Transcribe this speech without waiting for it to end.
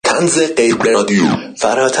طنزغیررادیویی،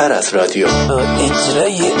 فراتر از رادیو.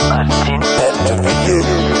 اجرای آرتین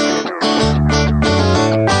پرتویان.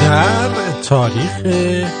 در تاریخ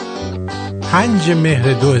 5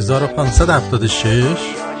 مهر 2576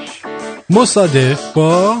 مصادف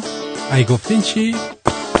با گفتین چی؟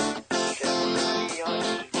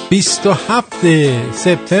 27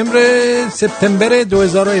 سپتامبر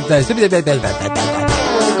 2017.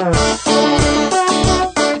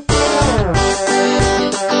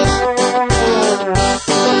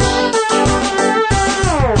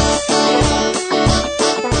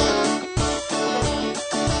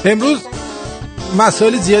 امروز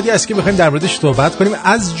مسائل زیادی است که بخوایم در موردش صحبت کنیم،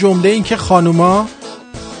 از جمله این که خانوما،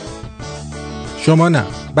 شما نه،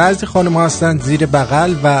 بعضی خانوما هستن زیر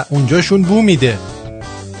بغل و اونجاشون بو میده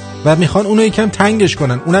و میخوان اونو یکم تنگش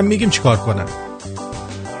کنن. اونم میگیم چیکار کنن.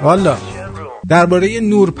 والا درباره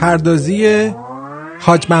نورپردازی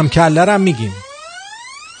حاج مکله هم میگیم.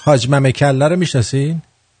 حاج مکله رو میشناسین؟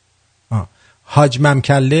 حاج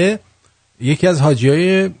مکله یکی از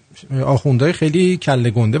حاجیای آخوندهای خیلی کله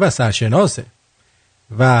گنده و سرشناسه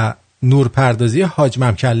و نورپردازی حاج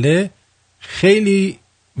مکله خیلی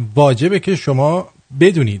واجبه که شما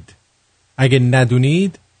بدونید. اگه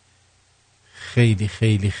ندونید خیلی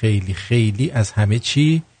خیلی خیلی خیلی از همه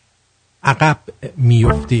چی عقب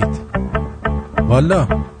میافتید. والا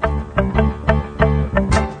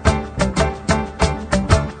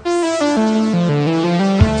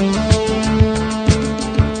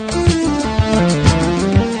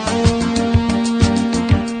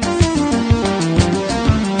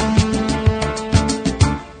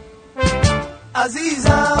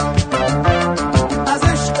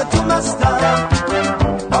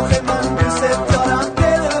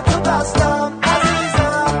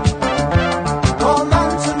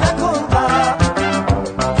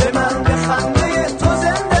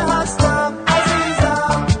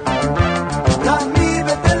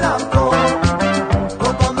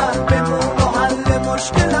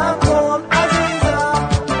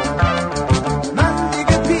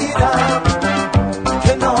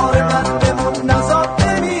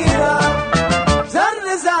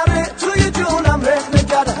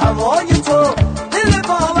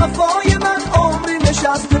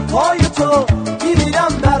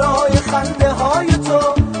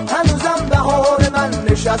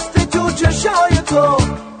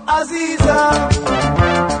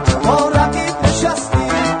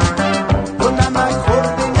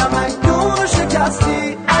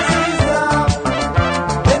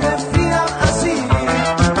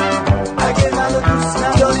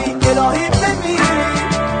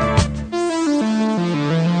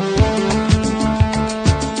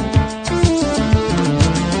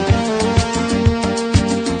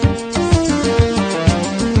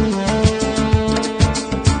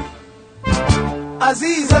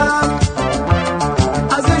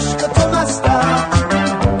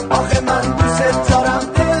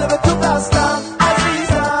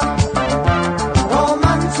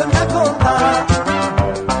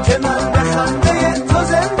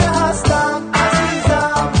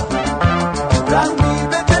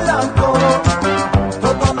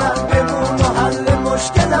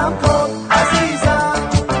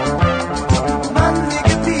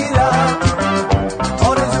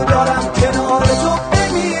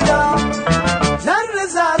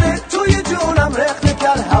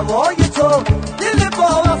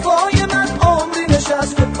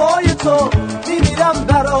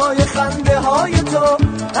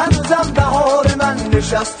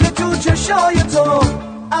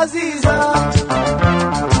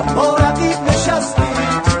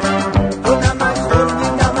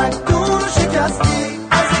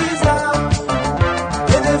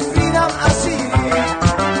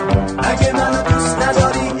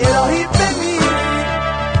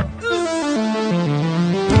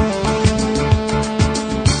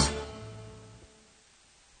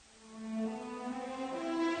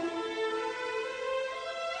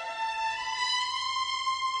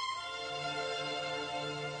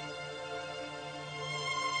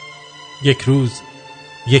یک روز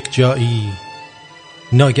یک جایی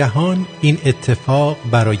ناگهان این اتفاق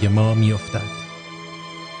برای ما می افتد.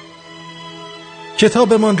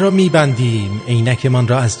 کتابمان را می بندیم، عینکمان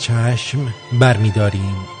را از چشم بر می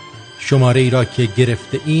داریم، شماره ای را که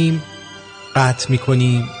گرفته ایم قطع می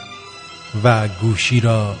کنیم و گوشی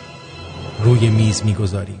را روی میز می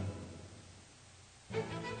گذاریم.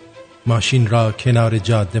 ماشین را کنار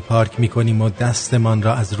جاده پارک می کنیم و دستمان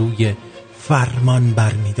را از روی فرمان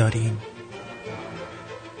بر می داریم.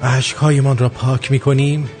 اشک‌هایمان را پاک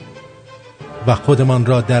می‌کنیم و خودمان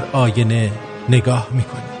را در آینه نگاه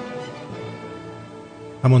می‌کنیم.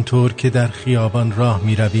 همانطور که در خیابان راه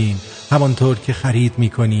می رویم، همانطور که خرید می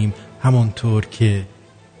کنیم، همانطور که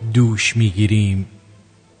دوش می گیریم،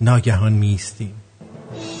 ناگهان می ایستیم.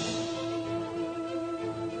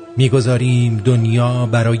 می گذاریم دنیا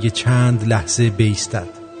برای چند لحظه بایستد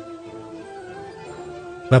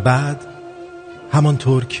و بعد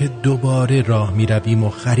همانطور که دوباره راه می رویم و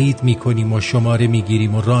خرید می کنیم و شماره می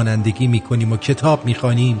گیریم و رانندگی می کنیم و کتاب می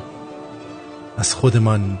خوانیم، از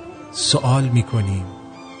خودمان سوال می کنیم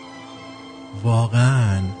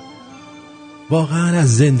واقعاً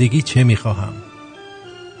از زندگی چه می خواهم؟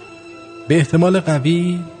 به احتمال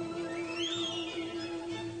قوی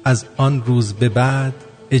از آن روز به بعد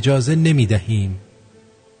اجازه نمی دهیم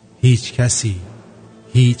هیچ کسی،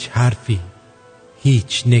 هیچ حرفی،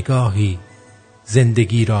 هیچ نگاهی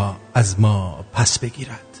زندگی را از ما پس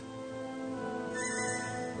بگیرد.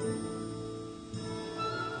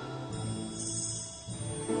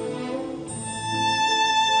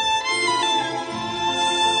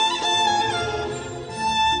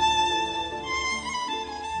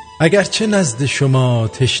 اگرچه نزد شما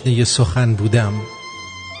تشنه سخن بودم،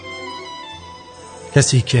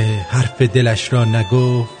 کسی که حرف دلش را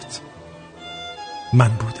نگفت من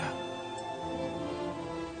بودم.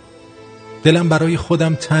 دلم برای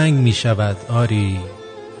خودم تنگ می شود آری،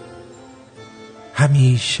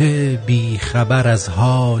 همیشه بی خبر از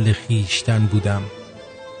حال خیشتن بودم.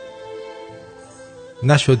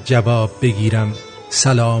 نشد جواب بگیرم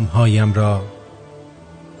سلام هایم را،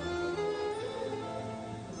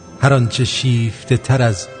 هر آنچه شیفته تر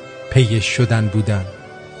از پی شدن بودم.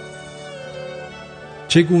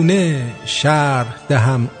 چگونه شرح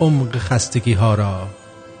دهم عمق خستگی ها را؟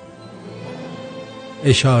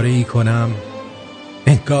 اشاره‌ای کنم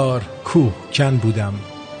انگار کوه کن بودم.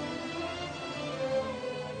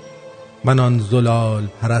 من آن زلال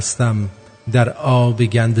پرستم در آب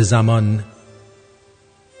گند زمان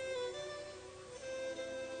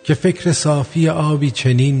که فکر صافی آبی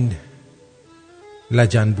چنین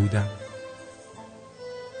لجن بودم.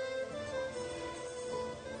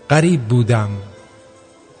 غریب بودم،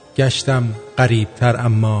 گشتم غریبتر،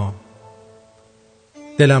 اما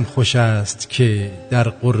دلم خوش است که در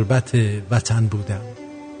غربت وطن بودم.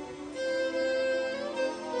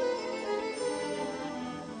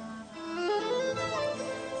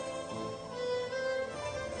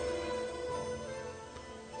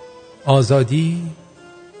 آزادی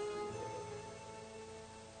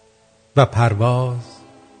و پرواز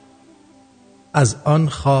از آن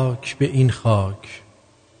خاک به این خاک،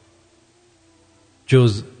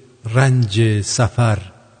 جز رنج سفر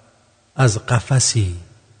از قفسی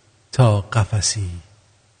تا قفسی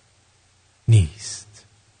نیست.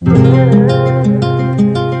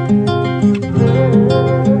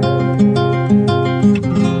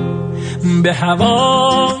 به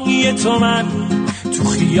هوای تو من تو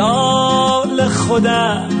خیال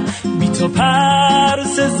خودم بی تو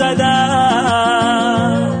پرس زدم،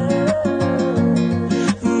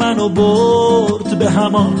 منو برد به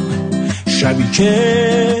همان شبی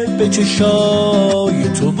که به چشای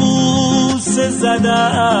تو بوسه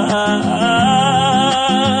زدم.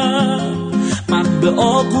 من به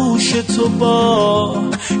آغوش تو با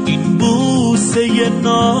این بوسه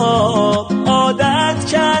ناب عادت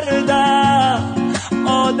کردم.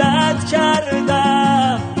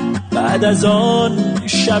 بعد از آن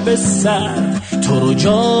شب سر تو رو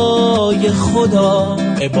جای خدا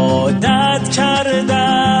عبادت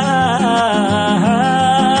کردم.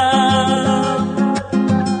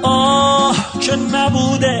 که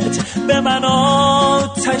نبودت به من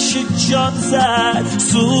آتش جان زد،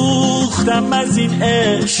 سوختم از این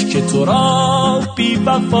عشق که تو را بی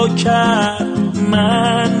وفا کرد.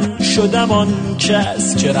 من شدم آن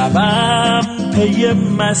کس که روم پی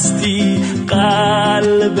مستی،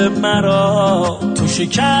 قلب مرا تو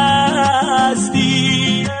شکستی.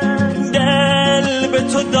 دل به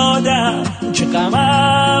تو دادم که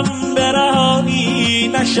غمم برهانی،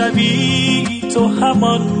 نشوی تو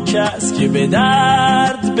همان کس که به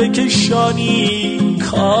درد بکشانی.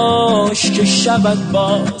 کاش که شود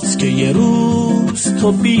باز که یه روز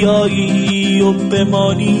تو بیایی و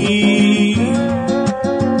بمانی.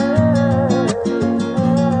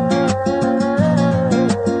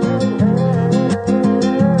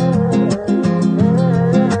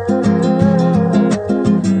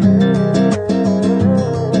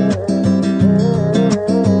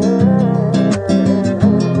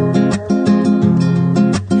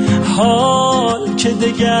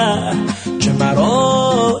 دگر که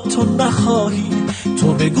مرا تو نخواهی،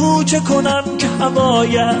 تو بگو چه کنم که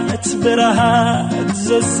هوایت برهد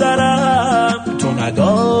ز سرم. تو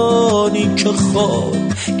ندانی که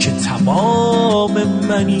خود که تمام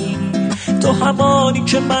منی، تو همانی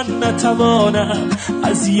که من نتوانم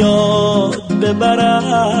از یاد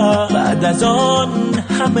ببرم. بعد از آن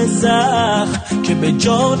همه زخم که به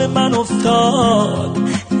جان من افتاد،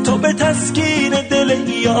 تو به تسکین دل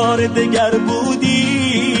یار دگر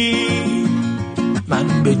بودی.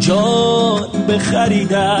 من به جان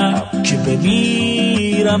بخریدم که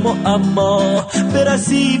بمیرم و اما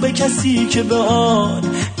برسی به کسی که به آن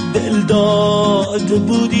دل داد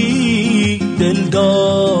بودی. دل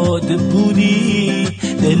داد بودی،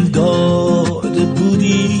 دل داد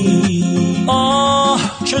بودی. آه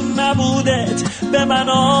که نبودت به من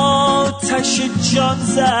آتش جان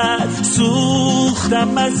زد،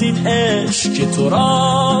 سوختم از این عشق که تو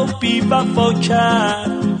را بی وفا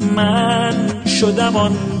کرد. من شدم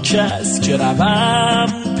آن کس که روم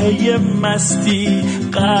پی مستی،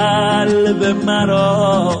 قلب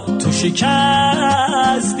مرا تو شکستی.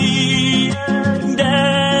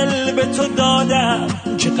 دل به تو دادم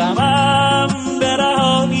که غمم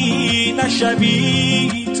برهانی،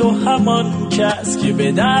 نشوی تو همان کس که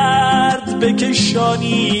به درد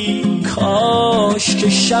بکشانی. کاش که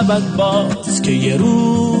شود باز که یه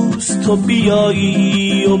روز تو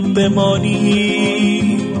بیایی و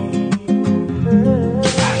بمانی.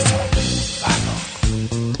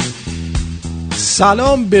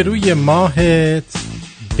 سلام به روی ماهت،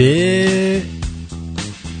 به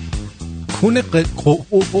کون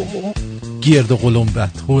گرد و قلمبت.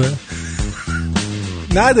 خوبه؟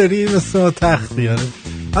 نداری مثل تخت بیاره،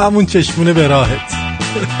 همون چشمونه به راحت.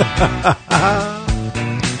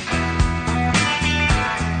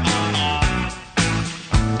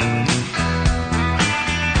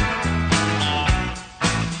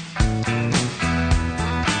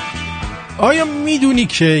 آیا میدونی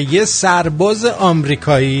که یه سرباز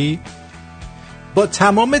آمریکایی با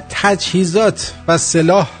تمام تجهیزات و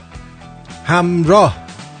سلاح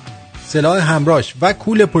همراهش و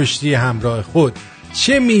کوله پشتی همراه خود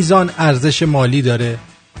چه میزان ارزش مالی داره؟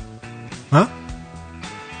 ها؟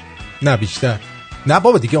 نه بیشتر. نه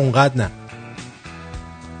بابا دیگه اونقدر نه.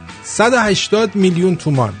 180 میلیون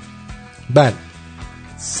تومان. بله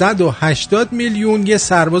 180 میلیون یه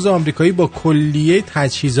سرباز آمریکایی با کلیه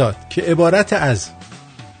تجهیزات که عبارت از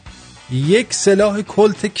یک سلاح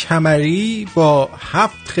کلت کمری با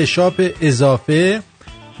 7 خشاب اضافه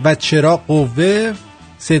و چراغ قوه،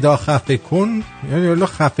 صدا خفه کن یعنی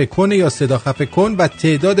خفه کنه یا صدا خفه کن و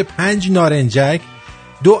تعداد 5 نارنجک،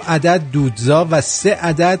 2 عدد دودزا و 3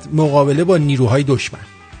 عدد مقابله با نیروهای دشمن.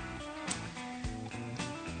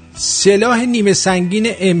 سلاح نیمه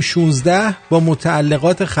سنگین M16 با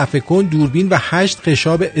متعلقات خفه کن، دوربین و 8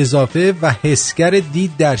 خشاب اضافه و حسگر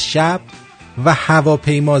دید در شب و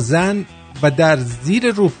هواپیمازن و در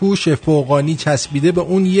زیر روپوش فوقانی چسبیده به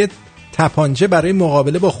اون یه تپانچه برای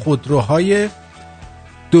مقابله با خودروهای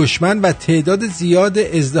دشمن و تعداد زیاد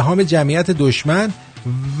ازدحام جمعیت دشمن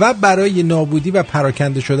و برای نابودی و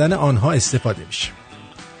پراکنده شدن آنها استفاده میشه.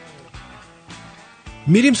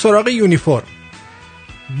 میریم سراغ یونیفرم.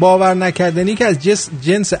 باور نکردنی که از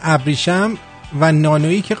جنس ابریشم و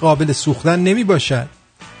نانویی که قابل سوختن نمی باشد.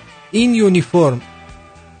 این یونیفرم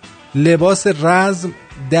لباس رزم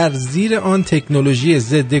در زیر آن تکنولوژی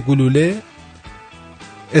ضد گلوله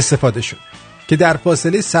استفاده شده که در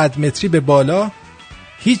فاصله 100 متری به بالا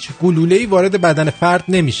هیچ گلوله‌ای وارد بدن فرد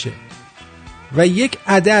نمیشه و یک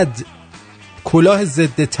عدد کلاه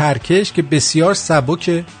ضد ترکش که بسیار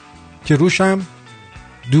سبکه که روش هم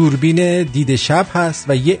دوربین دید شب هست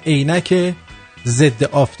و یه عینک ضد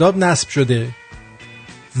آفتاب نصب شده.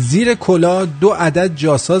 زیر کلاه 2 عدد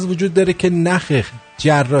جاساز وجود داره که نخ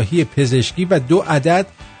جراحی پزشکی و 2 عدد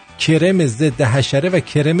کرم ضد حشره و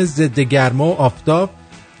کرم ضد گرما و آفتاب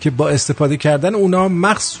که با استفاده کردن اونا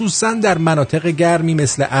مخصوصا در مناطق گرمی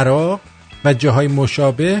مثل عراق و جاهای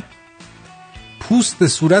مشابه پوست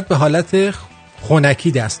صورت به حالت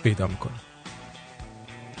خنکی دست پیدا میکنه.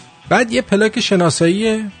 بعد یه پلاک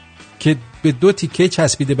شناسایی که به 2 تیکه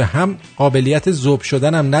چسبیده به هم، قابلیت ذوب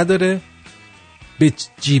شدن هم نداره، به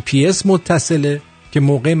GPS متصله که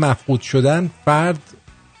موقع مفقود شدن فرد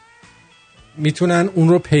میتونن اون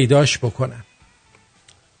رو پیداش بکنن.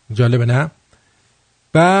 جالبه نه؟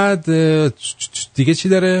 بعد دیگه چی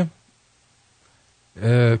داره؟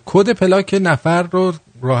 کد پلاک نفر رو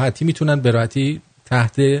راحتی میتونن به راحتی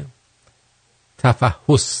تحت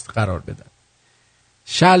تفحص قرار بدن.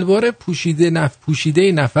 شلوار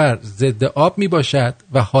پوشیده نفر ضد آب می باشد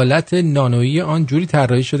و حالت نانویی آن جوری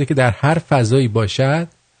طراحی شده که در هر فضایی باشد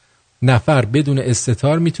نفر بدون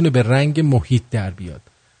استتار میتونه به رنگ محیط در بیاد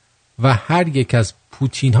و هر یک از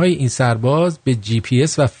پوتین های این سرباز به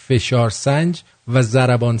GPS و فشار سنج و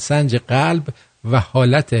ضربان سنج قلب و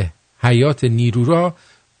حالت حیات نیرو را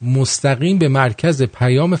مستقیم به مرکز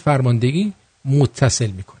پیام فرماندهی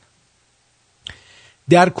متصل میکنه.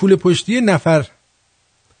 در کوله پشتی نفر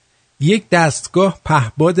یک دستگاه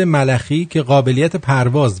پهباد ملخی که قابلیت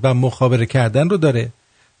پرواز و مخابره کردن رو داره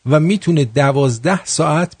و میتونه 12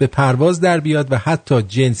 ساعت به پرواز در بیاد و حتی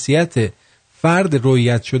جنسیت فرد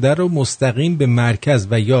رویت شده رو مستقیم به مرکز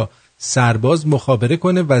و یا سرباز مخابره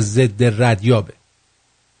کنه و ضد ردیابه.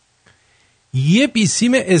 یه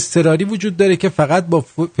بیسیم اضطراری وجود داره که فقط با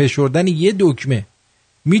فشردن یه دکمه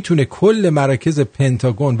میتونه کل مراکز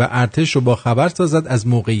پنتاگون و ارتش رو با خبر سازد از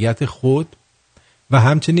موقعیت خود و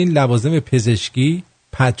همچنین لوازم پزشکی،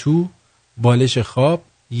 پتو، بالش خواب،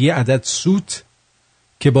 یه عدد سوت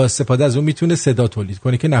که با استفاده از اون میتونه صدا تولید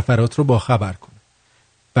کنه که نفرات رو با خبر کنه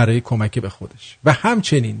برای کمک به خودش و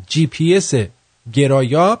همچنین جی پی اس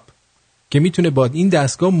گرایاب که میتونه با این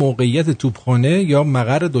دستگاه موقعیت توپخانه یا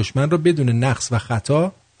مقر دشمن رو بدون نقص و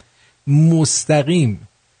خطا مستقیم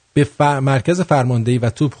به مرکز فرماندهی و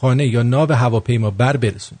توپخانه یا ناو هواپیما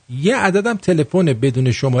برسونه. یه عددم تلفن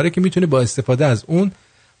بدون شماره که میتونه با استفاده از اون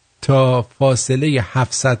تا فاصله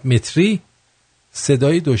 700 متری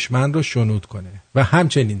صدای دشمن رو شنود کنه و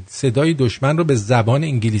همچنین صدای دشمن رو به زبان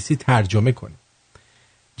انگلیسی ترجمه کنه.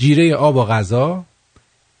 جیره آب و غذا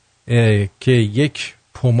که یک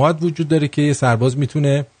پماد وجود داره که یه سرباز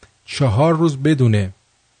میتونه 4 روز بدون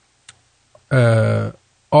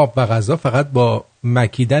آب و غذا فقط با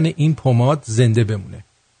مکیدن این پماد زنده بمونه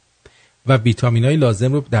و ویتامینای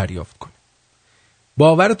لازم رو دریافت کنه.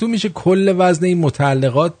 باورتون میشه کل وزن این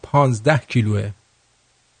متعلقات 15 کیلوه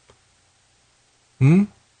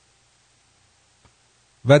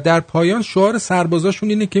و در پایان شعار سربازاشون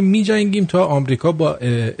اینه که میجنگیم تا آمریکا با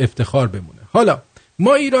افتخار بمونه. حالا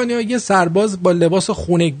ما ایرانی‌ها یه سرباز با لباس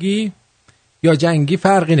خونگی یا جنگی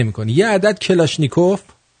فرقی نمی‌کنه. یه عدد کلاشنیکوف،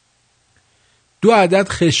 2 عدد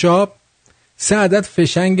خشاب، 3 عدد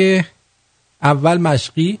فشنگ اول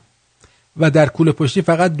مشقی و در کوله پشتی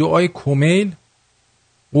فقط دعای کمیل،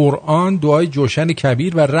 قرآن، دعای جوشن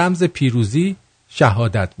کبیر و رمز پیروزی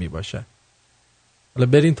شهادت میباشد. حالا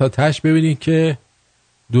برین تا تش ببینین که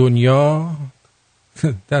دنیا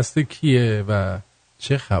دست کیه و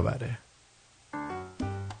چه خبره.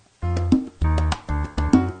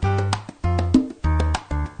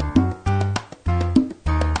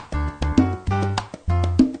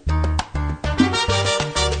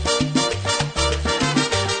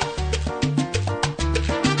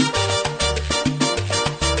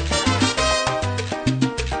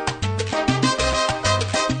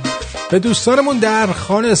 به دوستانمون در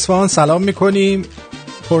خان اصفهان سلام میکنیم.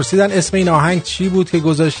 پرسیدن اسم این آهنگ چی بود که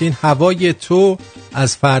گذاشتین؟ هوای تو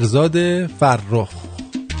از فرزاد فرخ.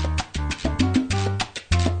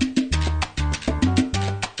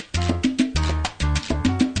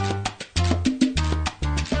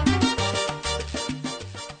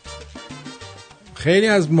 خیلی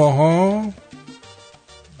از ماها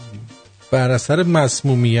بر اثر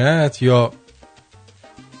مسمومیت یا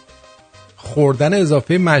خوردن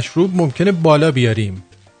اضافه مشروب ممکنه بالا بیاریم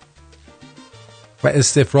و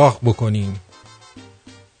استفراغ بکنیم.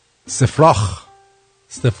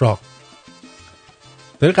 استفراغ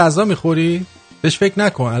داری غذا میخوری؟ بهش فکر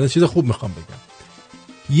نکن، الان چیز خوب میخوام بگم.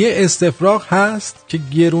 یه استفراغ هست که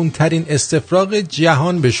گرونترین استفراغ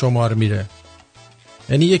جهان به شمار میره.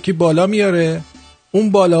 یعنی یکی بالا میاره،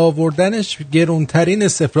 اون بالا آوردنش گرونترین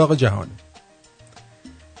استفراغ جهانه.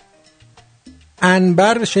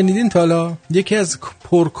 عنبر شنیدین تا حالا؟ یکی از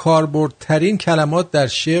پرکاربردترین کلمات در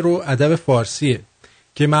شعر و ادب فارسیه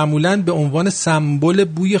که معمولاً به عنوان سمبل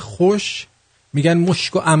بوی خوش میگن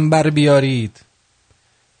مشک و عنبر بیارید.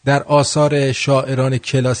 در آثار شاعران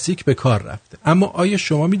کلاسیک به کار رفته. اما آیا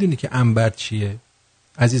شما میدونی که عنبر چیه؟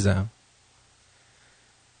 عزیزم،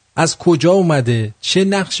 از کجا اومده؟ چه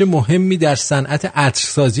نقش مهمی در صنعت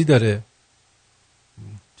عطرسازی داره؟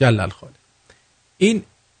 جلل خاله. این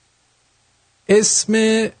اسم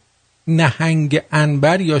نهنگ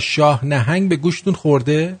عنبر یا شاه نهنگ به گوشتون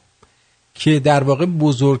خورده که در واقع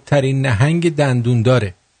بزرگترین نهنگ دندون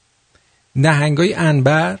داره. نهنگای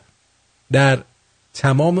عنبر در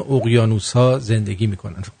تمام اقیانوس‌ها زندگی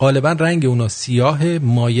میکنن. غالبا رنگ اونا سیاه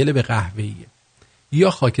مایل به قهوه‌ایه یا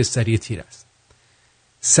خاکستری تیر است.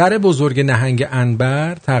 سر بزرگ نهنگ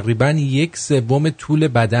عنبر تقریبا 1/3 طول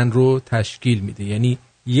بدن رو تشکیل میده. یعنی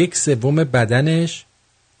 1/3 بدنش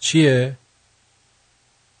چیه؟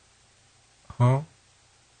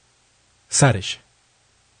 سرش.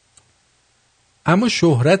 اما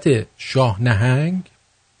شهرت شاه نهنگ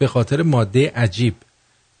به خاطر ماده عجیب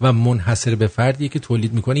و منحصر به فردیه که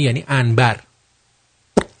تولید میکنه، یعنی عنبر.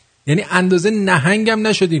 یعنی اندازه نهنگ هم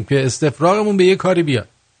نشدیم که استفراغمون به یه کاری بیاد.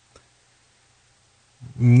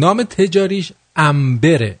 نام تجاریش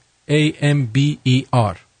امبر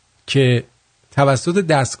AMBER که توسط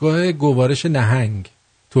دستگاه گوارش نهنگ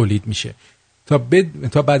تولید میشه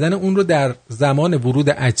تا بدن اون رو در زمان ورود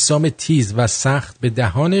اجسام تیز و سخت به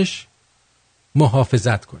دهانش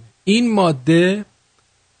محافظت کنه. این ماده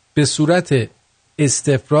به صورت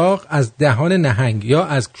استفراغ از دهان نهنگ یا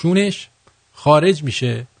از کونش خارج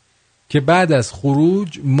میشه که بعد از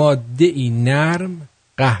خروج ماده‌ای نرم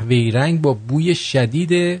قهوه‌ای رنگ با بوی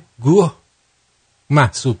شدید گوه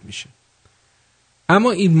محسوب میشه.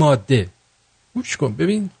 اما این ماده گوش کن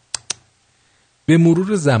ببین، به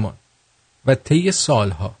مرور زمان و طی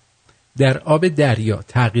سالها در آب دریا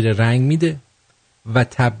تغییر رنگ میده و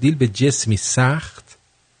تبدیل به جسمی سخت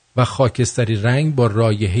و خاکستری رنگ با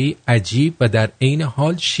رایحه‌ای عجیب و در عین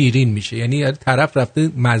حال شیرین میشه. یعنی طرف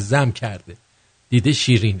رفته مزم کرده دیده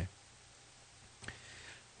شیرینه.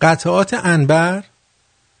 قطعات عنبر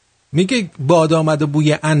میگه باد آمد و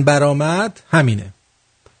بوی عنبر آمد، همینه.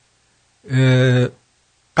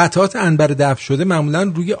 قطعات عنبر دفع شده معمولا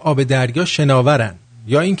روی آب دریا شناورن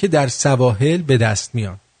یا اینکه در سواحل به دست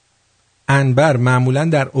میان. عنبر معمولا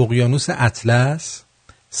در اقیانوس اطلس،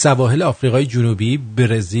 سواحل آفریقای جنوبی،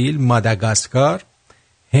 برزیل، ماداگاسکار،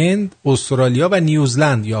 هند، استرالیا و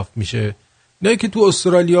نیوزلند یافت میشه. نه که تو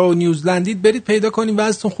استرالیا و نیوزلندید برید پیدا کنید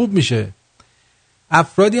وضعتون خوب میشه.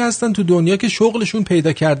 افرادی هستن تو دنیا که شغلشون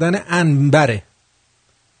پیدا کردن عنبره.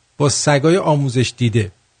 با سگای آموزش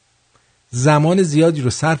دیده زمان زیادی رو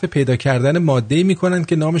صرف پیدا کردن ماده‌ای میکنن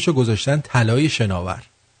که نامشو گذاشتن طلای شناور.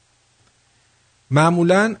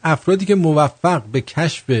 معمولاً افرادی که موفق به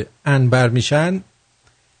کشف عنبر میشن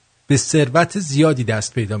به ثروت زیادی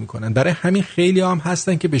دست پیدا میکنن. برای همین خیلی هم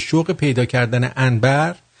هستن که به شوق پیدا کردن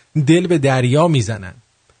عنبر دل به دریا میزنن.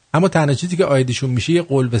 اما تنها چیزی که عایدشون میشه یه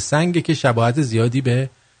قلب سنگه که شباهت زیادی به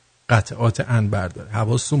قطعات عنبر داره.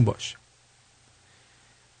 حواستون باشه.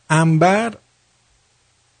 عنبر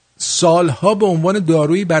سالها به عنوان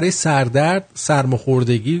دارویی برای سردرد،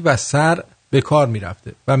 سرماخوردگی و سر به کار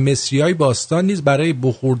میرفته و مصریای باستان نیز برای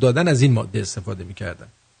بخور دادن از این ماده استفاده میکردن.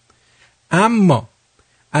 اما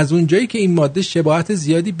از اونجایی که این ماده شباهت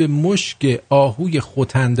زیادی به مشک آهوی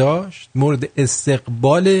ختن داشت، مورد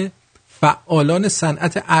استقبال فعالان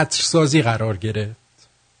صنعت عطرسازی قرار گرفت.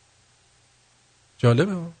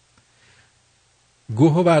 جالبه ها؟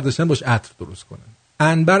 گوهو برداشتن باش عطر درست کنن.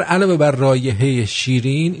 عنبر علاوه بر رایحه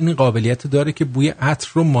شیرین این قابلیت داره که بوی عطر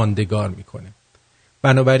رو ماندگار میکنه.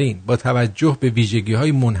 بنابراین با توجه به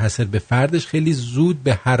ویژگی‌های منحصر به فردش خیلی زود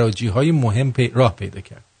به حراجی‌های مهم راه پیدا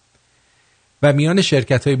کرد و میان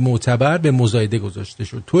شرکت‌های معتبر به مزایده گذاشته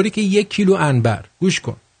شد، طوری که 1 کیلو عنبر، گوش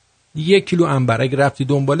کن، 1 کیلو عنبر اگه رفتی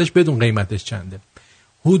دنبالش بدون قیمتش چنده،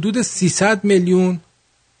 حدود 300 میلیون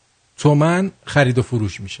تومان خرید و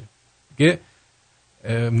فروش میشه. که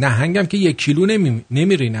نهنگم که 1 کیلو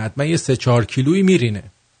نمیرینه، حتما یه 3-4 کیلویی میرینه.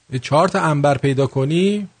 4 تا عنبر پیدا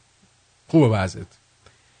کنی خوبه وضعت.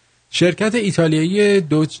 شرکت ایتالیایی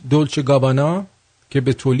دولچه گابانا که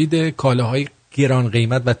به تولید کالاهای گران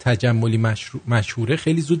قیمت و تجملی مشهوره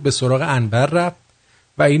خیلی زود به سراغ عنبر رفت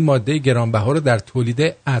و این ماده گرانبها رو در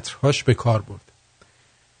تولید عطرهاش به کار برد.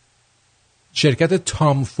 شرکت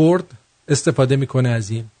تام فورد استفاده میکنه از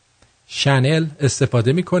این، شانل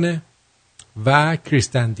استفاده میکنه و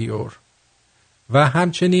کریستین دیور و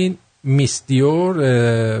همچنین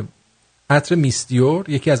میستیور. عطر میستیور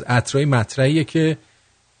یکی از عطرهای مطرحیه که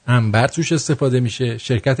عنبر توش استفاده میشه.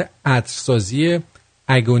 شرکت عطرسازی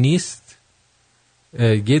اگونیست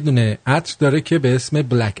یه دونه عطر داره که به اسم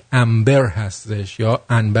بلک امبر هستش یا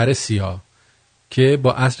عنبر سیاه که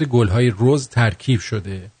با عطر گلهای رز ترکیب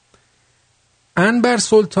شده. عنبر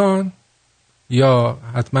سلطان یا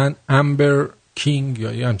حتما امبر کینگ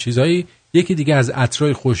یا هم چیزایی یکی دیگه از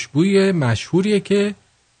عطرهای خوشبوی مشهوریه که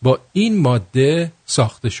با این ماده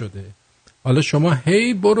ساخته شده. حالا شما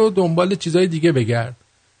هی برو دنبال چیزای دیگه بگرد،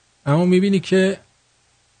 اما میبینی که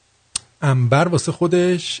عنبر واسه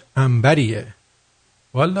خودش عنبریه.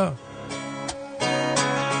 والا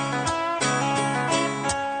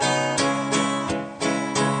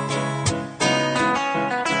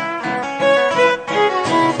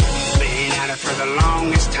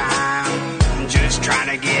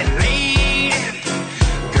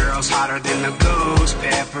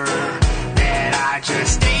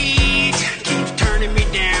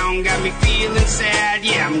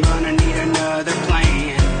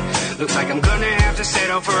looks like I'm gonna have to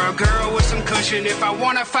settle for a girl with some cushion if I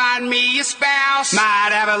wanna find me a spouse.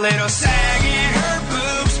 Might have a little sag in her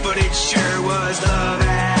boobs, but it sure was love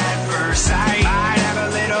at first sight. Might have a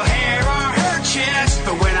little hair on her chest,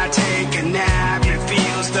 but when I take a nap it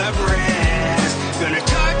feels the breast. Gonna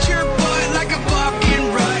touch her butt like a bucking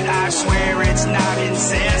rut, I swear it's not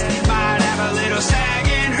incest. Might have a little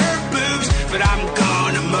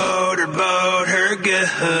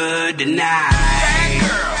tonight.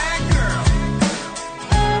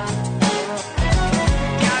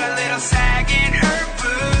 Got a little sag in her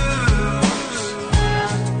boobs.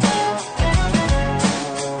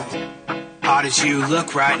 Hard as you look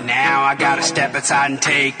right now, I gotta step outside and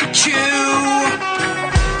take a chew.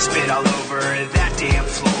 Spit all over that damn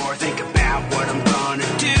floor, think about what I'm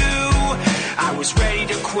gonna do. I was ready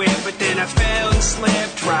to quit, but then I fell and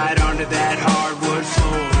slipped right onto that hardwood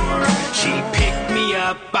floor. She picked me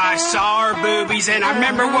up, I saw her boobies, and I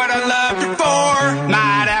remember what I loved her for.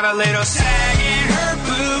 Might have a little sag in her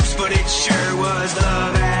boobs, but it sure was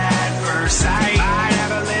love at first sight. Might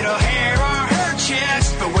have a little hair on her chest,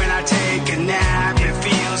 but when I take a nap, it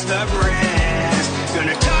feels the breast.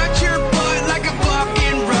 Gonna touch your butt like a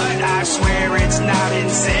bucking rut, I swear it's not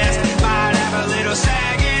incest. Might have a little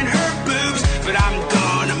sag in her boobs, but I'm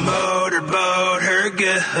gonna motorboat her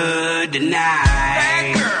good tonight. Bad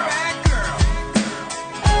girl.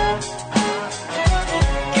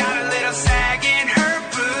 Got a little sag in her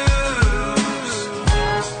boobs.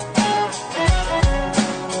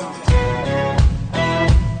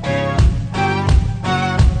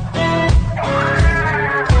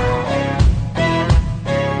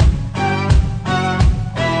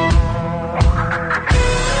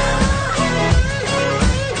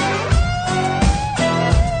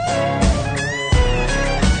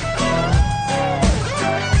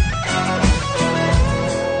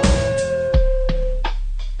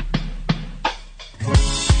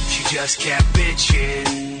 Just kept bitching,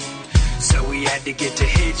 so we had to get to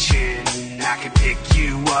hitching. I could pick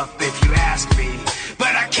you up if you ask me,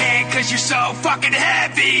 but I can't 'cause you're so fucking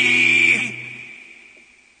heavy.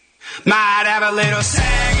 Might have a little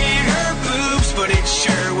sag in her boobs, but it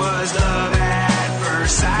sure was love at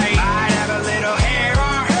first sight. Might have a little hair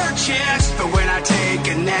on her chest, but when I take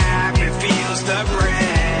a nap, it feels the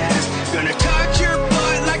breast. Gonna touch your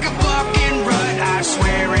butt like a bucking rut, I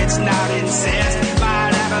swear it's not incest.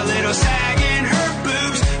 Might have a little sag in her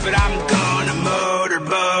boobs, but I'm gonna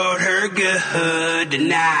motorboat her good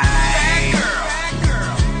tonight. Bad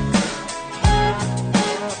girl.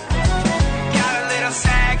 Got a little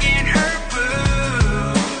sag in her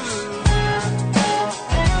boobs.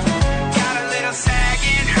 Got a little sag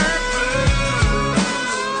in her boobs.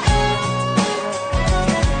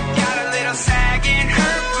 Got a little sag in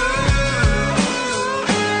her boobs.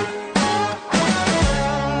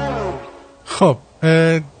 خب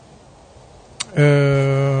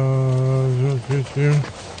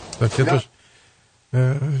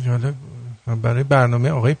جالب برای برنامه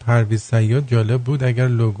آقای پرویز صیاد جالب بود اگر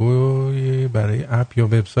لوگوی برای اپ یا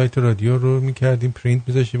وبسایت رادیو رو میکردیم پرینت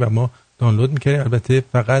میذاشیم و ما دانلود میکردیم. البته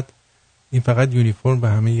فقط یونیفرم و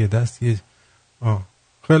همه یه دستیه.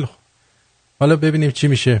 خیلی خوب، حالا ببینیم چی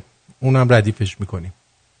میشه، اونم ردیفش میکنیم.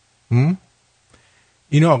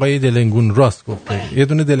 اینو آقای دلنگون راست گفته. یه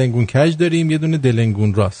دونه دلنگون کج داریم، یه دونه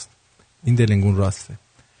دلنگون راست. این دلنگون راسته.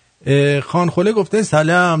 خانخوله گفته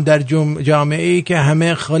سلام، در جامعه‌ای که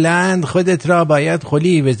همه خلند خودت را باید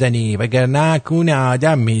خلی بزنی وگرنه کون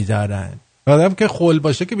آدم میذارن. آدم که خل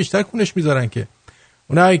باشه که بیشتر کونش میذارن. که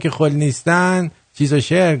اونایی که خل نیستن چیز و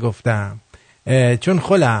شعر گفتم چون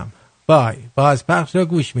خلم باز پخش رو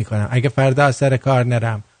گوش میکنم. اگه فردا سر کار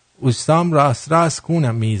نرم اوستام راست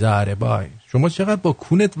کونم میذاره. شما چقدر با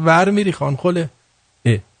کونت ور میری خانخوله؟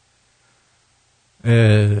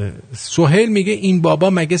 سهیل میگه این بابا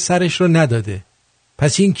مگه سرش رو نداده،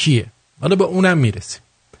 پس این کیه؟ حالا به اونم میرسیم.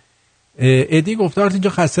 ادی گفته آرتین جا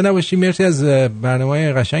خسته نباشی، مرسی از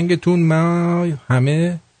برنامه قشنگتون، ما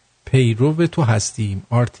همه پیرو تو هستیم.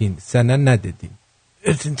 آرتین سنن ندادیم.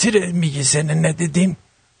 آرتین چرا میگه سنن ندادیم؟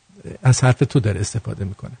 از حرف تو داره استفاده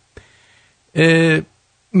میکنه.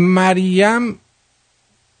 مریم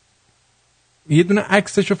یه دونه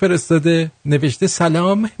عکسشو فرستاده، نوشته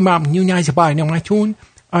سلام، ممنون از برنامه‌تون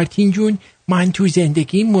آرتین جون. من تو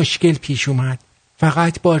زندگی مشکل پیش اومد،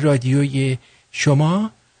 فقط با رادیوی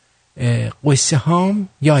شما قصه هام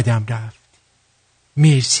یادم رفت.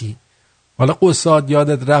 مرسی. حالا قصات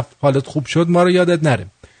یادت رفت حالت خوب شد، ما رو یادت نره.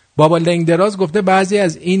 بابا لنگ دراز گفته بعضی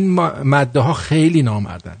از این مده ها خیلی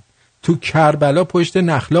نامردن، تو کربلا پشت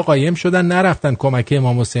نخلا قایم شدن، نرفتن کمک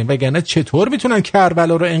امام حسین، وگرنه چطور میتونن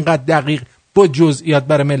کربلا رو اینقدر دقیق با جزئیات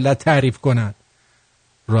برای ملت تعریف کنن؟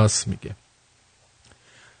 راست میگه.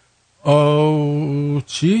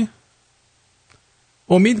 چی؟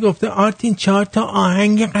 امید گفته آرتین 4 تا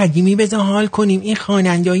آهنگ قدیمی بذار حال کنیم. این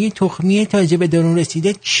خواننده‌های تخمی تازه به درون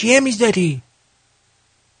رسیده چیه میذاری؟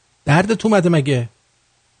 دردت اومده مگه؟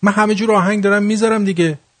 من همه جور آهنگ دارم میذارم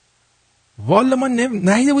دیگه. والا ما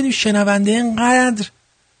نهیده بودیم شنونده اینقدر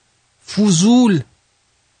فضول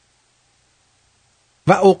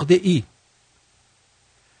و عقده‌ای.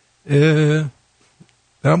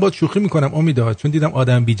 دارم باید شوخی میکنم امیده، چون دیدم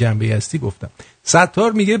آدم بی جنبه هستی گفتم.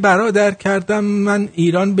 ستار میگه برادر کردم من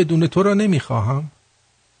ایران بدون تو را نمیخواهم.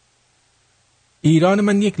 ایران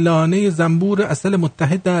من یک لانه زنبور اصل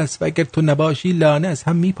متحد است و اگر تو نباشی لانه از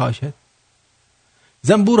هم میپاشد.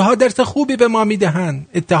 زنبورها درس خوبی به ما میدهند.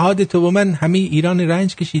 اتحاد تو و من همه ایران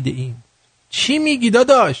رنج کشیده ایم. چی میگی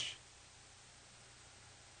داداش؟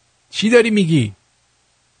 چی داری میگی؟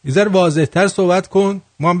 یه ذره واضح‌تر صحبت کن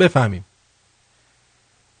ما هم بفهمیم.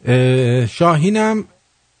 شاهینم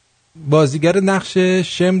بازیگر نقش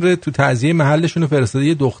شمر تو تعزیه محلشون فرستاده،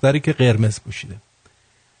 یه دختری که قرمز پوشیده.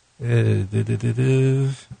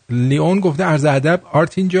 لیون گفته عرض ادب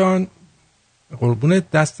آرتین جان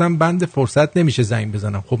قربونت دستم بند فرصت نمیشه زنگ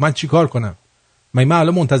بزنم. خب من چی کار کنم؟ من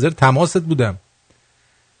الان منتظر تماست بودم.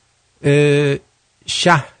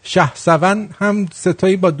 شه سون هم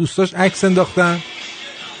ستایی با دوستاش عکس انداختن،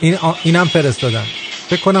 اینم فرستادن،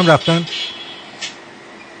 فکر کنم رفتن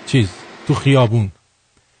تو خیابون.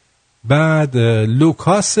 بعد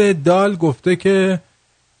لوکاس دال گفته که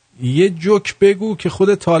یه جوک بگو که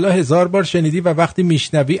خودت تا حالا 1000 بار شنیدی و وقتی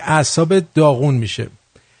میشنوی اعصابت داغون میشه.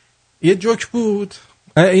 یه جوک بود،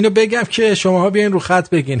 اینو بگم که شماها بیاین رو خط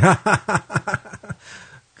بگین.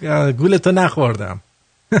 گولتو نخوردم.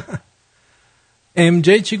 ام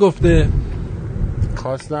جی چی گفته؟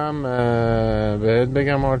 خواستم بهت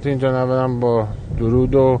بگم آرتین جان، اولا با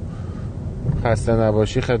درود و خسته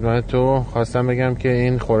نباشی خدمت تو. خواستم بگم که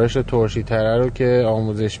این خورش ترشی تره رو که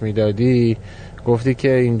آموزش میدادی گفتی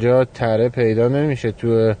که اینجا تره پیدا نمیشه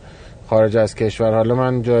تو خارج از کشور. حالا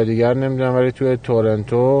من جای دیگر نمیدونم ولی تو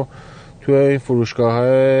تورنتو تو این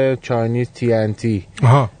فروشگاه‌های چاینیز TNT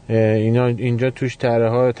اینا اینجا توش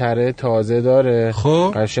تره تازه داره.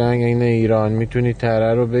 خب قشنگ این ایران میتونی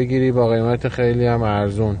تره رو بگیری با قیمت خیلی هم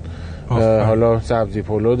ارزون. حالا سبزی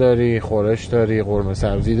پلو داری، خورش داری، قرمه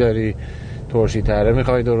سبزی داری، ترشی تره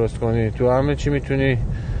میخوای درست کنی، تو همه چی میتونی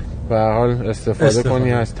به حال استفاده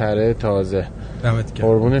کنی از تره تازه.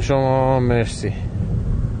 قربون شما، مرسی.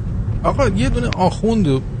 آقا یه دونه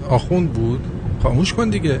آخوند بود، خاموش کن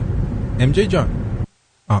دیگه ام جی جان.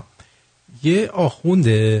 یه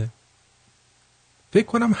آخونده فکر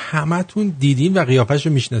کنم همتون دیدین و قیافش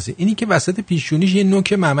رو میشناسین. اینی که وسط پیشونیش یه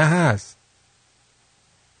نوک ممه هست.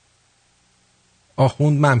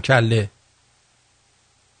 آخوند مکله.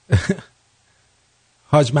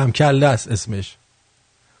 حاج مکله است اسمش.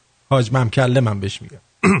 حاج مکله من بهش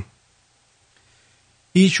میگم.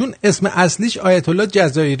 ایشون اسم اصلیش آیت الله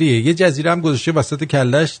جزایریه. یه جزیره هم گذاشته وسط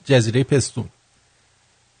کلش، جزیره پستون.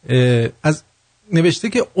 از نوشته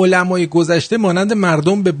که علمای گذشته مانند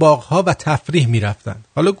مردم به باغ‌ها و تفریح می‌رفتن.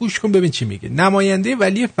 حالا گوش کن ببین چی میگه. نماینده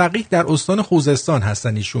ولی فقیه در استان خوزستان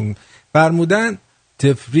هستن ایشون. فرمودن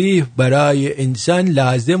تفریح برای انسان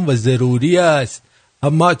لازم و ضروری است،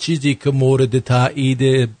 اما چیزی که مورد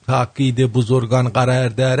تاکید بزرگان قرار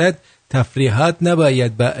دارد تفریحات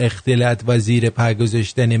نباید با اختلاط و زیر پا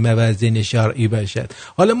گذاشتن موازین شرعی باشد.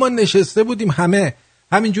 حالا ما نشسته بودیم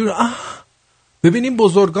همینجور ببینیم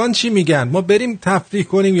بزرگان چی میگن، ما بریم تفریح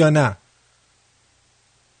کنیم یا نه.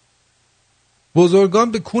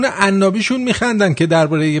 بزرگان به کون عنابیشون میخندن که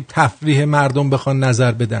درباره تفریح مردم بخوان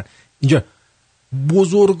نظر بدن. اینجا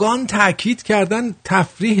بزرگان تاکید کردن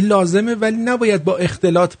تفریح لازمه ولی نباید با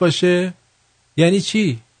اختلاط باشه. یعنی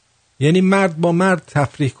چی؟ یعنی مرد با مرد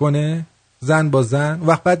تفریح کنه، زن با زن.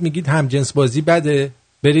 وقت بعد میگید همجنس بازی بده،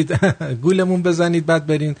 برید گولمون بزنید بعد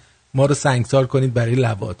برین ما رو سنگسار کنید برای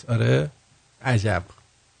لواط. آره عجب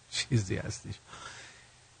چیزی هستیش.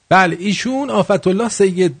 بله ایشون آفت الله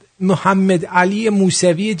سید محمد علی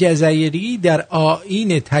موسوی جزایری در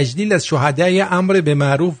آیین تجلیل از شهدای امر به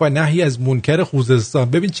معروف و نهی از منکر خوزستان.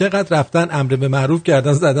 ببین چقدر رفتن امر به معروف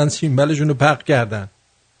کردن، زدن سیمبلشون رو پخ کردن.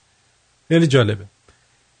 خیلی جالبه.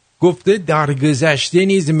 گفته در گذشته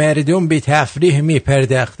نیز مردم به تفریح می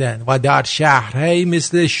پرداختند و در شهرهای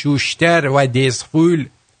مثل شوشتر و دسفول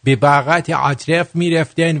به باغات اطراف می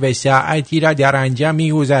رفتند و ساعتی را در آنجا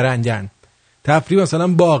می گذراندند. تفریح مثلا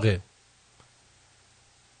باغه،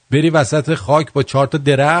 بری وسط خاک با 4 تا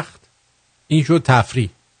درخت، این شد تفریح.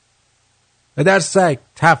 و در سگ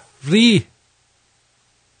تفریح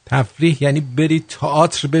یعنی بری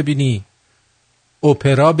تئاتر ببینی،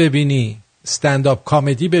 اپرا ببینی، استندآپ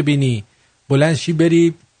کامدی ببینی، بلندشی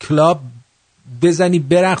بری کلاب بزنی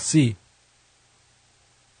برقصی.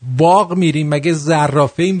 باغ میریم مگه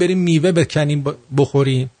زرافه این بریم میوه بکنیم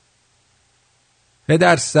بخوریم؟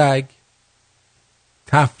 پدر سگ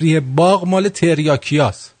تفریح باغ مال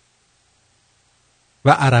تریاکیاست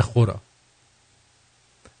و عرق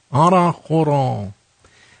خورا.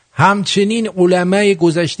 همچنین علمای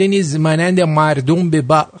گذشته نیز مانند مردم به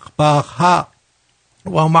باغها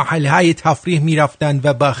و محلهای تفریح می رفتند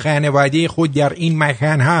و با خانواده خود در این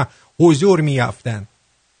مکانها حضور می یافتند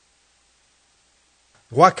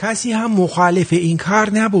و کسی هم مخالف این کار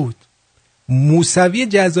نبود. موسوی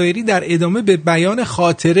جزایری در ادامه به بیان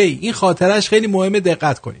خاطره، این خاطرش خیلی مهمه،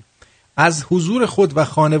 دقت کنید، از حضور خود و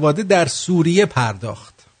خانواده در سوریه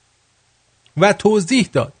پرداخت و توضیح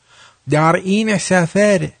داد در این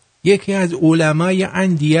سفر یکی از علمای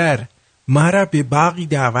اندیار ما را به باغی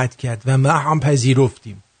دعوت کرد و ما هم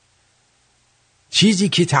پذیرفتیم. چیزی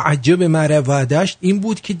که تعجب ما را واداشت این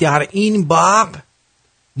بود که در این باغ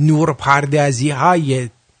نورپردازی های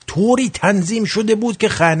طوری تنظیم شده بود که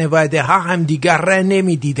خانواده ها هم دیگر را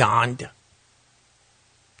نمی دیدند.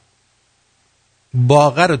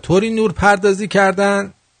 باغ را طوری نورپردازی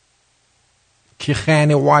کردن که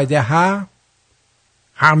خانواده ها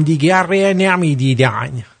هم دیگر را نمی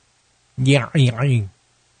دیدند.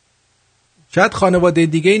 شاید خانواده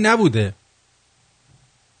دیگه نبوده،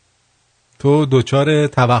 تو دوچار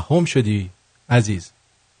توهم شدی عزیز،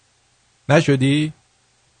 نشدی؟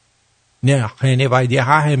 نه، خانواده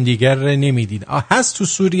ها هم دیگر را نمیدید. هست تو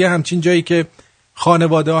سوریه همچین جایی که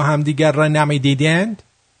خانواده ها هم دیگر را نمیدیدند؟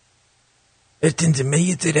 ارتین من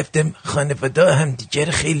یه طرفتم خانواده ها هم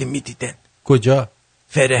دیگر خیلی میدیدن. کجا؟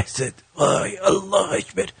 فرهزد. وای الله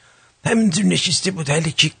اکبر، همینجور نشسته بود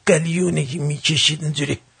حالی که قلیونه میکشید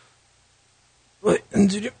اینجوری،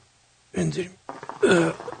 اینجوری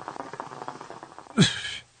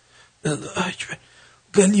الله اکبر،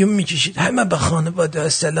 قلیون میکشید. همه به خانواده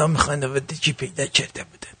سلام خانواده که پیدا کرده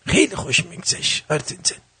بودن، خیلی خوش میگذشت. آرتین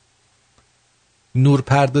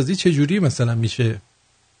نورپردازی چجوری مثلا میشه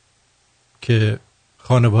که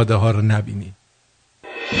خانواده ها رو نبینی؟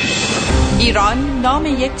 ایران نام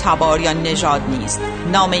یک تبار یا نژاد نیست،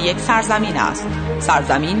 نام یک سرزمین است.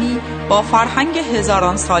 سرزمینی با فرهنگ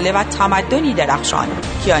هزاران ساله و تمدنی درخشان.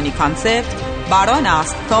 کیانی کانسپت بران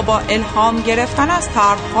است تا با الهام گرفتن از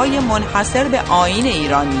طرح‌های منحصر به آیین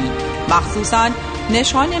ایرانی، مخصوصاً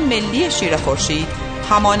نشان ملی شیر خورشید،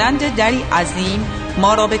 همانند دری عظیم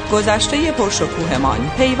ما را به گذشته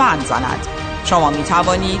پرشکوهمان پیوند زند. شما می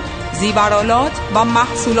توانید زیورآلات و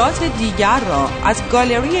محصولات دیگر را از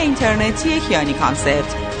گالری اینترنتی کیانی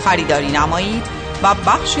کانسپت خریداری نمایید و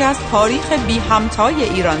بخشی از تاریخ بی همتای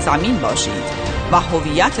ایران زمین باشید و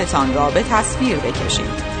هویتتان را به تصویر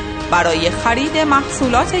بکشید. برای خرید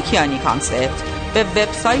محصولات کیانی کانسپت به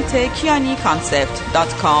وبسایت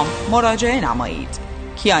kianiconcept.com مراجعه نمایید.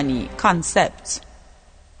 کیانی کانسپت.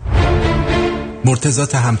 مرتضی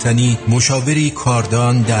تهمتنی، مشاوری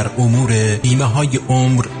کاردان در امور بیمه‌های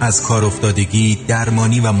عمر از کار افتادگی،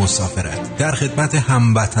 درمانی و مسافرت، در خدمت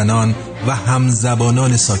هموطنان و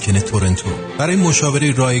همزبانان ساکن تورنتو. برای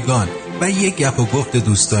مشاوره رایگان و یک گپ و گفت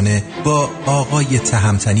دوستانه با آقای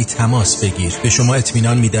تهمتنی تماس بگیر. به شما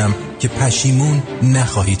اطمینان میدم که پشیمون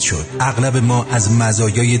نخواهید شد. اغلب ما از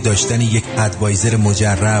مزایای داشتن یک ادوایزر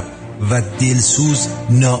مجرب و دلسوز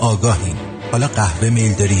ناآگاهیم. حالا قهوه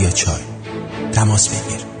میل داری یا چای؟ تماس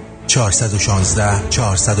بگیر. 416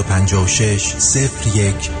 456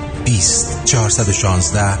 01 20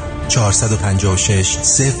 416 456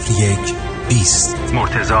 01 20.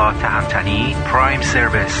 مرتضی تهمتنی، پرایم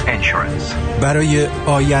سرویس انشورنس. برای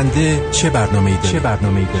آینده چه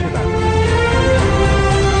برنامه‌ای داری؟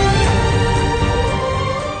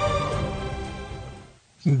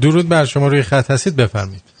 درود بر شما، روی خط هستید،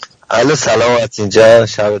 بفرمایید. الو، سلام آرتین جان،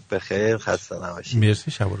 شبت بخیر، خسته نباشی.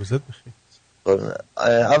 مرسی، شب و روزت بخیر.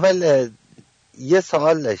 اول یه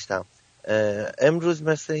سوال داشتم. امروز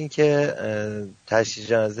مثل این که تشییع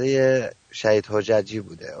جنازه شهید حججی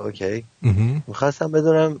بوده، اوکی؟ میخواستم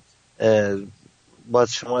بدونم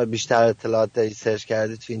باز شما بیشتر اطلاعات داری، سرچ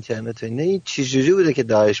کردی تو اینترنت و این چجوری بوده که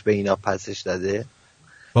داعش به اینا پسش داده؟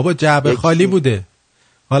 بابا جعبه خالی بوده.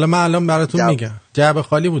 حالا من الان براتون میگم جعبه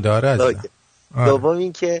خالی بوده. آره عزیزم. دوم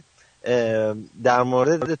این که در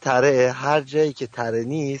مورد تره، هر جایی که تره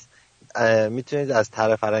نیست میتونید از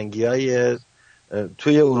تره فرنگی‌های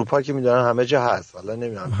توی اروپا که میدونم همه جا هست، حالا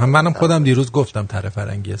نمیدونم، منم خودم دیروز گفتم تره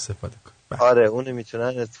فرنگی استفاده کن. آره اونو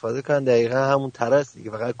میتونن استفاده کنن، دقیقا همون تره است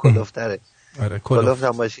دیگه، فقط کلوفتره. آره کلوفت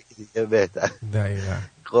هم باشه که دیگه بهتر. دقیقاً.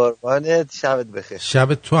 قربانت، شبت بخیر.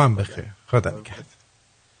 شبت تو هم بخیر، خدا نگهدار.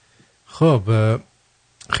 خب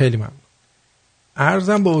خیلی ممنون.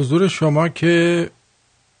 عرضم به حضور شما که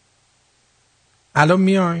الان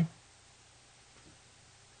میایم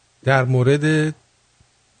در مورد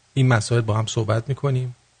این مسائل با هم صحبت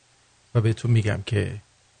میکنیم و بهتون میگم که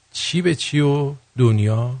چی به چی و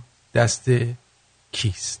دنیا دست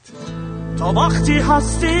کیست. تا وقتی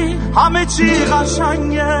هستی همه چی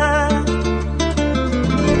قشنگه،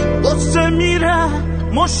 قصه میره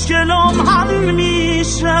مشکلام حل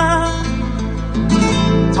میشه،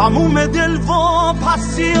 تموم دل و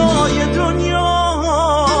پسیای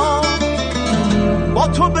دنیا با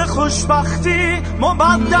تو به خوشبختی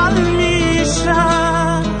مبدل میشه.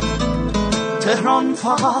 تهران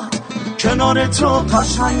فقط کنار تو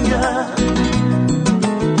قشنگه،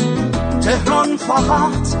 تهران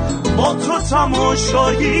فقط با تو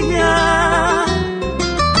تماشاییه.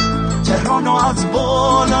 تهرانو از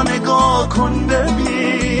بالا نگاه کن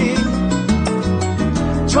ببین،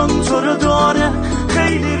 چون تو رو داره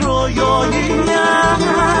خیلی رویاییه.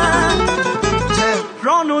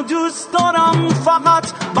 تهرانو دوست دارم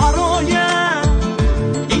فقط برای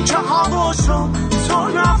این که هواشو تو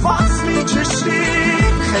نفس میکشی.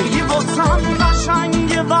 خیلی واسم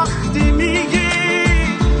قشنگه وقتی میگی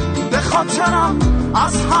به خاطرم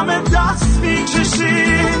از همه دست میکشی.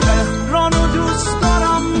 تهرانو دوست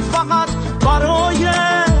دارم فقط برای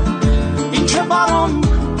این که برام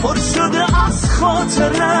پر شده از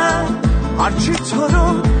خاطره. هرچی تو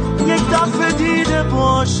رو یک دفعه دیده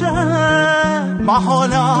باشه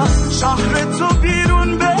محال از شهر تو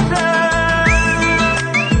بیرون بره.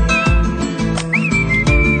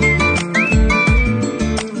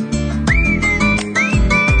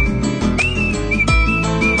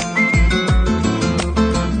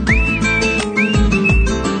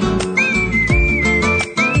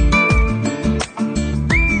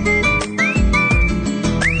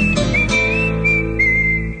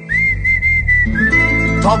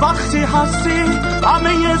 تا وقتی هستی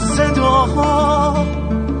همه صداها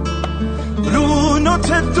رو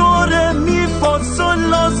نوت دور می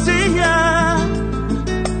فاصلاسیه.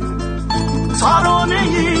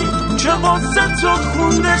 ترانه‌ای که واسه تو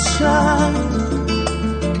خونده شه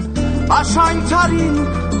قشنگترین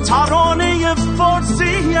ترانه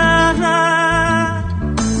فارسیه.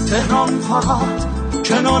 تهران فقط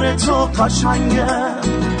کنار تو قشنگه،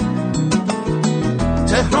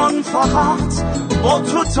 تهران فقط با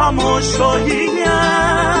تو تماشاییه.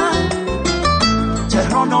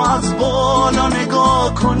 تهرانو از بالا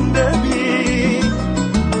نگاه کن ببین،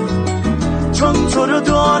 چون تو رو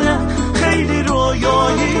داره خیلی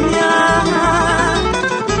رویاییه.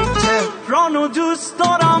 تهرانو دوست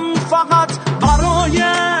دارم فقط برای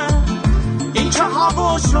این که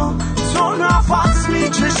هواشو تو نفس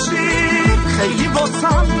میکشی. خیلی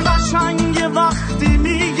واسم قشنگه وقتی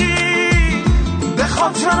میگی به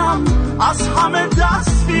خاطرم از همه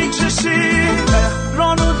دست میکشی.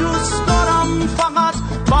 تهرانو دوست دارم فقط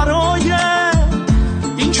برای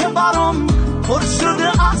این که برام پر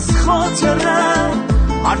شده از خاطره.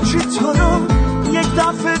 هرچی تو رو یک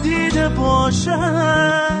دفعه دیده باشه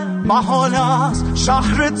محال از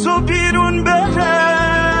شهر تو بیرون بره.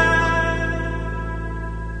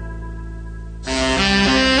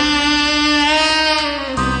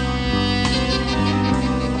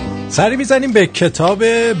 سری میزنیم به کتاب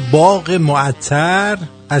باغ معطر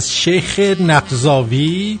از شیخ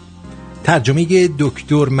نقضاوی، ترجمه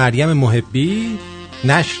دکتر مریم محبی،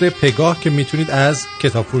 نشر پگاه که میتونید از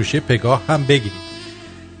کتاب فروشی پگاه هم بگیرید.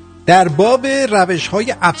 در باب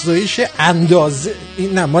روش‌های افزایش اندازه،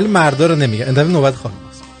 این نه مال مردا رو نمیگه، اندازه نوبت خانم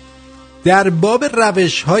است. در باب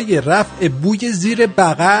روش‌های رفع بوی زیر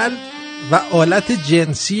بغل و آلت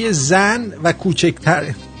جنسی زن و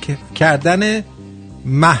کوچکتر کردن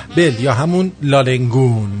محبل یا همون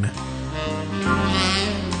لالنگون.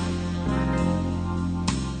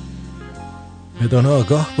 بدان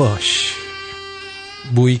آگاه باش،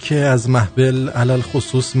 بویی که از محبل علل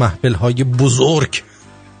خصوص محبل های بزرگ،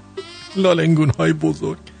 لالنگون های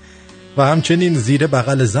بزرگ و همچنین زیر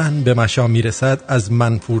بغل زن به مشام میرسد از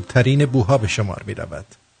منفورترین بوها به شمار میرود.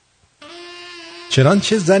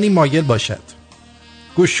 چنانچه زنی مایل باشد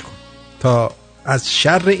گوش کن تا از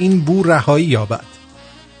شر این بو رهایی یابد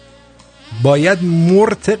باید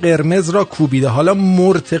مرت قرمز را کوبیده. حالا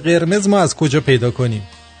مرت قرمز ما از کجا پیدا کنیم؟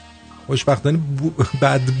 خوشبختانه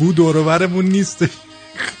بدبو دور و برمون نیست.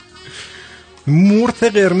 مرت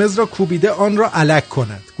قرمز را کوبیده آن را الک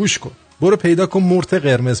کند. گوش کن، برو پیدا کن مرت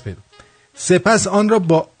قرمز پیدا. سپس آن را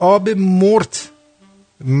با آب مرت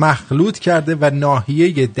مخلوط کرده و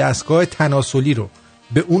ناحیه دستگاه تناسلی رو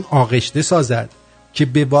به اون آغشته سازد که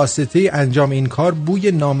به واسطه انجام این کار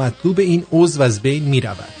بوی نامطلوب این عضو از بین می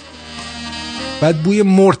رود. بعد بوی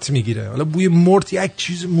مرت می گیره. حالا بوی مرت یک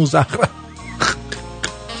چیز مزخرف.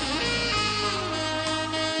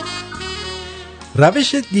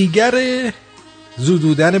 روش دیگر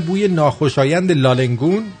زدودن بوی ناخوشایند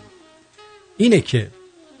لالنگون اینه که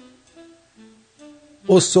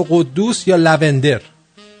اسقدوس یا لوندر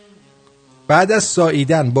بعد از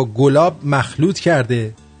ساییدن با گلاب مخلوط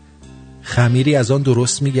کرده خمیری از آن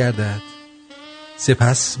درست می‌گردد.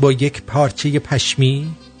 سپس با یک پارچه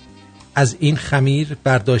پشمی از این خمیر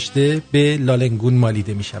برداشته به لالنگون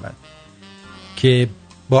مالیده می شود که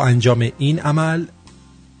با انجام این عمل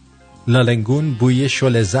لالنگون بوی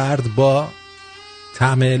شل زرد با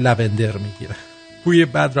طعم لوندر می گیره. بوی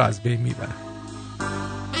بد را از بین می بره.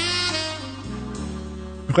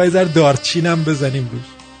 میخوایی ذره دارچینم بزنیم روش.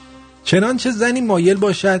 چنانچه زنی مایل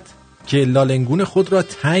باشد که لالنگون خود را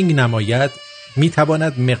تنگ نماید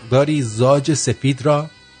میتواند مقداری زاج سفید را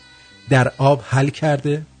در آب حل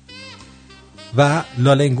کرده و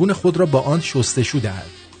لالنگون خود را با آن شستشو دهد.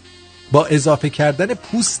 با اضافه کردن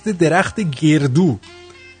پوست درخت گردو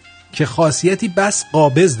که خاصیتی بس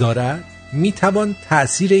قابض دارد میتوان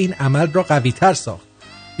تأثیر این عمل را قوی تر ساخت.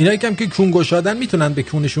 اینایی که کون گشادن میتونن به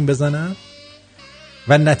کونشون بزنن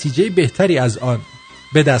و نتیجه بهتری از آن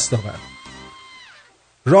به دست آورد.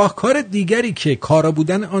 راهکار دیگری که کارا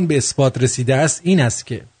بودن آن به اثبات رسیده است این است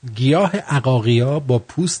که گیاه عقاقیا با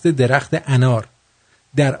پوست درخت انار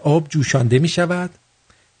در آب جوشانده می شود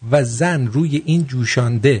و زن روی این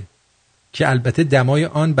جوشانده که البته دمای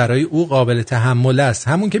آن برای او قابل تحمل است،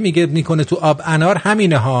 همون که میکنه تو آب انار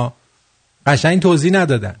همینه ها، قشنگ توضیح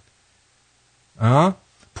ندادن.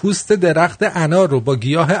 پوست درخت انار رو با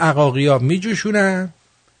گیاه عقاقیا می جوشونن،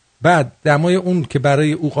 بعد دمای اون که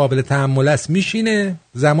برای او قابل تحمل است میشینه،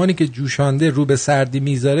 زمانی که جوشانده رو به سردی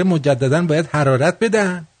میذاره مجددا باید حرارت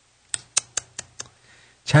بدن.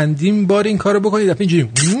 چندین بار این کارو بکنید دفعه اینجوری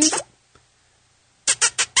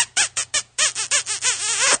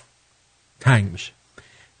تنگ میشه.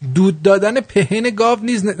 دود دادن پهن گاو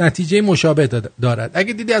نیز نتیجه مشابه دارد.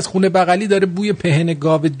 اگه دیدی از خونه بغلی داره بوی پهن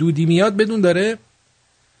گاو دودی میاد، بدون داره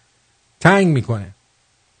تنگ میکنه.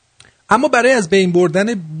 اما برای از بین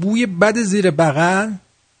بردن بوی بد زیر بغل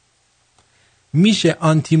میشه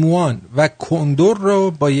آنتیموان و کندور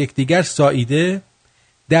رو با یکدیگر ساییده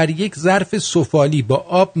در یک ظرف سفالی با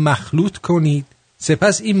آب مخلوط کنید.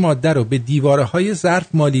 سپس این ماده رو به دیوارهای ظرف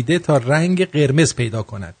مالیده تا رنگ قرمز پیدا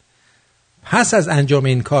کند. پس از انجام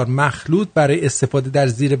این کار مخلوط برای استفاده در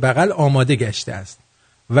زیر بغل آماده گشته است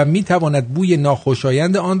و میتواند بوی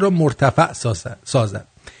ناخوشایند آن را مرتفع سازد.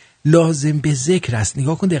 لازم به ذکر است،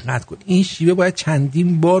 نگاه کن، دقت کن، این شیوه باید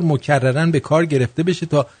چندین بار مکرراً به کار گرفته بشه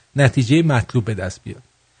تا نتیجه مطلوب به دست بیاد.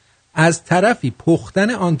 از طرفی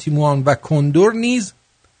پختن آنتیموان و کندور نیز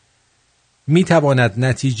میتواند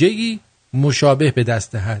نتیجه‌ای مشابه به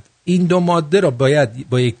دست دهد. این دو ماده را باید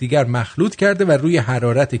با یکدیگر مخلوط کرده و روی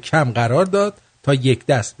حرارت کم قرار داد تا یک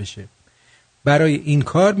دست بشه. برای این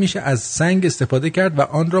کار میشه از سنگ استفاده کرد و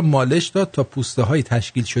آن را مالش داد تا پوسته های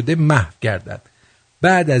تشکیل شده محو گردد.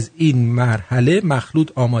 بعد از این مرحله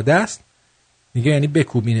مخلوط آماده است، میگه یعنی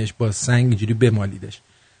بکوبینش با سنگ اینجوری بمالیدش،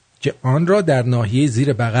 که آن را در ناحیه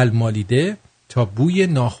زیر بغل مالیده تا بوی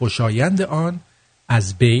ناخوشایند آن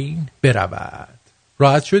از بین برود.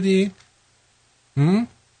 راحت شدی؟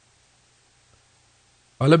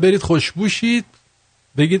 حالا برید خوشبو شید،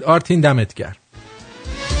 بگید آرتین دمت گرم.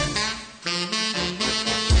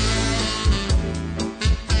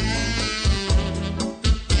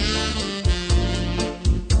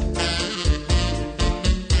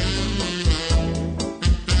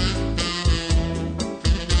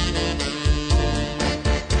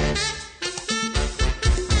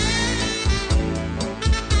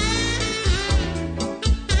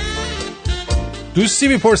 دوستی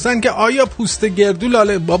میپرسن که آیا پوست گردو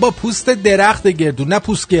لاله؟ بابا پوست درخت گردو، نه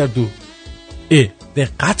پوست گردو.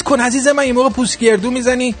 دقت کن عزیز من، این موقع پوست گردو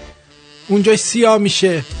میزنی اونجا سیاه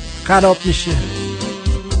میشه، خراب میشه.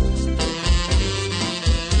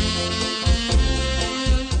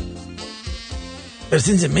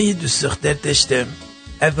 آرتین، من یه دوست دختر داشتم،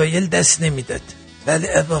 اوایل دست نمیداد ولی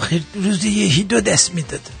اواخر روزی یهی 2 دست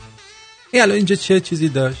میداد. این الان اینجا چه چیزی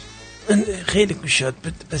داشت؟ خیلی گشاد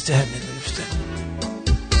بود، بس همین رفتم.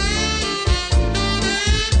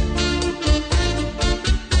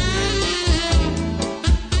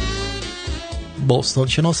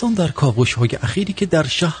 باستانشناسان در کاوش‌های اخیری که در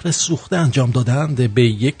شهر سوخته انجام دادند به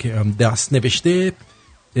یک دست نوشته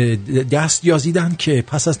دست یازیدند که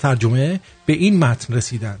پس از ترجمه به این متن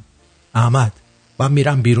رسیدن: احمد، من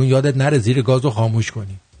میرم بیرون، یادت نره زیر گازو خاموش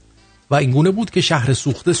کنی. و اینگونه بود که شهر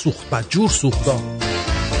سوخته سوخت بدجور سوختا.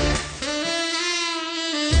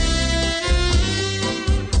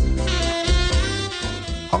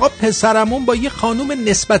 آقا پسرمون با یه خانوم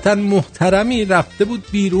نسبتاً محترمی رفته بود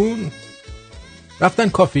بیرون، رفتن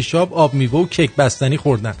کافی شاپ، آب میوه و کیک بستنی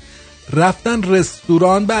خوردن، رفتن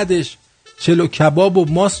رستوران، بعدش چلو کباب و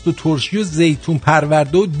ماست و ترشی و زیتون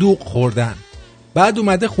پرورده و دوغ خوردن. بعد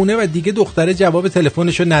اومده خونه و دیگه دختره جواب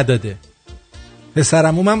تلفنشو نداده.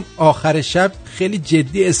 پسرمومم آخر شب خیلی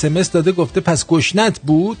جدی SMS داده، گفته پس گشنت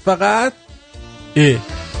بود فقط؟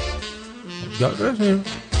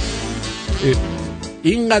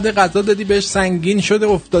 این قدر غذا دادی بهش سنگین شده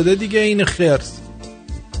افتاده دیگه. این خرس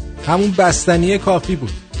همون بستنی کافی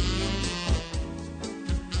بود.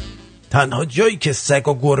 تنها جایی که سگ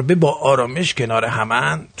و گربه با آرامش کنار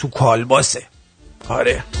همن تو کالباسه.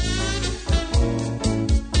 آره.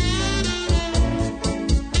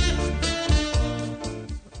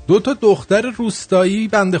 دو تا دختر روستایی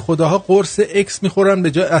بنده خداها قرص اکس میخورن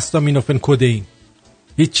به جای استامینوفن کدئین.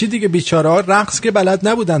 هیچی دیگه، بیچاره ها رقص که بلد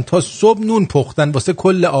نبودن تا صبح نون پختن واسه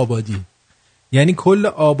کل آبادی. یعنی کل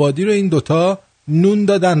آبادی رو این دوتا نون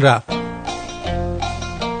دادن رفت.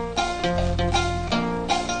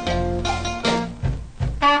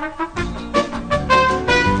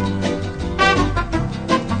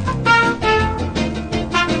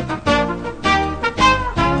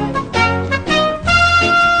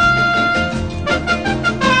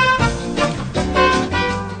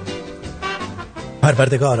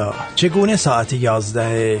 پروردگارا چگونه ساعت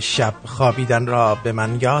 11 شب خوابیدن را به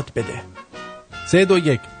من یاد بده. 3 2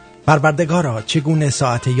 1. پروردگارا چگونه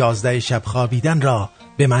ساعت 11 شب خوابیدن را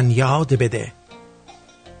به من یاد بده.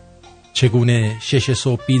 چگونه 6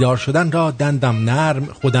 صبح بیدار شدن را دندم نرم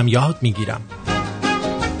خودم یاد میگیرم.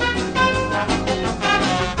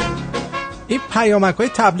 این پیامک‌های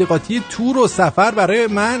تبلیغاتی تور و سفر برای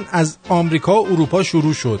من از آمریکا و اروپا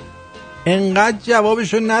شروع شد. انقدر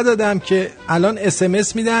جوابشو ندادم که الان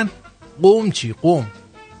SMS میدن قوم چی؟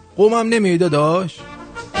 قومم نمیده داشت.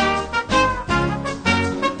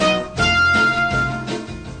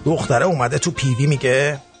 دختره اومده تو پیوی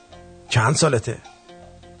میگه چند سالته؟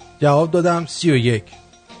 جواب دادم 31.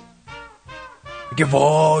 میگه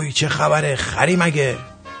وای چه خبره، خری مگه؟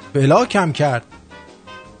 بلاکم کرد.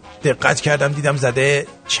 دقت کردم دیدم زده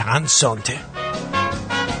چند سانته.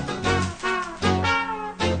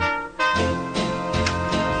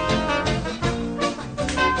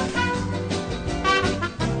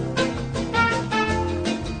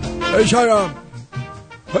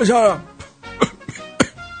 پسرم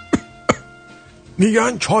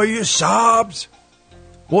میگن چای سبز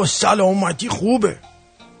با سلامتی خوبه.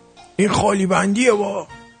 این خالی بندیه با.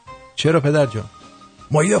 چرا پدر جان؟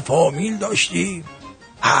 ما یه فامیل داشتیم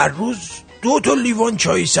هر روز 2 تا لیوان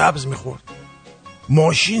چای سبز میخورد.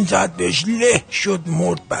 ماشین زد بهش له شد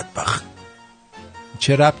مرد بدبخت.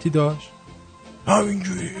 چه ربطی داشت؟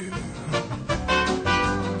 همینجوری.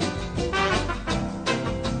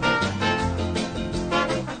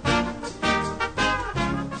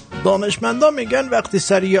 دانشمندان میگن وقتی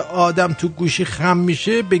سری آدم تو گوشی خم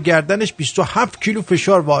میشه به گردنش 27 کیلو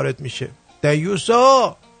فشار وارد میشه.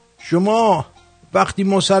 دیوسا شما وقتی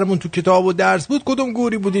ما سرمون تو کتاب و درس بود کدوم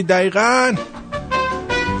گوری بودی دقیقاً؟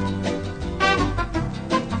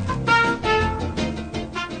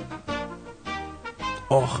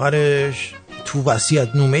 آخرش تو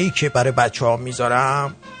وصیت نامه‌ای که برای بچه‌ها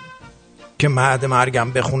میذارم که بعد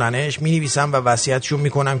مرگم بخوننش مینویسم و وصیتشون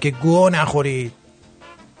میکنم که گوه نخورید.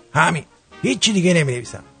 همین، هیچی دیگه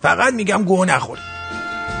نمی‌نویسم، فقط میگم گوه نخورید.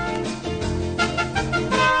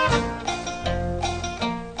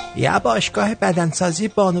 یا باشگاه بدنسازی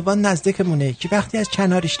بانوان نزدیکمونه که وقتی از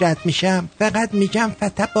کنارش رد میشم فقط میگم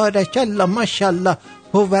فتبارک الله ماشاءالله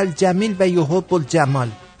هو الجمیل و یحب الجمال.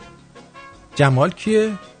 جمال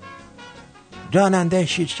کیه؟ راننده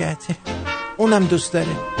شرکته، اونم دوست داره.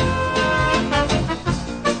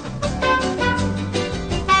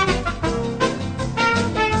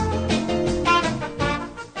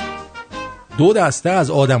 دو دسته از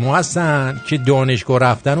آدم‌ها هستن که دانشگاه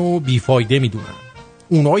رفتن و بیفایده میدونن.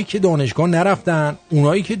 اونایی که دانشگاه نرفتن،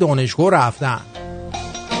 اونایی که دانشگاه رفتن.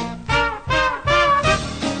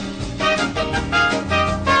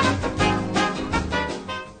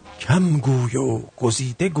 کم گوی و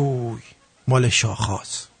گزیده گوی مال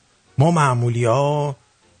شاخاست. ما معمولی ها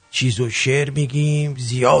چیز و شعر میگیم،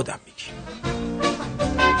 زیادم میگیم.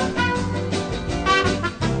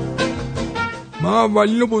 من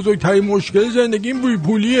اولین و بزرگترین مشکل زندگیم روی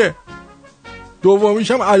پولیه،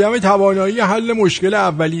 دومیش هم عدم توانایی حل مشکل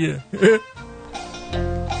اولیه.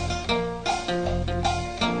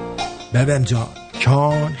 ببم جان،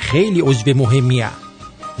 کان خیلی عضو مهمیه،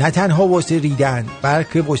 نه تنها واسه ریدن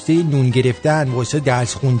بلکه واسه نون گرفتن، واسه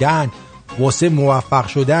درس خوندن، واسه موفق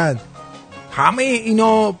شدن. همه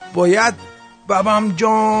اینا باید بابام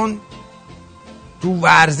جان تو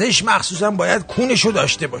ورزش مخصوصا باید کونشو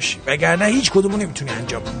داشته باشی، وگرنه هیچ کدومو نمیتونی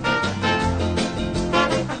انجام بدی.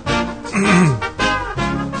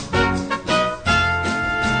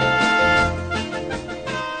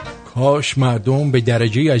 کاش مردم به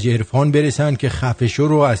درجه از عرفان برسن که خفشو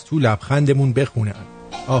رو از تو لبخندمون بخونن.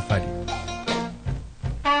 آفرین.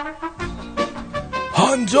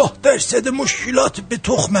 50% مشکلات به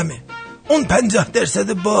تخممه. اون 50%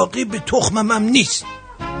 باقی به تخمم هم نیست.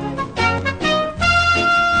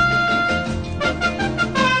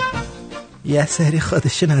 یه سری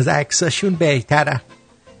خودشون از عکساشون بهتره،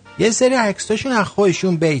 یه سری عکساشون از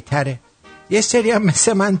خودشون بهتره، یه سری هم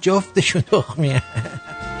مثل من جفتشون تخمیه.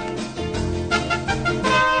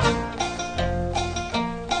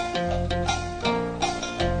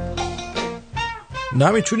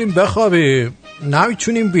 نمیتونیم بخوابیم،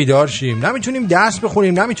 نمیتونیم بیدار شیم، نمیتونیم درس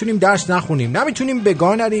بخونیم، نمیتونیم درس نخونیم، نمیتونیم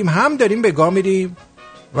بگاه نریم، هم داریم بگاه میریم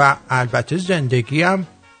و البته زندگی هم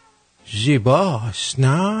زیباست،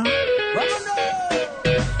 نه؟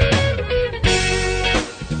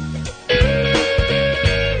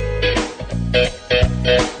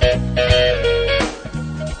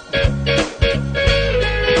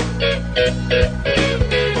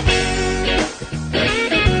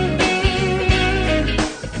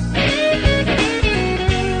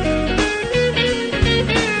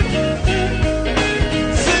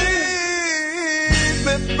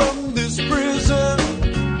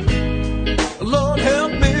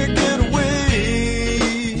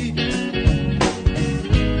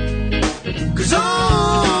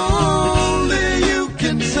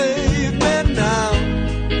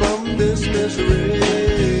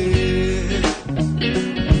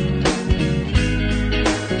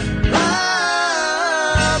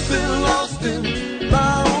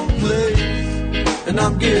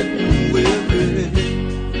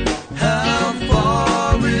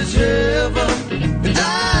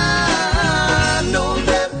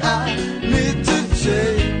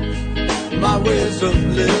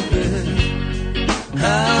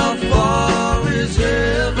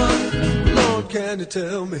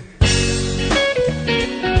 Tell me.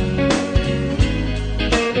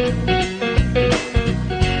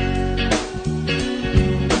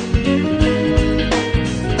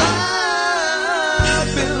 I've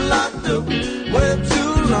been locked up way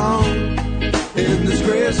too long in this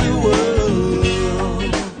crazy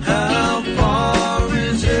world. How far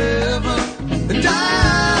is heaven? And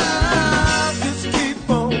I just keep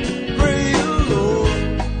on praying, Lord,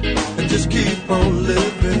 and just keep on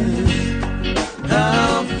living.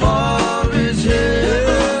 How far is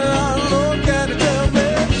heaven? Lord, can you tell me?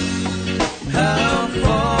 How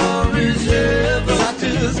far is heaven? I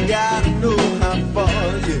just gotta know how far,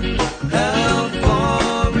 yeah. How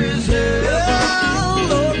far is heaven?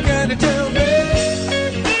 Lord, can you tell me?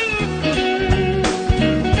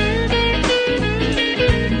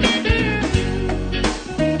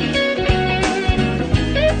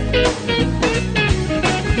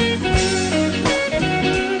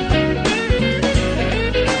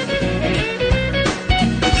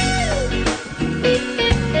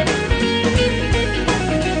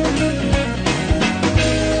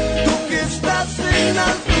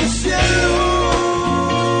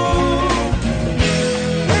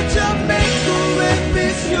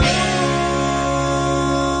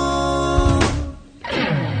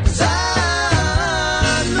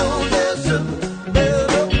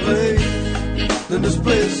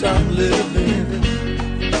 I'm living.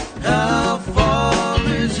 How far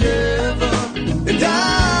is heaven? And I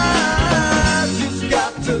just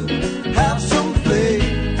got to have some faith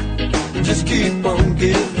and just keep on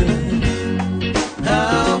giving.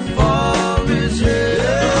 How far is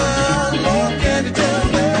heaven? Lord, can you tell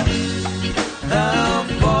me? How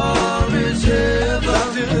far is heaven? I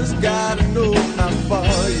just gotta know how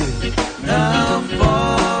far, yeah. How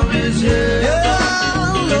far is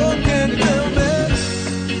heaven? Lord, can you tell me?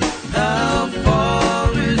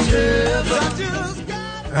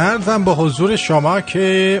 عرضم با حضور شما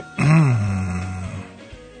که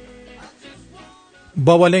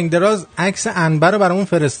بابا لنگدراز عکس انبر رو برامون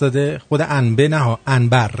فرستاده. خود انبه نه،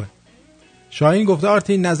 انبر. شاهین گفته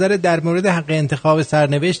آرتین نظر در مورد حق انتخاب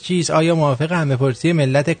سرنوشت چیست؟ آیا موافق همه‌پرسی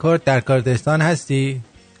ملت کرد در کردستان هستی؟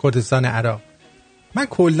 کردستان عراق. من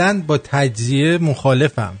کلاً با تجزیه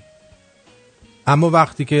مخالفم، اما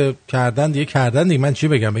وقتی که کردن دیگه من چی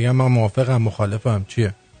بگم من موافقم مخالفم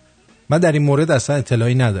چیه؟ من در این مورد اصلا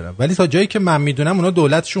اطلاعی ندارم، ولی تا جایی که من میدونم اونا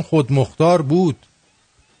دولتشون خودمختار بود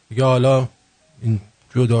دیگه. حالا این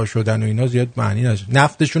جدا شدن و اینا زیاد معنی نداشت،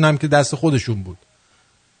 نفتشون هم که دست خودشون بود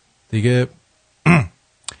دیگه.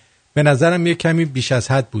 به نظرم یه کمی بیش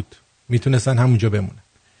از حد بود، میتونستن همونجا بمونن.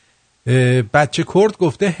 بچه کرد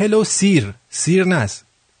گفته هلو سیر نست،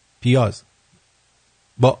 پیاز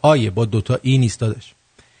با آیه، با دوتا ای نیست دادش.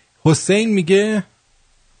 حسین میگه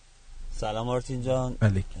سلام آرتین جان،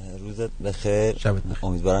 روزت بخیر، شبت بخیر.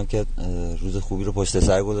 امیدوارم که روز خوبی رو پشت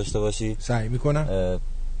سر گذاشته باشی. سعی میکنم.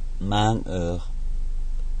 من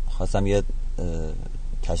خواستم یه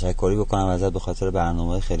تشکری بکنم ازت به خاطر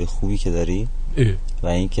برنامه خیلی خوبی که داری و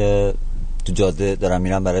اینکه تو جاده دارم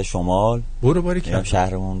میرم برای شمال. برو باری میرم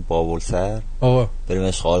شهرمون بابلسر. بریم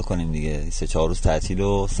اشغال کنیم دیگه. 3-4 روز تعطیل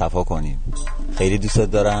و صفا کنیم. خیلی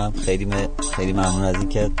دوستت دارم. خیلی ممنون از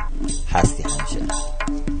اینکه هستی همیشه.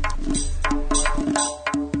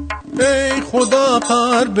 ای خدا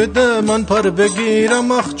پر بده من پر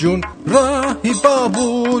بگیرم اخ جون، راهی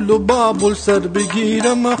بابول و بابول سر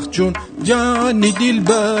بگیرم اخ جون، جانی دیل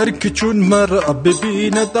بر که چون مرا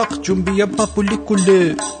ببیند اخ جون، بیا بابولی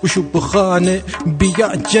کله بشو بخانه،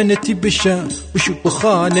 بیا جنتی بشه بشو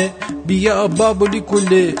بخانه، بیا بابولی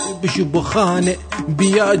کله بشو بخانه،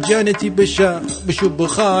 بیا جنتی بشه بشو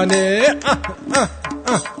بخانه.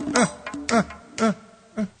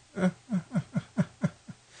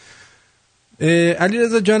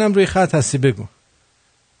 علیرضا جانم روی خط هستی، بگو.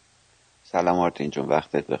 سلام آرتین جون،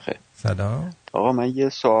 وقتت بخیر. سلام آقا، من یه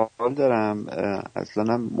سوال دارم.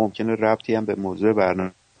 اصلا ممکنه ربطی هم به موضوع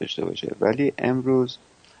برنامه داشته باشه، ولی امروز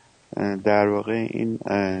در واقع این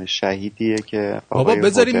شهیدیه که بابا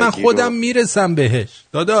بذاری من خودم میرسم بهش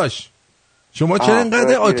داداش. شما چرا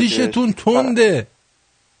اینقدر آتیشتون تنده؟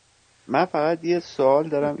 من فقط یه سوال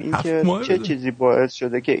دارم، این که چه چیزی باعث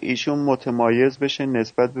شده که ایشون متمایز بشه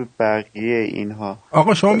نسبت به بقیه اینها؟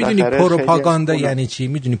 آقا شما میدونی پروپاگاندا یعنی چی؟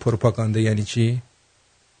 میدونی پروپاگاندا یعنی چی؟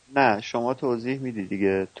 نه، شما توضیح میدی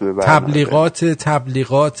دیگه توی برنامه.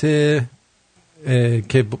 تبلیغات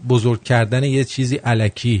که بزرگ کردن یه چیزی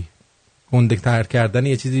الکی، گنده‌تر کردن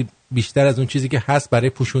یه چیزی بیشتر از اون چیزی که هست برای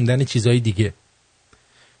پوشوندن چیزهای دیگه.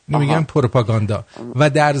 میگم پروپاگاندا. و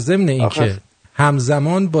در ضمن اینکه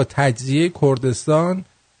همزمان با تجزیه کردستان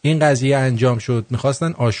این قضیه انجام شد.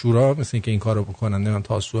 میخواستن عاشورا مثل این که این کارو بکنن، نمیدونم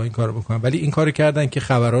تاسوعا این کارو بکنن، ولی این کارو کردن که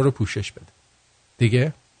خبرها رو پوشش بده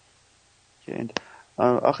دیگه.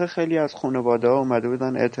 آخه خیلی از خانواده‌ها اومده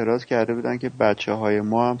بودن اعتراض کرده بودن که بچه‌های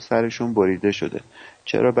ما هم سرشون بریده شده،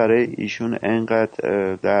 چرا برای ایشون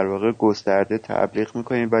انقدر در واقع گسترده تبلیغ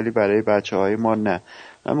میکنین ولی برای بچه‌های ما نه؟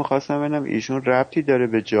 من میخواستم ببینم ایشون ربطی داره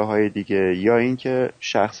به جاهای دیگه یا اینکه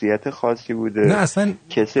شخصیت خاصی بوده؟ نه اصلا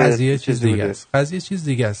قضیه چیز دیگه است. قضیه چیز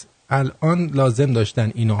دیگه است. الان لازم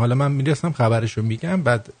داشتن اینو، حالا من میرسم خبرشو میگم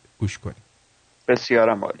بعد گوش کنیم.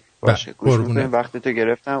 بسیارم عالی. باشه گوش میکنیم. وقتی تو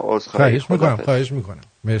گرفتم عذرخواهی. خواهش میکنم.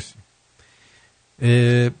 مرسی.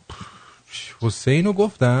 حسینو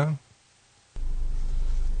گفتم.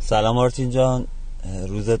 سلام آرتین جان،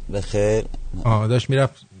 روزت بخیر. داشت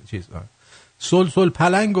میرفت چیز. سلسل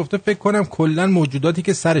پلنگ گفته فکر کنم کلا موجوداتی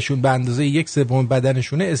که سرشون به اندازه 1/3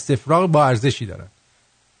 بدنشونه استفراغ با ارزشی دارن.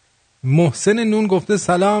 محسن نون گفته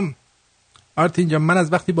سلام آرتین جان، من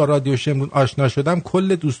از وقتی با رادیو شمرون آشنا شدم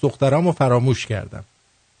کل دوست دخترامو فراموش کردم.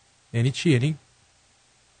 یعنی چی؟ یعنی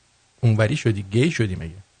اونوری شدی، گی شدی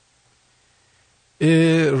مگه؟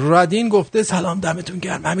 رادین گفته سلام دمتون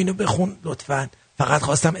گرم، همینو بخون لطفاً، فقط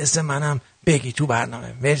خواستم اسم منم بگی تو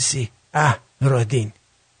برنامه. مرسی.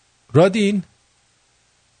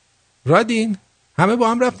 رادین همه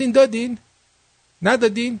با هم رفتین دادین؟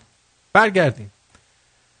 ندادین؟ برگردین.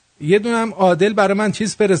 یه دونم عادل برای من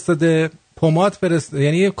چیز فرستاده، پماد فرستاده،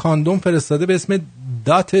 یعنی یه کاندوم فرستاده به اسم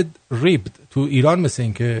داتد ریبد، تو ایران مثل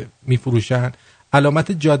این که میفروشن،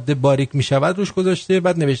 علامت جاده باریک میشود روش گذاشته،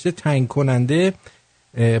 بعد نوشته تنگ کننده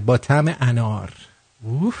با طعم انار.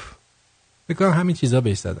 اوف، میگم همین چیزا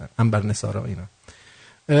بهش زدن، انبر نثارا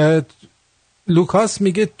اینا. لوکاس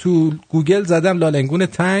میگه تو گوگل زدم لالنگون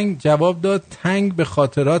تنگ، جواب داد تنگ به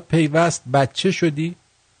خاطرات پیوست بچه شدی.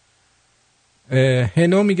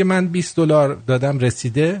 هنو میگه من $20 دادم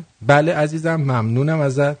رسیده. بله عزیزم ممنونم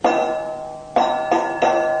ازت.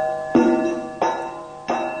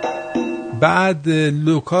 بعد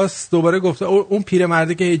لوکاس دوباره گفته اون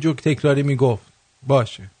پیرمرده که جوک تکراری میگفت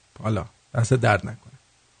باشه حالا دست درد نکنه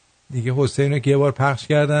دیگه. حسینو که یه بار پخش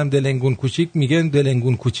کردم. دلنگون کوچیک میگه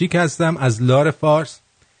دلنگون کوچیک هستم از لار فارس.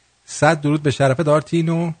 100 درود به شرفت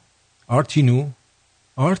آرتینو.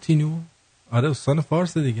 آره استان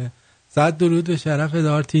فارس دیگه. 100 درود به شرفت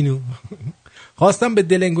آرتینو. خواستم به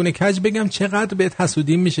دلنگون کج بگم چقدر بهت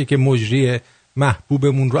حسودیم میشه که مجری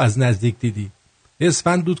محبوبمون رو از نزدیک دیدی.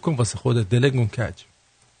 اسفند دود کن واسه خودت دلنگون کج.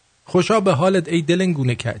 خوشا به حالت ای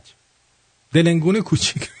دلنگون کج. دلنگون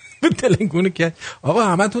کوچیک. دلنگون کج. آقا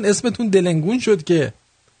همتون اسمتون دلنگون شد که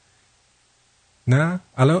نه؟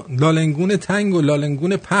 الان لالنگون تنگ و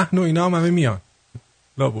لالنگون پهن و اینا هم همه میان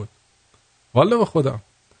لابد. والله به خدا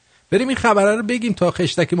بریم این خبره رو بگیم تا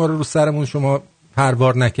خشتک ما رو سرمون شما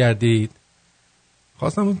پروار نکردید.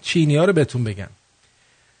 خواستم اون چینی ها رو بهتون بگم،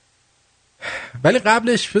 ولی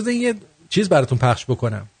قبلش بذار یه چیز براتون پخش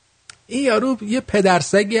بکنم. این یارو یه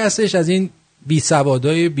پدرسگی هستش از این بی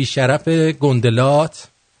سوادای بی شرف گندلات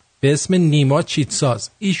به اسم نیما چیتساز.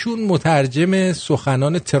 ایشون مترجم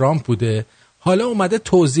سخنان ترامپ بوده، حالا اومده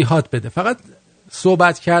توضیحات بده. فقط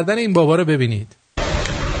صحبت کردن این بابا رو ببینید.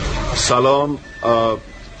 سلام.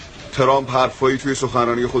 ترامپ حرفایی توی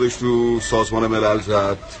سخنرانی خودش تو سازمان ملل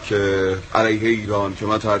زد که علیه ایران، که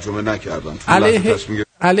من ترجمه نکردم.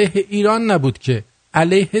 علیه ایران نبود که،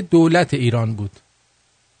 علیه دولت ایران بود.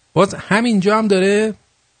 باز همینجا هم داره،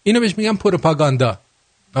 اینو بهش میگم پروپاگاندا.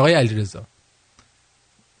 آقای علیرضا،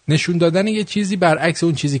 نشون دادن یه چیزی برعکس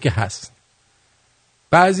اون چیزی که هست.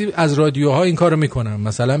 بعضی از رادیوها این کارو میکنن،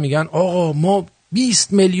 مثلا میگن آقا ما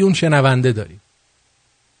 20 میلیون شنونده داریم،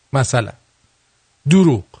 مثلا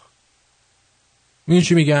دروغ. این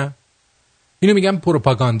چی میگن؟ اینو میگن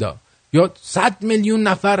پروپاگاندا. یا 100 میلیون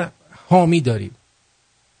نفر حامی داریم،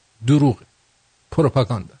 دروغ،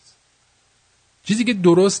 پروپاگاندا است. چیزی که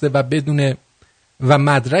درسته و بدون و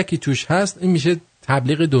مدرکی توش هست این میشه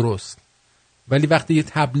تبلیغ درست، ولی وقتی یه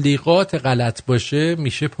تبلیغات غلط باشه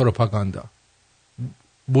میشه پروپاگاندا،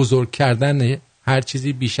 بزرگ کردن هر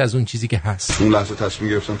چیزی بیش از اون چیزی که هست. اون لحظه تصمیم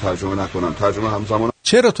گرفتم ترجمه نکنم. ترجمه همزمان.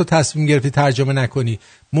 چرا تو تصمیم گرفتی ترجمه نکنی؟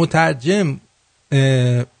 مترجم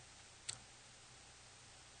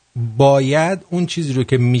باید اون چیزی رو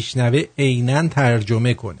که میشنوه عیناً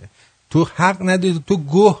ترجمه کنه. تو حق نداری، تو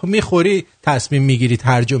گوه میخوری تصمیم میگیری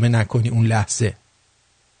ترجمه نکنی اون لحظه.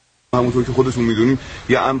 همونطور که خودتون میدونیم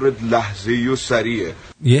یه امر لحظه‌ای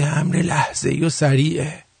و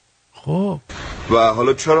سریعه. خب و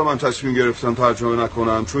حالا چرا من تصمیم گرفتم ترجمه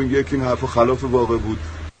نکنم؟ چون یکی این حرف خلاف واقع بود.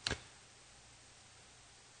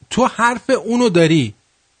 تو حرف اونو داری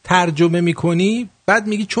ترجمه میکنی، بعد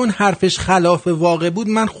میگی چون حرفش خلاف واقع بود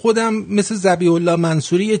من خودم مثل ذبیح الله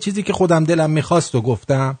منصوری یه چیزی که خودم دلم میخواست و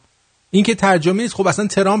گفتم. این که ترجمه نیست. خب اصلا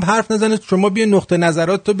ترامپ حرف نزنه، شما بیا نقطه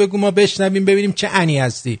نظرات تو بگو ما بشنویم ببینیم چه انی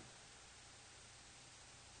هستی.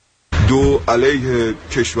 دو علیه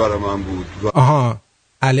کشور من بود. آها،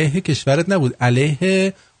 علیه کشورت نبود،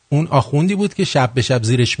 علیه اون آخوندی بود که شب به شب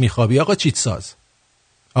زیرش میخوابی. آقا چیتساز،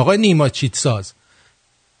 آقا نیما چیتساز،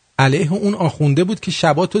 علیه اون آخونده بود که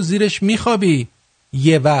شباتو زیرش میخوابی،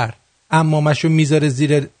 یه ور امامشو میذاره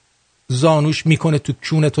زیر زانوش میکنه تو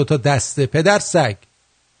کونه تو تا دسته. پدر سگ،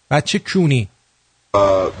 بچه کونی.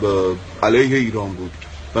 علیه ایران بود.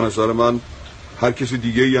 به نظر من هر کسی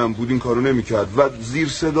دیگه ای هم بود این کارو نمیکرد. و زیر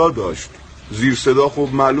صدا داشت. زیر صدا خب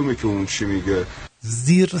معلومه که اون چی میگه.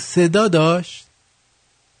 زیر صدا داشت؟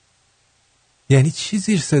 یعنی چی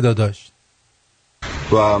زیر صدا داشت؟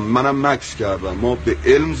 و منم مکس کردم. ما به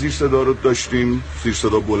علم زیر صدا رو داشتیم، زیر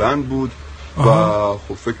صدا بلند بود. و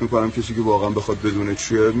خب فکر میکنم کسی که واقعا بخواد بدونه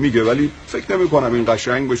چیه میگه، ولی فکر نمیکنم این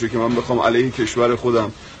قشنگ باشه که من بخوام علیه کشور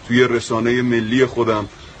خودم توی رسانه ملی خودم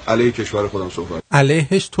علیه کشور خودم صحبت.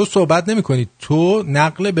 علیهش تو صحبت نمی کنی، تو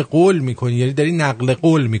نقل به قول میکنی، یعنی داری نقل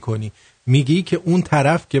قول میکنی، میگی که اون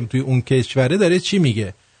طرف که توی اون کشوره داره چی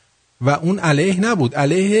میگه. و اون علیه نبود،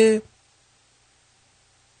 علیه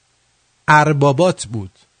اربابات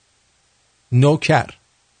بود، نوکر،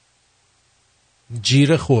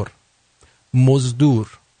 جیره خور، مزدور.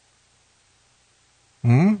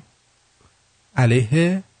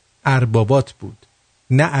 علیه اربابات بود،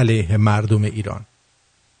 نه علیه مردم ایران.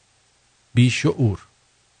 بیشعور.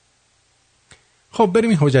 خب بریم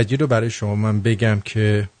این حججی رو برای شما من بگم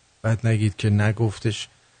که بعد نگید که نگفتش.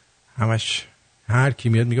 همش هر کی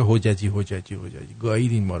میاد میگه حججی.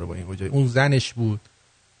 گاییدین ما رو با این حججی. اون زنش بود،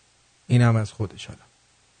 این هم از خودش. حالا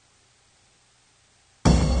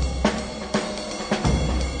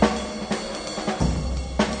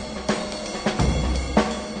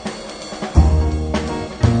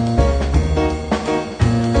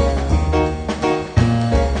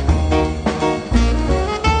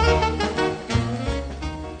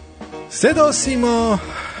صدا سیما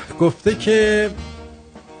گفته که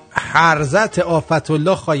حضرت آفت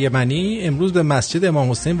الله خایمنی امروز به مسجد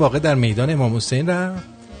امام حسین واقع در میدان امام حسین رفت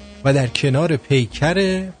و در کنار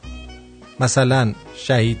پیکر مثلا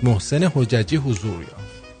شهید محسن حججی حضور یافت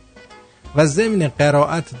و ضمن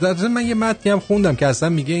قرائت. در من یه متنی هم خوندم که اصلا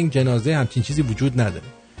میگه این جنازه همچین چیزی وجود نداره.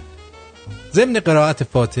 ضمن قرائت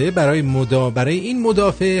فاتحه برای این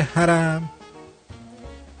مدافع حرم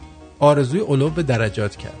آرزوی علو به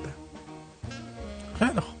درجات کردن.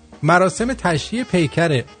 خیلی خوب. مراسم تشییع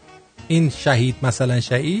پیکر این شهید مثلا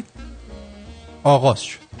شهید آغاز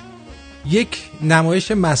شد. یک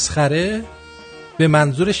نمایش مسخره به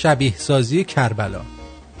منظور شبیه سازی کربلا.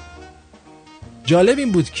 جالب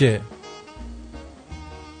این بود که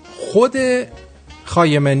خود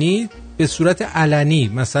خایمنی به صورت علنی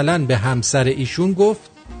مثلا به همسر ایشون گفت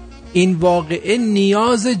این واقعه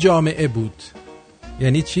نیاز جامعه بود.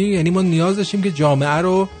 یعنی چی؟ یعنی ما نیاز داشتیم که جامعه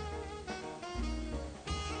رو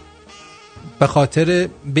به خاطر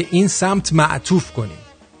به این سمت معطوف کنیم.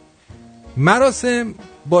 مراسم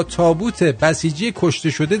با تابوت بسیجی کشته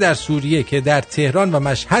شده در سوریه که در تهران و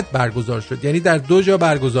مشهد برگزار شد، یعنی در 2 جا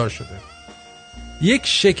برگزار شده، یک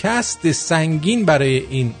شکست سنگین برای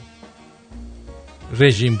این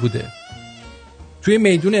رژیم بوده. توی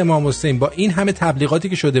میدون امام حسین با این همه تبلیغاتی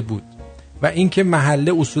که شده بود و اینکه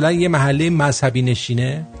محله اصولا یه محله مذهبی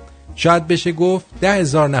نشینه، شاید بشه گفت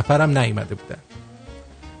 10,000 نفرم نیامده بودن.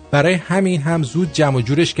 برای همین هم زود جمع و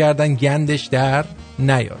جورش کردن گندش در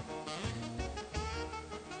نیاد.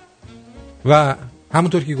 و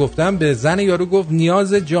همونطور که گفتم به زن یارو گفت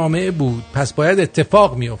نیاز جامعه بود، پس باید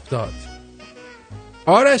اتفاق می افتاد.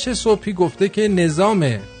 آرش صبحی گفته که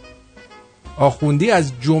نظام آخوندی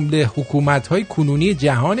از جمله حکومت‌های کنونی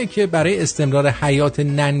جهانه که برای استمرار حیات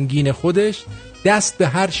ننگین خودش دست به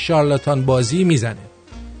هر شارلاتان بازی میزنه.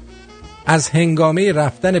 از هنگامه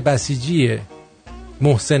رفتن بسیجی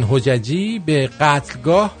محسن حججی به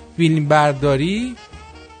قتلگاه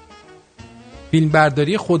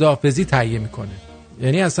فیلمبرداری خداحافظی تهیه میکنه.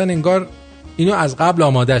 یعنی اصلا انگار اینو از قبل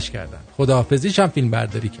آمادش کردن، خداحافظیش هم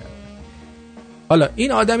فیلمبرداری کردن. حالا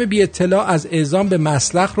این آدم بی اطلاع از اعزام به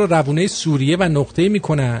مسلخ رو روونه سوریه و نقطه‌ای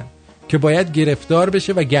میکنن که باید گرفتار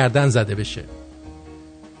بشه و گردن زده بشه.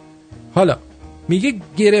 حالا میگه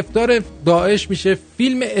گرفتار داعش میشه.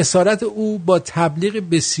 فیلم اسارت او با تبلیغ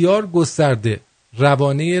بسیار گسترده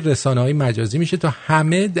روانه رسانه‌های مجازی میشه تا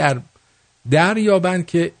همه در یابند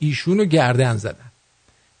که ایشونو گردن زدن.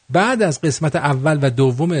 بعد از قسمت اول و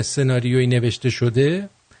دوم سناریوی نوشته شده،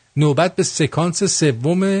 نوبت به سکانس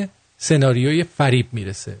سوم سناریوی فریب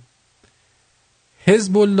میرسه.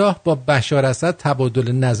 حزب الله با بشار اسد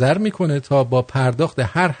تبادل نظر میکنه تا با پرداخت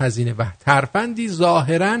هر هزینه و ترفندی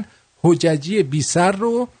ظاهراً حججی بی سر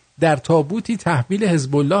رو در تابوتی تحویل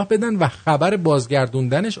حزب الله بدن و خبر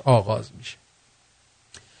بازگردوندنش آغاز میشه.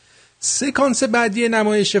 سکانس بعدی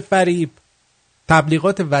نمایش فریب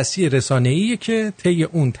تبلیغات وسیع رسانه‌ایه که طی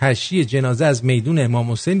اون تشییع جنازه از میدون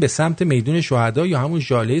امام حسین به سمت میدون شهدا یا همون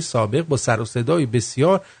ژاله سابق با سر و صدای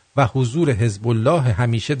بسیار و حضور حزب الله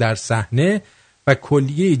همیشه در صحنه و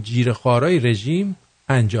کلیه جیره‌خوارای رژیم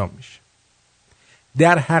انجام میشه.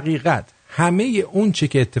 در حقیقت همه اون چه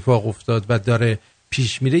که اتفاق افتاد و داره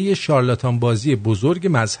پیش میره یه شارلاتان بازی بزرگ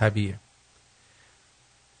مذهبیه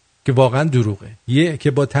که واقعا دروغه.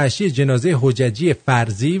 که با تشییع جنازه حججی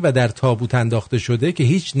فرضی و در تابوت انداخته شده که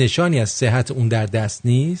هیچ نشانی از صحت اون در دست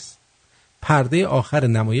نیست، پرده آخر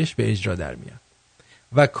نمایش به اجرا در میاد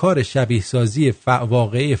و کار شبیه سازی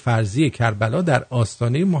واقعه فرضی کربلا در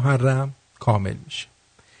آستانه محرم کامل میشه.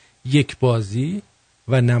 یک بازی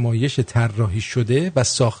و نمایش طراحی شده و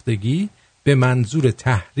ساختگی به منظور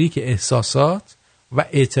تحریک احساسات و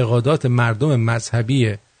اعتقادات مردم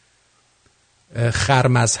مذهبی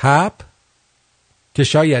خرمذهب که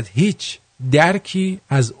شاید هیچ درکی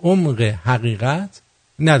از عمق حقیقت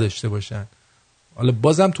نداشته باشن. حالا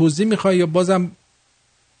بازم توضیح میخوای یا بازم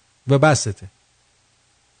و بسته؟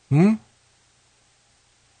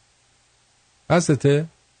 بسته؟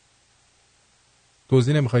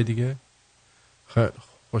 توضیح نمیخوای دیگه؟ خیلی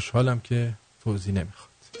خوشحالم که توضیح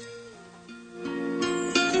نمیخواد.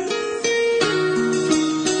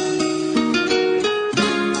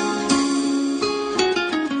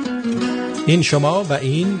 این شما و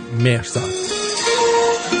این مهرزاد.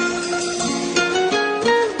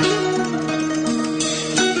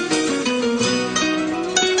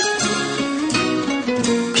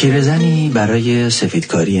 پیرزنی برای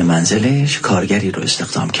سفیدکاری منزلش کارگری رو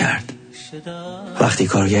استخدام کرد. وقتی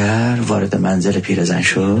کارگر وارد منزل پیرزن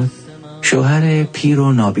شد، شوهر پیر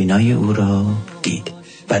و نابینای او را دید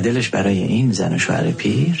و دلش برای این زن و شوهر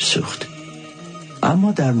پیر سوخت.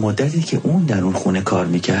 اما در مدتی که اون در اون خونه کار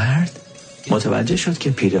میکرد، متوجه شد که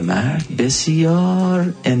پیرمرد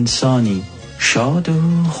بسیار انسانی شاد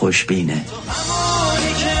و خوشبینه.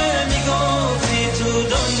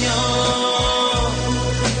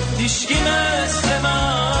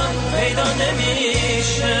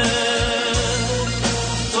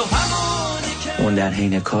 اون در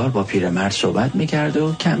حین کار با پیرمرد صحبت میکرد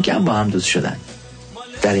و کم کم با هم دوست شدن.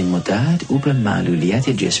 در این مدت او به معلولیت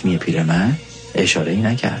جسمی پیرمرد اشاره‌ای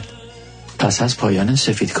نکرد. پس از پایان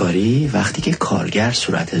سفیدکاری، وقتی که کارگر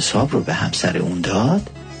صورت حساب رو به همسر اون داد،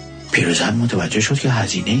 پیرزن متوجه شد که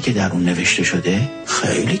هزینه‌ای که در اون نوشته شده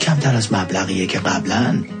خیلی کمتر از مبلغیه که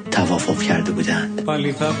قبلا توافق کرده بودند.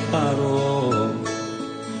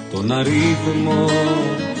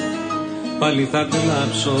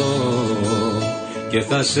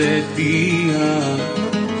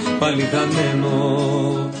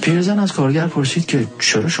 پیرزن از کارگر پرسید که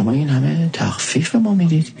چرا شما این همه تخفیف به ما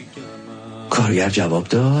میدید؟ کارگر جواب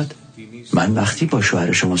داد من وقتی با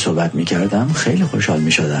شوهر شما صحبت می‌کردم خیلی خوشحال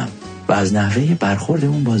می‌شدم و از نحوه برخورد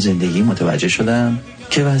اون با زندگی متوجه شدم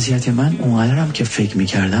که وضعیت من اونقدرم که فکر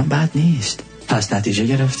می‌کردم بد نیست. پس نتیجه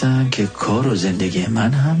گرفتم که کار و زندگی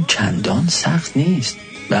من هم چندان سخت نیست.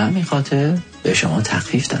 به همین خاطر به شما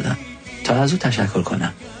تخفیف دادم تا از او تشکر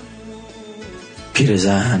کنم.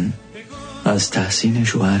 پیرزن از تحسین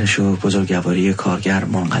شوهرش و بزرگواری کارگر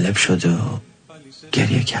منقلب شد و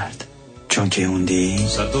گریه کرد، چون که اون دید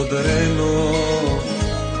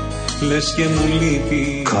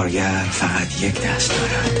کارگر فقط یک دست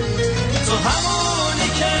دارد. تو همونی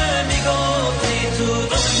که میگفتی تو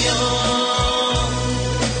دنیا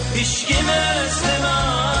هیچکی مثل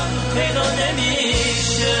من پیدا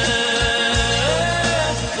نمیشه.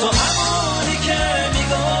 تو همونی که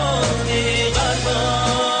میگفتی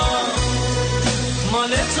قلبم مال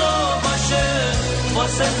تو باشه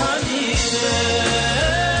واسه همیشه.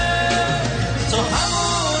 تو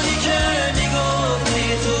همونی که میگفتی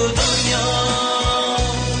تو دنیا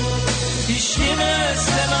هیچکی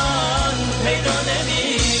مثل من پیدا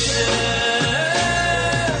نمیشه.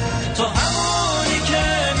 تو همونی که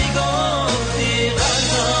میگفتی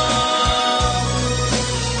قلبم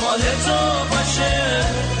مال تو باشه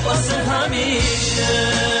واسه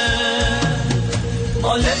همیشه.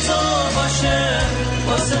 مال تو باشه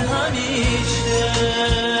واسه همیشه.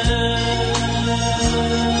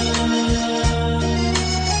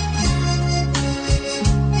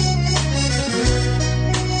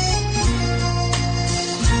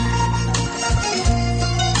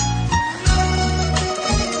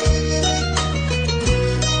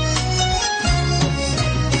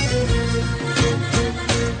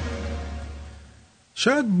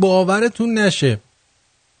 شاید باورتون نشه،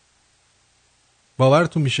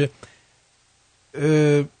 باورتون میشه.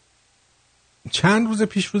 چند روز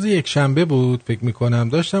پیش، روز یک شنبه بود فکر میکنم،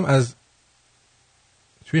 داشتم از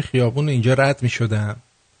توی خیابون اینجا رد میشدم،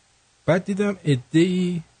 بعد دیدم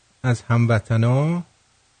عده‌ای از هموطنا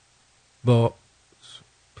با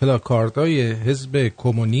پلاکاردای حزب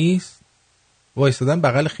کمونیست وایسادن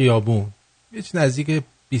بغل خیابون. یه چیز نزدیک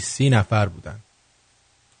 20-30 نفر بودن.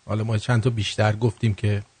 حالا ما چند تا بیشتر گفتیم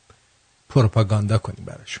که پروپاگاندا کنیم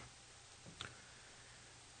براشون.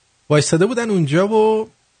 وایساده بودن اونجا و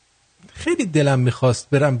خیلی دلم میخواست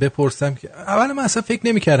برم بپرسم که اول من اصلا فکر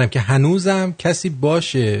نمیکردم که هنوزم کسی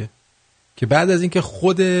باشه که بعد از اینکه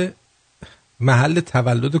خود محل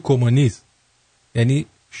تولد کمونیسم، یعنی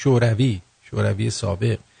شوروی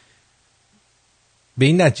سابق، به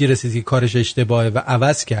این نتیجه رسید که کارش اشتباهه و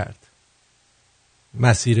عوض کرد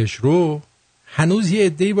مسیرش رو، هنوز یه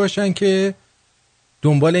عده‌ای باشن که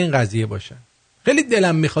دنبال این قضیه باشن. خیلی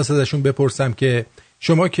دلم میخواست ازشون بپرسم که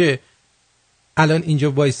شما که الان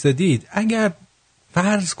اینجا وایستادید، اگر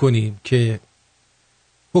فرض کنیم که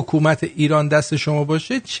حکومت ایران دست شما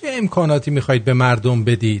باشه، چه امکاناتی میخواید به مردم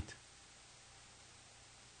بدید؟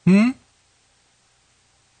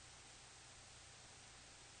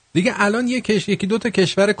 دیگه الان یکی دو تا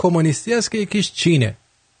کشور کمونیستی هست که یکیش چینه،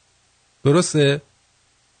 درسته؟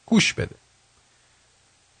 گوش بده.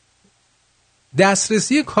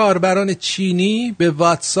 دسترسی کاربران چینی به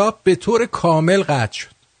واتساپ به طور کامل قطع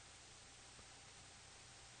شد.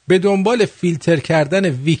 به دنبال فیلتر کردن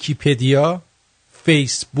ویکی‌پدیا،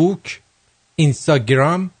 فیسبوک،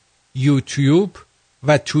 اینستاگرام، یوتیوب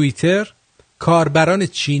و توییتر، کاربران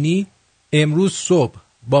چینی امروز صبح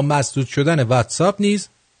با مسدود شدن واتساپ نیز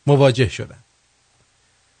مواجه شدند.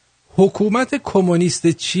 حکومت کمونیست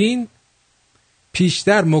چین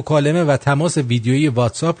پیشتر مکالمه و تماس ویدیویی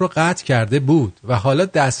واتساپ رو قطع کرده بود و حالا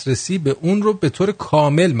دسترسی به اون رو به طور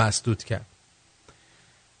کامل مسدود کرد.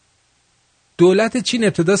 دولت چین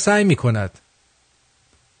ابتدا سعی می‌کند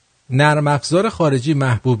نرم افزار خارجی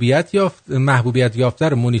محبوبیت یافته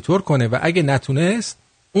رو مانیتور کنه و اگه نتونست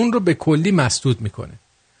اون رو به کلی مسدود میکنه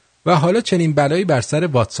و حالا چنین بلایی بر سر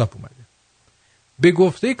واتساپ اومده. به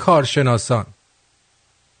گفته کارشناسان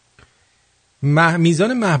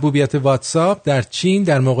میزان محبوبیت واتساپ در چین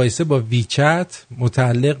در مقایسه با ویچت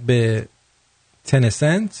متعلق به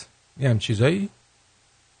تنسنت، یه هم چیزایی،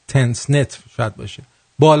 تنسنت شاید باشه،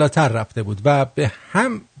 بالاتر رفته بود و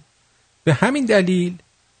به همین دلیل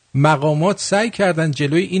مقامات سعی کردن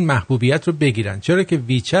جلوی این محبوبیت رو بگیرن، چرا که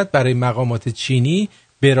ویچت برای مقامات چینی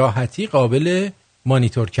به راحتی قابل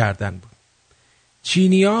مانیتور کردن بود.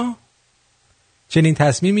 چینی‌ها چنین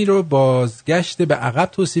تصمیمی رو بازگشت به عقب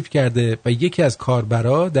توصیف کرده و یکی از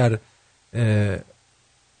کاربرا در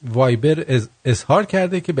وایبر اظهار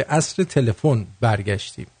کرده که به عصر تلفن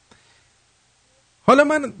برگشتیم. حالا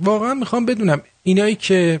من واقعا میخوام بدونم اینایی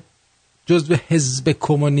که جزو حزب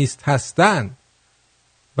کمونیست هستن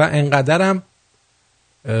و انقدرم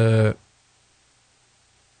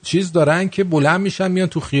چیز دارن که بلند میشن میان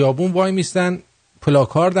تو خیابون وای میستن،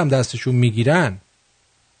 پلاکاردم دستشون میگیرن.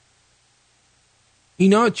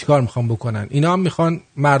 اینا چیکار میخوان بکنن؟ اینا هم میخوان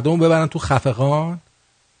مردم ببرن تو خفقان.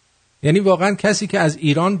 یعنی واقعا کسی که از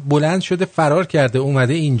ایران بلند شده فرار کرده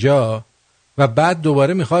اومده اینجا و بعد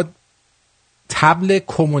دوباره میخواد طبل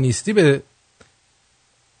کمونیستی به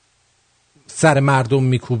سر مردم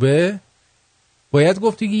میکوبه، باید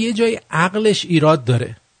گفتی که یه جای عقلش ایراد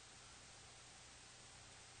داره.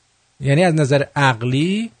 یعنی از نظر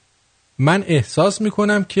عقلی من احساس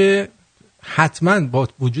میکنم که حتما با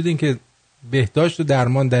وجود اینکه بهداشت و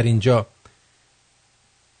درمان در اینجا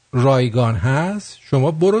رایگان هست،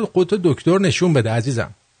 شما برو خودت دکتر نشون بده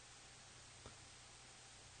عزیزم.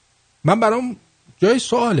 من برام جای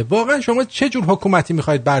سواله واقعا شما چه جور حکومتی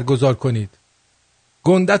میخواید برگزار کنید؟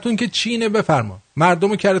 گندتون که چینه بفرما،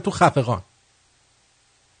 مردمو کرده تو خفقان.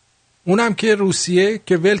 اونم که روسیه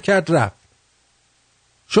که ول کرد رفت.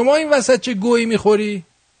 شما این وسط چه گویی میخوری؟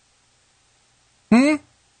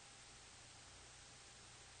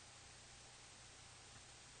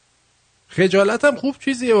 خجالتم خوب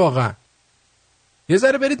چیزیه واقعا. یه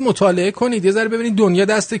ذره برید مطالعه کنید، یه ذره ببینید دنیا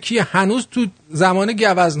دست کیه. هنوز تو زمان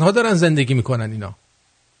گوزنها دارن زندگی میکنن اینا.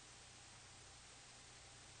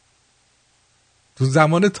 تو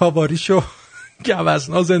زمان تاواریش و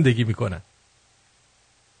گوزنها زندگی میکنن.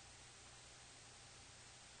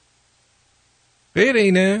 غیر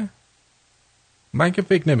اینه؟ من که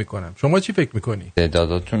فکر نمی کنم. شما چی فکر میکنی؟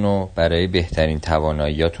 استعداداتون رو برای بهترین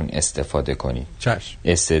تواناییاتون استفاده کنید. چشم.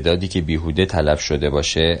 استعدادی که بیهوده طلب شده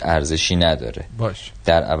باشه ارزشی نداره. باش.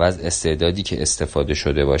 در عوض استعدادی که استفاده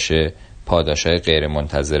شده باشه پاداشای غیر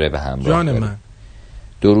منتظره به همراه داره. جان من.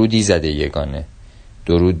 درودی زده یگانه.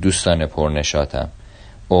 درود دوستان پرنشاتم.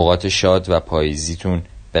 اوقات شاد و پاییزیتون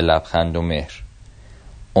به لبخند و مهر.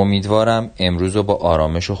 امیدوارم امروز رو با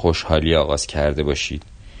آرامش و خوشحالی آغاز کرده باشید.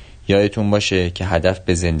 یادتون باشه که هدف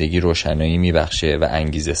به زندگی روشنایی میبخشه و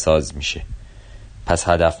انگیزه ساز میشه. پس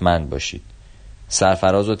هدفمند باشید.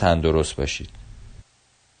 سرفراز و تندرست باشید.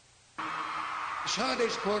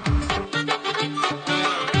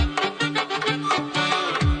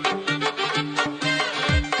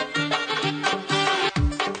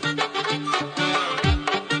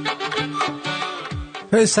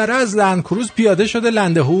 پسره از لندکروز پیاده شده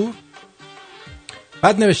لندهور،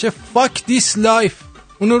 بعد نوشته fuck this life،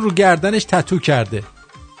 اونو رو گردنش تتو کرده.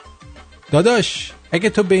 داداش اگه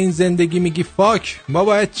تو به این زندگی میگی فاک، ما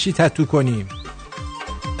باید چی تتو کنیم؟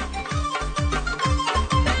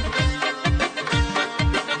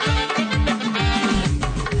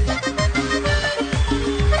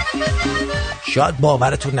 شاید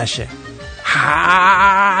باورتون نشه،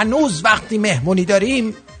 هنوز وقتی مهمونی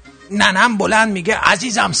داریم ننم بلند میگه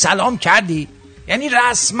عزیزم سلام کردی، یعنی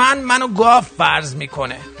رسما منو گاو فرض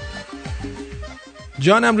میکنه.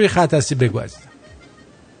 جانم روی خط هستی، بگو عزیزم.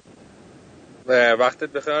 وقتت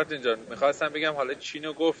بخیر آرتین جان. میخواستم بگم حالا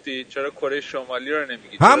چینو گفتی، چرا کره شمالی رو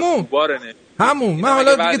نمیگی؟ همون من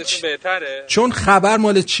حالا دیگه چون خبر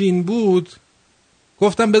مال چین بود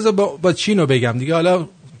گفتم بذار با چینو بگم دیگه. حالا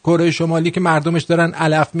کره شمالی که مردمش دارن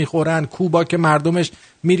علف میخورن، کوبا که مردمش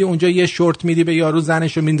میری اونجا یه شورت میدی به یارو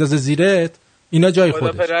زنشو میندازه زیرت، اینا جای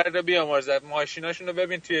خودش. خدا پدر رو بیامرزد. ماشیناشون رو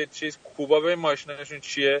ببین توی چیز کوبا، ببین ماشیناشون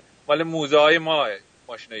چیه، مال موزه های ماه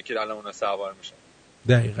ماشینایی که الان اونا سوار میشن.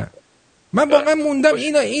 دقیقاً. من واقعا موندم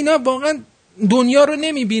اینا واقعا دنیا رو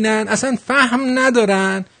نمیبینن، اصلا فهم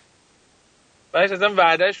ندارن. بعدش اصلا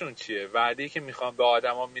وعدهشون چیه؟ وعده‌ای که میخوان به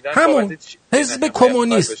آدما میدن همون حزب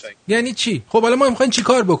کمونیست یعنی چی؟ خب حالا ما میخوایم چی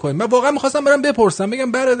کار بکنیم؟ من واقعا میخواستم برام بپرسم،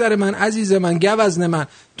 بگم برادر من، عزیز من، گوزن من،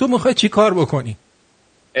 تو میخوای چی کار بکنی؟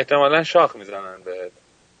 احتمالاً شاخ میزنن بهت.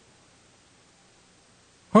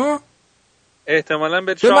 ها؟ احتمالاً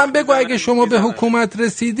به من بگو اگه شما به حکومت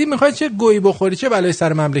رسیدی میخوای چه گویی بخوری، چه بلای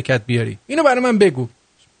سر مملکت بیاری؟ اینو برای من بگو.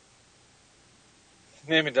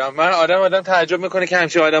 نمیدونم، من آدم تعجب میکنه که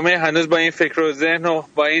همچین آدمای هنوز با این فکر و ذهن و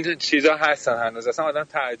با این چیزا هستن. هنوز اصلا آدم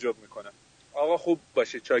تعجب میکنه. آقا خوب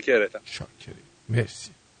باشید، چاکرتم. شاکری، مرسی،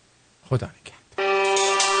 خدا نگهدار.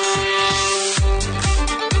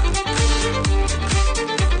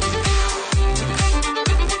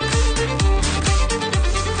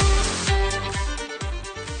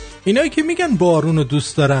 اینایی که میگن بارونو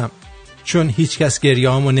دوست دارم چون هیچ کس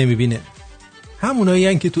گریه‌هامو نمیبینه، همونایی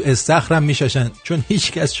هن که تو استخرم میشاشن چون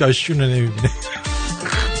هیچ کس شاششونو نمیبینه.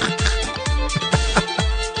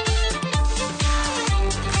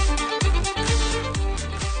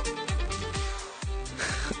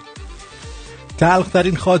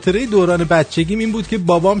 تلخترین خاطره دوران بچگیم این بود که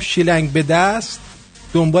بابام شیلنگ به دست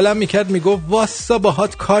دنبالم میکرد، میگفت واسا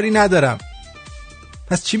باهات کاری ندارم.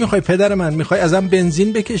 پس چی میخوای پدر من؟ میخوای ازم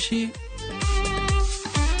بنزین بکشی؟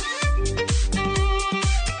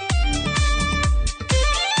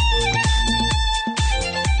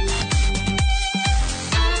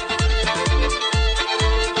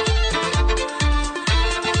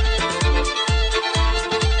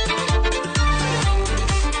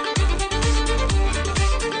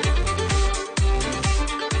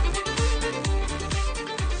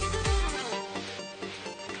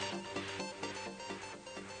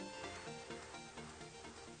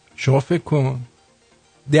 شما فکر کن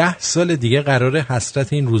 10 سال دیگه قراره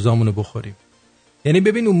حسرت این روزامونو بخوریم. یعنی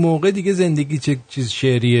ببین اون موقع دیگه زندگی چه چیز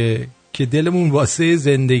شعریه که دلمون واسه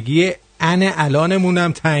زندگی الانمون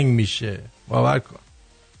هم تنگ میشه. باور کن.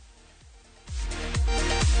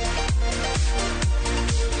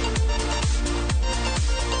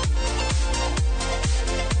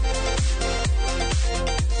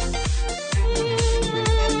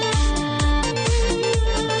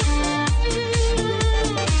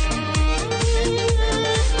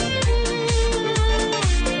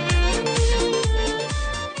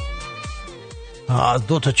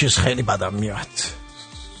 دو تا چیز خیلی بدم میاد.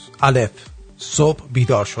 الف، صبح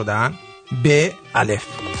بیدار شدن. ب، الف.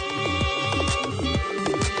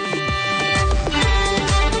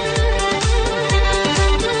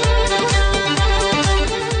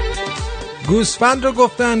 گوسفند رو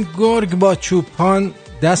گفتن گرگ با چوپان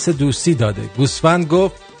دست دوستی داده. گوسفند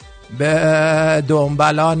گفت به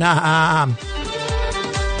دنبالانم.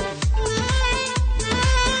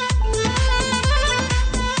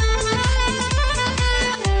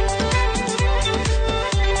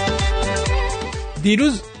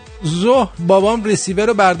 دیروز ظهر بابام رسیور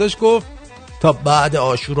رو برداشت گفت تا بعد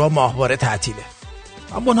عاشورا ماهواره تعطیله.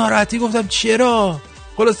 من با ناراحتی گفتم چرا؟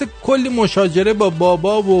 خلاصه کلی مشاجره با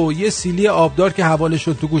بابا و یه سیلی آبدار که حواله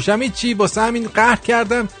شد تو گوشم. هیچی، واسه همین قهر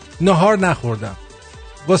کردم نهار نخوردم.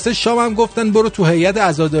 واسه شامم گفتن برو تو هیئت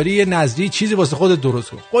عزاداری نظری چیزی واسه خودت درست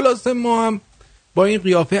کن. خلاصه ما هم با این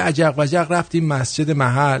قیافه عجق وجق رفتیم مسجد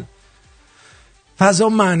محل. فضا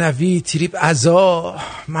معنوی، تریپ عزا.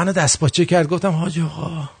 منو دستپاچه کرد. گفتم حاج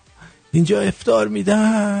آقا اینجا افطار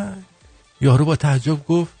میدن؟ یارو با تعجب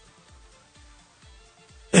گفت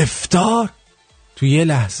افطار؟ تو یه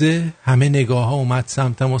لحظه همه نگاه ها اومد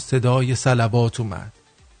سمتم و صدای صلوات اومد.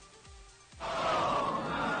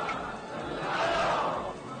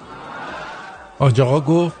 حاج آقا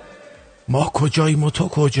گفت ما کجاییم و تو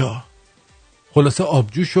کجا؟ خلاصه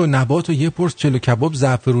آبجوش و نبات و یه پرس چلو کباب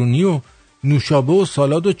زعفرونی و نوشابه و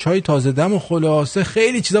سالاد و چای تازه دم و خلاصه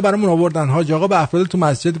خیلی چیزا برامون آوردن. حاج آقا به افراد تو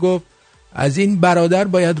مسجد گفت از این برادر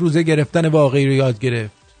باید روزه گرفتن واقعی رو یاد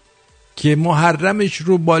گرفت که محرمش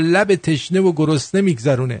رو با لب تشنه و گرسنه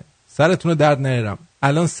میگذرونه. سرتون رو درد نیارم.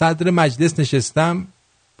 الان صدر مجلس نشستم،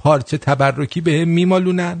 پارچه تبرکی بهم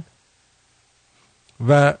میمالونن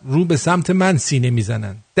و رو به سمت من سینه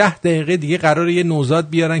میزنن. 10 دقیقه دیگه قراره یه نوزاد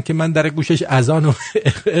بیارن که من در گوشش اذان و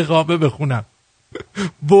اقامه بخونم.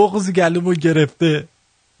 بغض گلومو گرفته.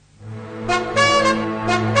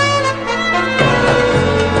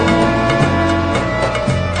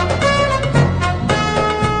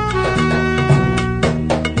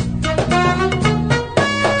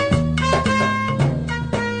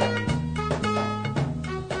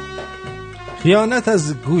 خیانت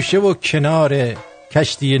از گوشه و کنار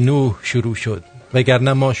کشتی نوح شروع شد،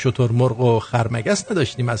 وگرنه ما شترمرغ و خرمگس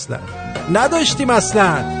نداشتیم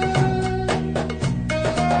اصلا.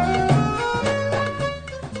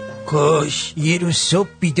 کاش یه روز صبح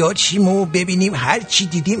بیدار شیم و ببینیم هر چی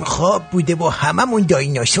دیدیم خواب بوده و هممون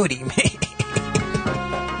دایناسوریم.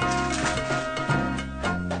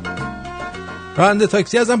 راننده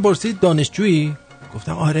تاکسی ازم پرسید دانشجویی؟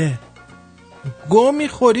 گفتم آره. گم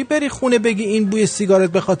میخوری بری خونه بگی این بوی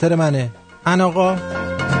سیگارت به خاطر منه؟ ان آقا.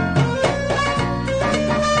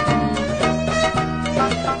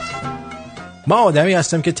 من آدمی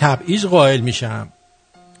هستم که تبعیض قائل میشم.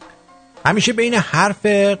 همیشه بین حرف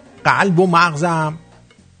قلب و مغزم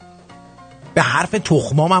به حرف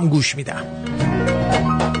تخمامم گوش میدم.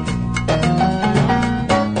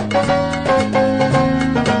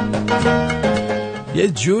 یه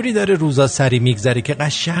جوری داره روزا سری میگذره که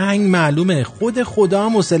قشنگ معلومه خود خدا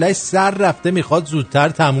هم حوصله‌اش سر رفته، میخواد زودتر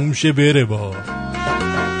تموم شه بره. با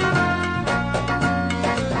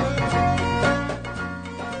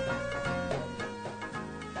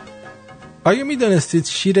آیا میدانستید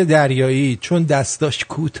شیر دریایی چون دستاش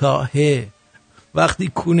کوتاهه وقتی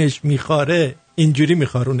کونش میخاره اینجوری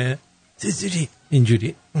میخارونه؟ چجوری؟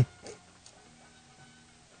 اینجوری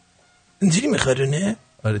میخارونه؟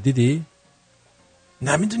 آره دیدی؟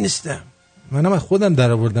 نمیدونستم. منم از خودم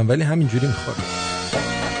در آوردم ولی همینجوری میخوره.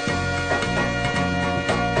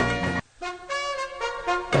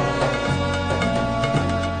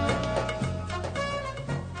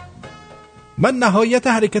 من نهایت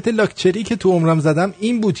حرکت لاکچری که تو عمرم زدم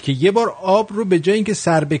این بود که یه بار آب رو به جای اینکه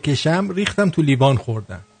سر بکشم ریختم تو لیوان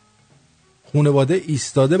خوردم. خانواده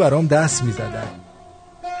ایستاده برام دست میزدن.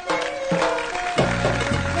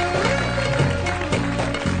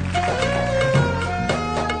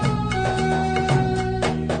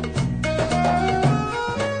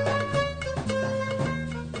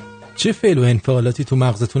 چه فعل و انفعالاتی تو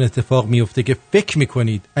مغزتون اتفاق میفته که فکر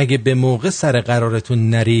میکنید اگه به موقع سر قرارتون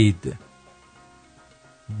نرید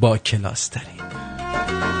با کلاس ترید؟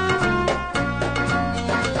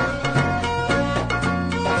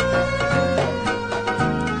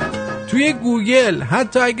 توی گوگل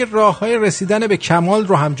حتی اگه راه‌های رسیدن به کمال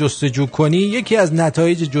رو هم جستجو کنی، یکی از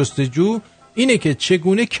نتایج جستجو اینه که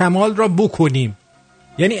چگونه کمال را بکنیم.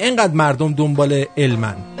 یعنی اینقدر مردم دنبال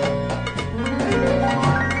علمن.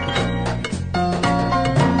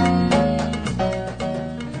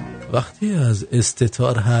 وقتی از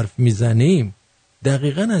استتار حرف میزنیم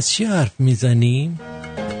دقیقاً از چی حرف میزنیم؟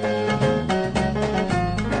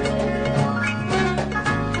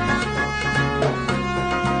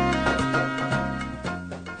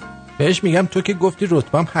 بهش میگم تو که گفتی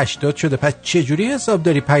رتبم 80 شده، پس چجوری حساب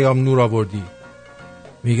داری پیام نور آوردی؟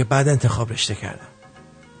 میگه بعد انتخاب رشته کردم.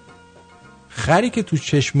 خری که تو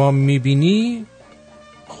چشمام میبینی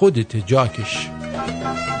خودت جاکش.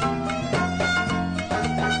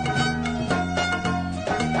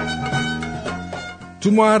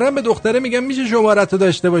 تو محرم به دختره میگم میشه شماره‌تو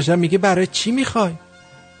داشته باشم؟ میگه برای چی میخوای؟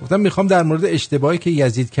 گفتم میخوام در مورد اشتباهی که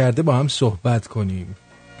یزید کرده با هم صحبت کنیم.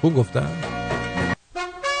 خوب گفتم؟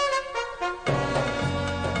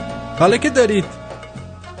 حالا که دارید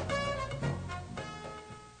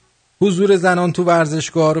حضور زنان تو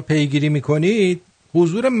ورزشگاه رو پیگیری میکنید،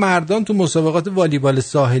 حضور مردان تو مسابقات والیبال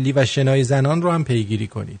ساحلی و شنای زنان رو هم پیگیری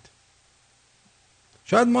کنید.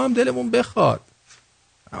 شاید ما هم دلمون بخواد،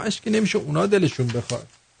 همش که نمیشه اونا دلشون بخواد.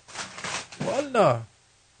 والا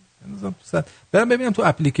برم ببینم تو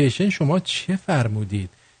اپلیکیشن شما چه فرمودید،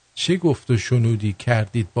 چه گفت و شنودی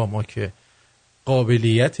کردید با ما که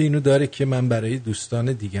قابلیت اینو داره که من برای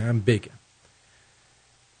دوستان دیگه هم بگم.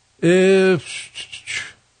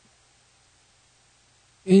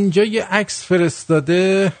 اینجا یه عکس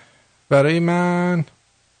فرستاده برای من.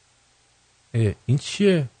 این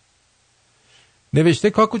چیه؟ نوشته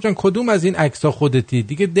کاکو جان کدوم از این عکس‌ها خودتی؟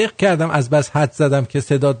 دیگه دق کردم از بس حد زدم که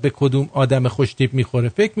صدات به کدوم آدم خوشتیپ میخوره.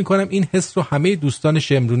 فکر میکنم این حس رو همه دوستان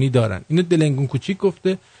شمرونی دارن. اینو دلنگون کوچیک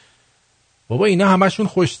گفته. بابا اینا همشون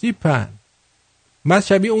خوشتیپن. من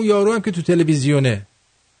شبیه اون یارو هم که تو تلویزیونه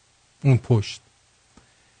اون پشت.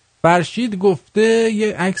 فرشید گفته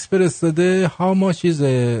یه عکس فرستاده how much is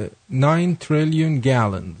 9 trillion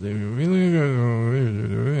gallons.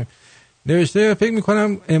 نوشته فکر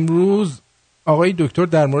میکنم امروز آقای دکتر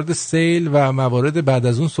در مورد سیل و موارد بعد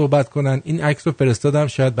از اون صحبت کنن. این عکس رو فرستادم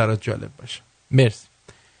شاید برات جالب باشه. مرسی.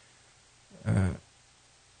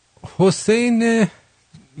 حسین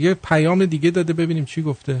یه پیام دیگه داده ببینیم چی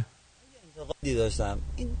گفته. انتقادی داشتم.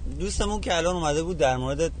 این دوستمون که الان اومده بود در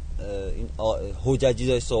مورد این حججی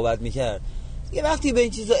داشت صحبت میکرد. دیگه وقتی به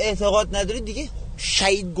این چیزا اعتقاد نداری دیگه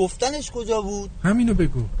شهید گفتنش کجا بود؟ همینو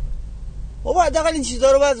بگو. بابا حداقل این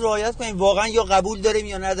چیزا رو باید رعایت کنیم. واقعا یا قبول داریم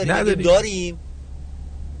یا نداریم. اگه داریم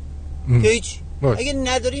که هیچ، اگه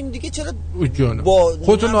نداریم دیگه چرا با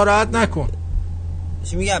خودتو ناراحت نکن.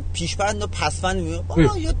 چی میگم پیشپند و پسفند میگم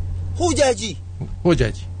بابا یا حججی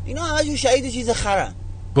اینا همه شهید چیز خرن.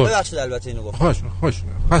 ببخشید البته اینو گفتم. خوش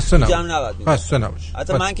خسته نباش. جمع نباید. خسته نباش.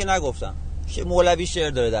 حتی من که نگفتم. مولوی شعر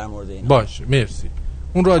داره در مورد اینا. باشه مرسی.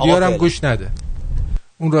 اون رادیو رو هم گوش نده.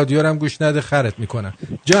 اون رادیو رو هم گوش نده خرت میکنن.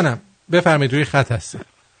 جانم بفرمایید روی خط هست.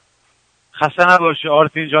 خسته نباشی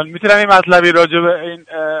آرتین جان. میتونم این مطلبی راجع به این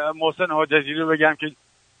محسن حججی رو بگم که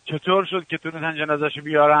چطور شد که تونستن جنازه‌شو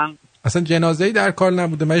بیارن؟ اصلا جنازه‌ای در کار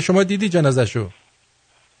نبوده. مگه شما دیدی جنازه‌شو؟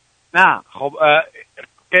 نه خب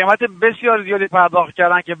قیمت بسیار زیادی پرداخت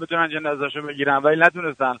کردن که بتونن جنازه‌شو بگیرن ولی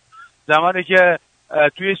نتونستن. زمانی که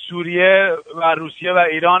توی سوریه و روسیه و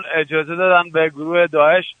ایران اجازه دادن به گروه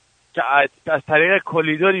داعش که از طریق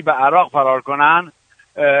کلیدوری به عراق فرار کنن،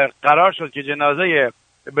 قرار شد که جنازه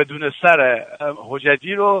بدون سر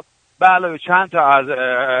حججی رو به علاوه چند تا از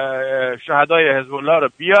شهدای حزب الله رو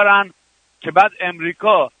بیارن که بعد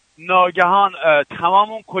امریکا ناگهان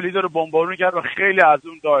تمام اون کلیدور رو بمبارون کرد و خیلی از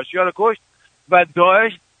اون داعشی‌ها رو کشت و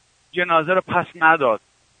داعش جنازه رو پس نداد.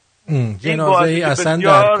 جنازه‌ای اصلا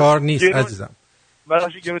در کار نیست عزیزم.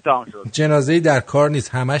 براش گرو تمام شد. جنازه‌ای در کار نیست،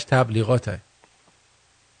 همش تبلیغاته.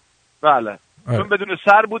 بله. چون بدون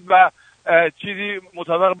سر بود و چیزی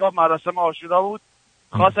مطابق با مراسم عاشورا بود.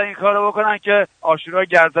 خواستن این کارو بکنن که عاشورا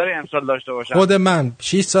گرداری امسال داشته باشن. خود من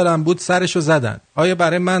 6 سالم بود سرشو زدن. آیا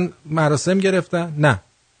برای من مراسم گرفتن؟ نه.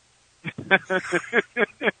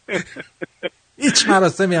 هیچ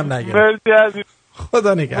مراسمی هم نگرفتن. مرسی عزیز.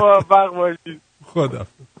 خدا نگهدار. موفق باشید. خدا.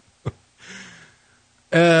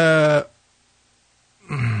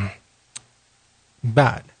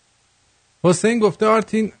 بله. حسین گفته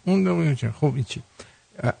آرتین اون خب این چی؟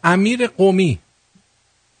 امیر قومی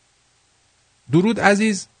درود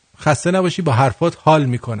عزیز. خسته نباشی، با حرفات حال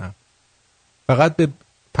میکنم. فقط به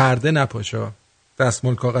پرده نپاشا،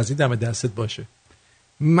 دستمال کاغذی دم دستت باشه.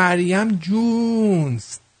 مریم جون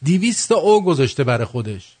 200 او گذاشته برای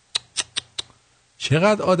خودش.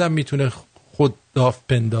 چقدر آدم میتونه خود داف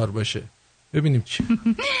پندار باشه. ببینیم چی.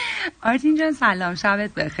 آرتین جان سلام،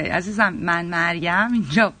 شبت بخیر عزیزم. من مریم،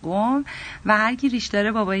 اینجا قم و هر کی ریش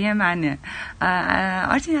داره بابای منه.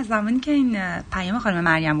 آرتین از زمانی که این پیام خانم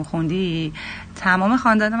مریم رو خوندی تمام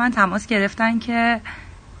خاندان من تماس گرفتن که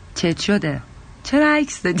چت شده، چرا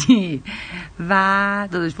عکس دادی؟ و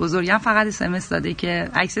داداش بزرگم فقط SMS داده که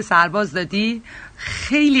عکس سرباز دادی.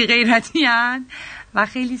 خیلی غیرتی هن و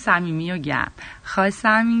خیلی صمیمی و گرم.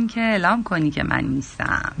 خواستم این که اعلام کنی که من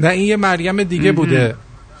نیستم. نه این یه مریم دیگه بوده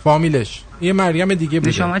فامیلش، یه مریم دیگه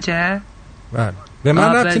بوده. به شما چه؟ بله به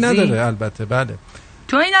من ربطی نداره البته. بله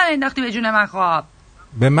تو اینا رو انداختی به جون من. خواب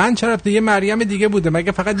به من چه ربطی؟ یه مریم دیگه بوده،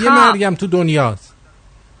 مگه فقط یه مریم تو دنیاست؟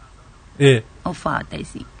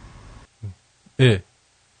 افادزی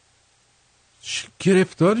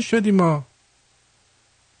گرفتار شدیم ما.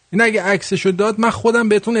 این اگه عکسشو داد من خودم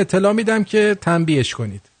بهتون اطلاع میدم که تنبیهش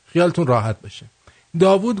کنید، خیالتون راحت باشه.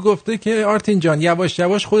 داوود گفته که آرتین جان یواش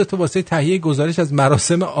یواش خودتو واسه تهیه گزارش از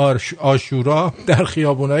مراسم عاشورا در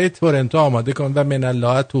خیابونای تورنتو آماده کن و من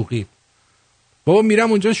الله توقیف. بابا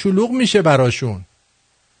میرم اونجا شلوغ میشه براشون،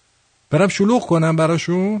 برم شلوغ کنم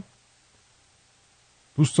براشون.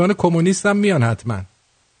 دوستان کمونیستم میان حتما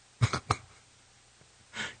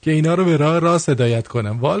که اینا رو به راه راست هدایت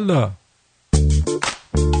کنم. والا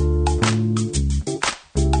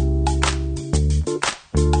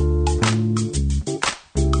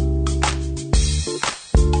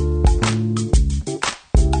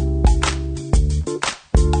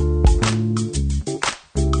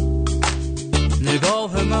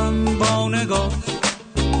نگاه من با نگاه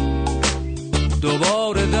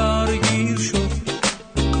دوباره درگیر شد،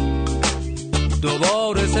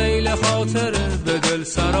 دوباره سیل خاطره به دل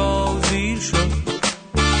سرازیر شد.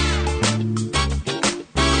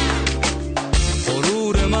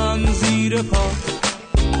 غرور من زیر پا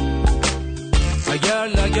اگر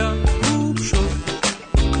لگم خوب شد،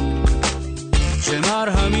 چه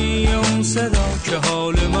مرهمی اون صدا که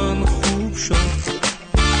حال من خوب شد.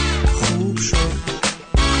 خوب شد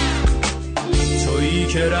تویی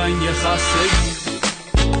که رنگ خستگی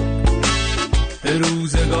به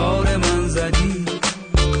روزگار من زدی،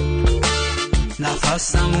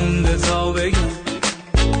 نفسم مونده تا بگم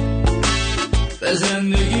به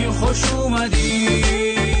زندگی خوش اومدی.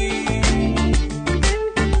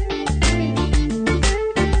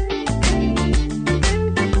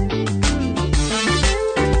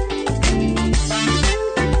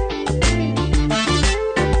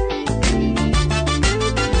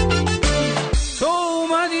 تو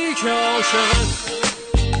اومدی که عاشقت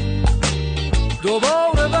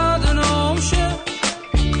دوباره بدنام شه،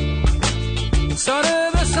 سر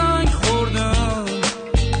به سنگ خوردم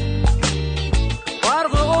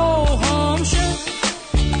غرق اوهام شه.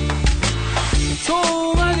 تو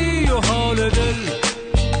اومدی و حال دل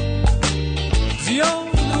زیاد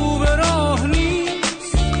رو به راه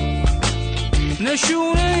نیست،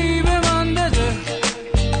 نشونه ای به من بده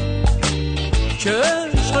که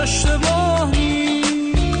عشق اشتباه نیست.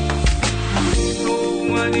 تو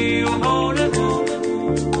اومدی و حال دل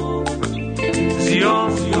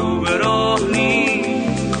زیاد رو به راه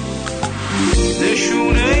نیست،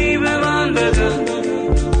 نشونه ای به من بده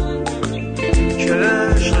که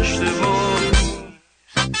عشق اشتباه.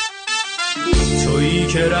 تویی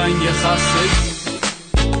که رنگ خستگی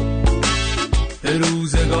به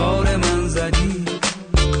روزگار من زدی،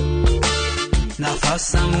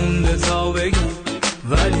 نفسم مونده تا بگم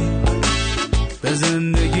ولی به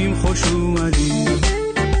زندگیم خوش اومدی.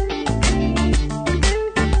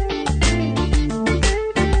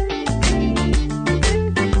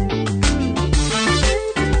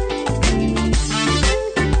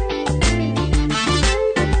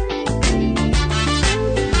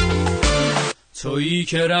 تویی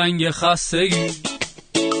که رنگ خستگی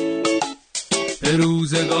به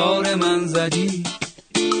روزگار من زدی،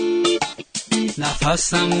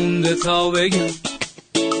 نفسم مونده تا بگم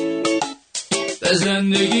به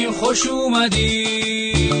زندگیم خوش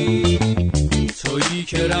اومدی. تویی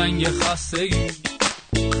که رنگ خستگی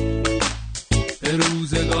به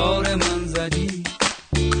روزگار من زدی،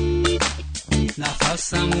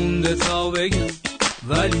 نفسم مونده تا بگم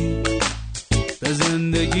ولی به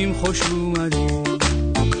زندگیم خوش اومدی.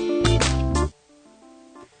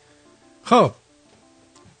 خب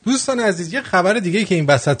دوستان عزیز، یه خبر دیگه که این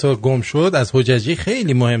وسط گم شد از حججی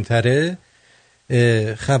خیلی مهمتره.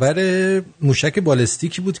 خبر موشک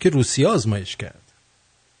بالستیکی بود که روسیه آزمایش کرد.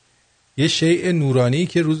 یه شیء نورانی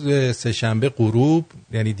که روز سه‌شنبه غروب،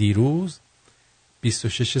 یعنی دیروز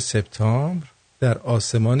 26 سپتامبر در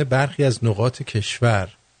آسمان برخی از نقاط کشور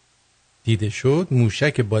دیده شد،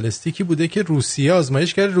 موشک بالستیکی بوده که روسیه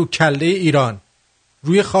آزمایش کرده رو کله ایران،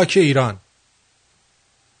 روی خاک ایران.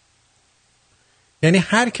 یعنی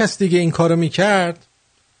هر کس دیگه این کارو میکرد،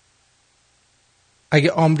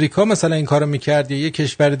 اگه آمریکا مثلا این کارو میکرد یا یه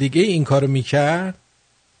کشور دیگه این کارو میکرد،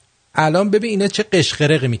 الان ببین اینا چه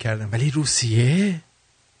قشقرقی میکردن. ولی روسیه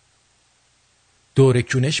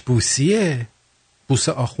دورکونش بوسیه، بوس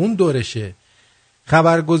آخوند دورشه.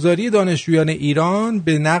 خبرگزاری دانشجویان ایران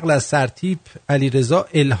به نقل از سرتیپ علیرضا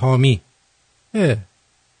الهامی،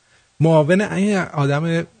 معاون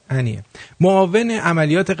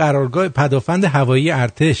عملیات قرارگاه پدافند هوایی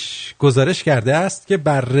ارتش گزارش کرده است که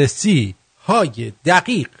بررسی های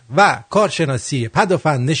دقیق و کارشناسی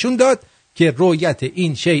پدافند نشون داد که رؤیت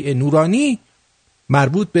این شیء نورانی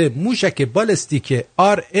مربوط به موشک بالستیک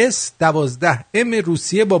RS-12M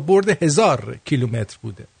روسیه با برد 1000 کیلومتر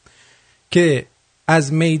بوده که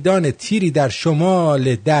از میدان تیری در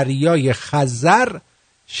شمال دریای خزر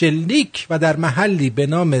شلیک و در محلی به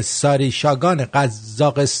نام ساریشاگان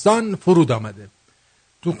قزاقستان فرود آمده.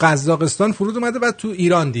 تو قزاقستان فرود اومده و تو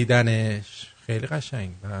ایران دیدنش. خیلی قشنگ.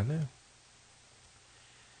 بله.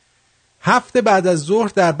 هفته بعد از ظهر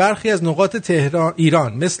در برخی از نقاط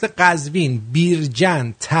ایران مثل قزوین،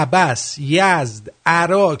 بیرجند، طبس، یزد،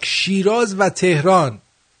 عراق، شیراز و تهران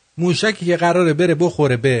موشکی که قراره بره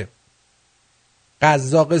بخوره به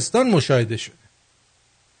قزاقستان مشاهده شده.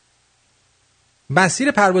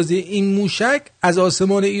 مسیر پروازی این موشک از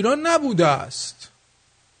آسمان ایران نبوده است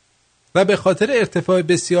و به خاطر ارتفاع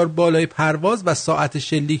بسیار بالای پرواز و ساعت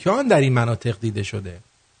شلیک آن در این مناطق دیده شده.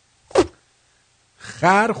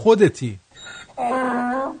 خر خودتی.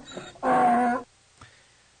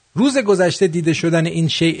 روز گذشته دیده شدن این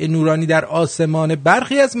شیء نورانی در آسمان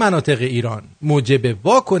برخی از مناطق ایران موجب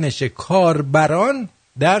واکنش کاربران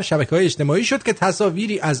در شبکه‌های اجتماعی شد که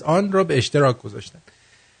تصاویری از آن را به اشتراک گذاشتند.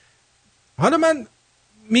 حالا من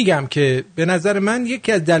میگم که به نظر من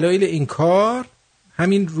یکی از دلایل این کار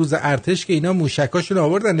همین روز ارتش که اینا موشکاشون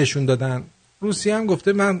آوردن نشون دادن. روسیه هم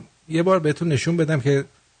گفته من یه بار بهتون نشون بدم که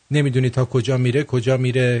نمیدونی تا کجا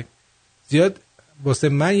میره زیاد واسه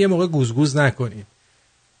من یه موقع گوزگوز نکنید.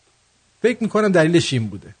 فکر میکنم دلیلش این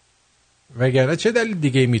بوده، وگرنه چه دلیل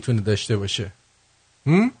دیگه میتونه داشته باشه؟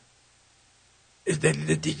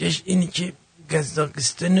 دلیل دیگهش اینی که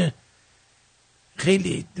قزاقستان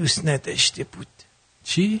خیلی دوست نداشته بود.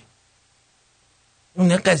 چی؟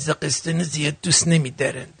 اونا قزاقستان زیاد دوست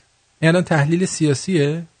نمیدارند. یعنی تحلیل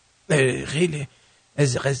سیاسیه؟ خیلی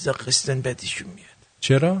از قزاقستان بدشون میاد.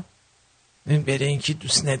 چرا؟ این برای اینکه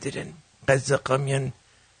دوست ندارن قزاقا میان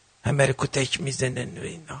همه رو کتک میزنن و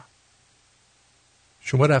اینا.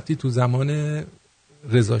 شما رفتی تو زمان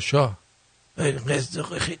رضا شاه؟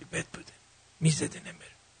 قزاقا خیلی بد بودن، میزدن همه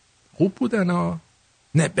رو. خوب بودن ها؟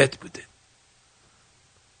 نه بد بودن.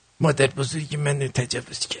 مادر بزرگی منو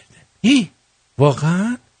تجاوز کردن.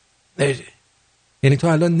 واقعا؟ نه. یعنی تو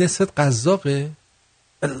الان نصفت قزاقه؟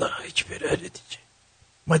 الله اکبر. آره دیگه.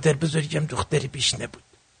 مادر بزرگم دختری بیش نبود.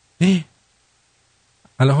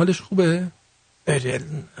 الان حالش خوبه؟ آره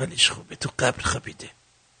حالش خوبه. تو قبر خوابیده.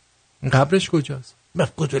 قبرش کجاست؟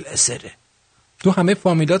 مفقود الاثره. تو همه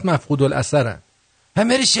فامیلات مفقود الاثرن.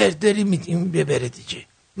 همه رو شهرداری میدیم ببره دیگه.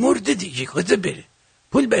 مرده دیگه کجا بره؟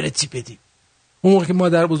 پول برای چی بدیم؟ اون موقع که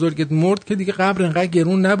مادر بزرگت مرد که دیگه قبر انقدر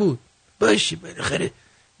گرون نبود. باشه بالاخره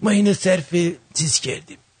ما اینو صرف چیز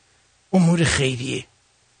کردیم، امور خیریه.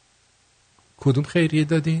 کدوم خیریه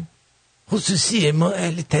دادین؟ خصوصیه. ما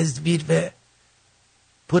اهل تزویر و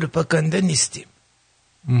پروپاگاندا نیستیم.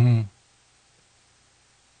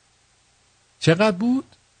 چقدر بود؟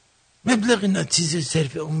 مبلغ ناچیز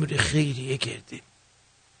صرف امور خیریه کردیم.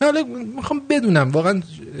 حالا میخوام بدونم واقعا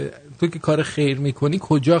تو که کار خیر میکنی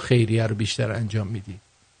کجا خیریه رو بیشتر انجام میدی؟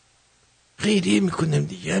 خیریه میکنم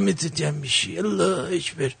دیگه، همه تو جمع میشی. الله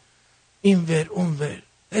اکبر. این ور اون ور،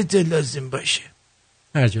 هر جا لازم باشه.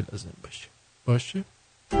 باشه.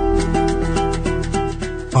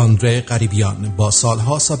 آندره غریبیان با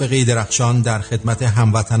سالها سابقه درخشان در خدمت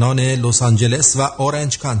هموطنان لس آنجلس و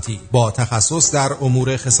اورنج کانتی با تخصص در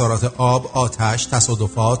امور خسارات آب، آتش،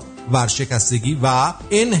 تصادفات، ورشکستگی و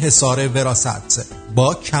انحصار وراثت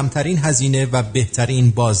با کمترین هزینه و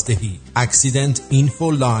بهترین بازدهی.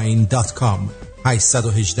 accidentinfoline.com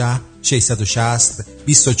 818 660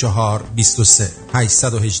 24 23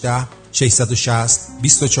 818 660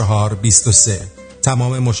 24 23.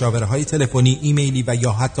 تمام مشاوره های تلفنی، ایمیلی و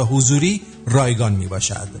یا حتی حضوری رایگان می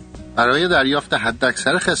باشد. برای دریافت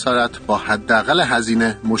حداکثر خسارت با حداقل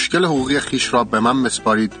هزینه مشکل حقوقی خیش را به من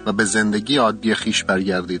مسپارید و به زندگی عادی خیش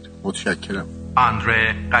برگردید. متشکرم.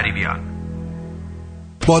 آندره قریبیان.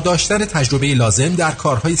 با داشتن تجربه لازم در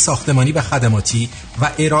کارهای ساختمانی و خدماتی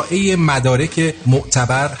و ارائه مدارک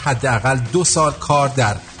معتبر، حداقل 2 سال کار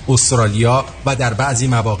در استرالیا و در بعضی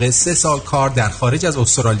مواقع 3 سال کار در خارج از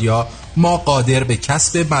استرالیا، ما قادر به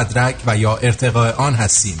کسب مدرک و یا ارتقاء آن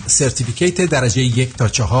هستیم. سرتیفیکیت درجه 1 تا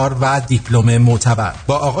 4 و دیپلم معتبر.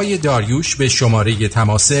 با آقای داریوش به شماره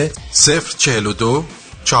تماس 042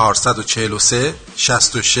 443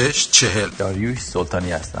 66 40. داریوش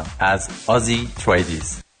سلطانی هستم از آزی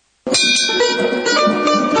تریدیز.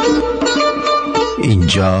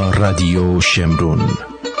 اینجا رادیو شمرون،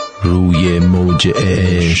 روی موج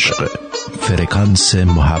عشق، فرکانس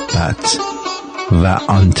محبت و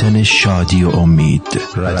آنتن شادی و امید.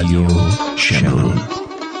 رادیو شمرون.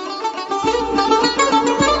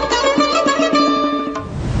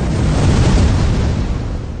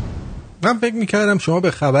 من فکر میکردم شما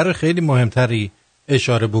به خبر خیلی مهمتری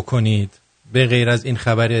اشاره بکنید به غیر از این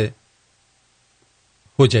خبر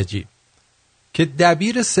حججی، که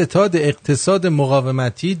دبیر ستاد اقتصاد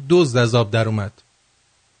مقاومتی دزد از آب در اومد.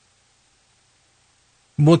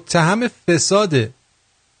 متهم فساد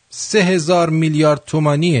 3000 میلیارد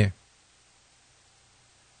تومانی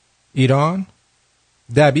ایران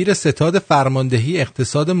دبیر ستاد فرماندهی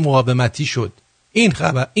اقتصاد مقاومتی شد.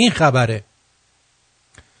 این خبره.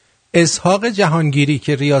 اسحاق جهانگیری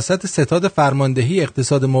که ریاست ستاد فرماندهی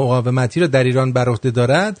اقتصاد مقاومتی را در ایران بر عهده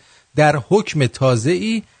دارد، در حکم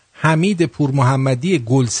تازه‌ای حمید پورمحمدی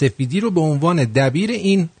گلسفیدی رو به عنوان دبیر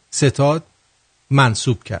این ستاد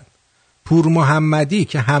منصوب کرد. پورمحمدی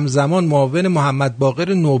که همزمان معاون محمد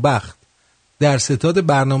باقر نوبخت در ستاد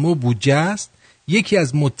برنامه و بودجه است، یکی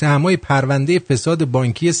از متهمای پرونده فساد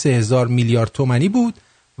بانکی 3000 میلیارد تومانی بود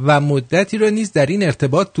و مدتی را نیز در این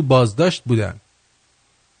ارتباط تو بازداشت بودند.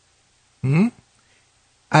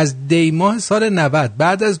 از دی ماه سال 90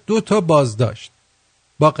 بعد از 2 تا بازداشت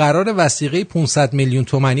با قرار وثیقه 500 میلیون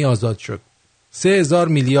تومانی آزاد شد. 3000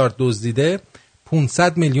 میلیارد دزدیده،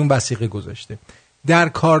 500 میلیون وثیقه گذاشته. در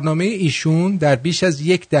کارنامه ایشون در بیش از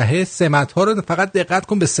 10 دهه سمت‌ها رو فقط دقت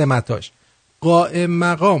کن به سمتاش: قائم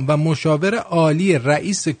مقام و مشاور عالی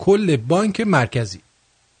رئیس کل بانک مرکزی،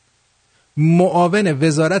 معاون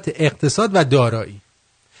وزارت اقتصاد و دارایی،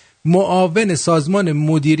 معاون سازمان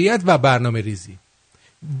مدیریت و برنامه ریزی،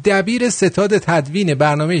 دبیر ستاد تدوین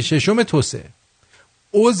برنامه ششم توسعه،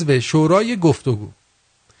 عضو شورای گفتگو،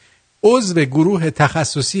 عضو گروه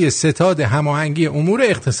تخصصی ستاد هماهنگی امور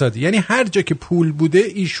اقتصادی. یعنی هر جا که پول بوده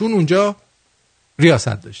ایشون اونجا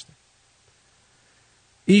ریاست داشته.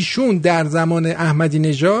 ایشون در زمان احمدی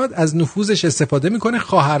نژاد از نفوذش استفاده میکنه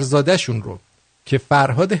خواهرزاده‌شون رو که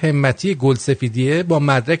فرهاد همتی گلسفیدیه با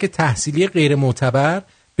مدرک تحصیلی غیر معتبر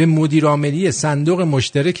به مدیر عاملی صندوق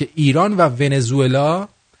مشترک ایران و ونزوئلا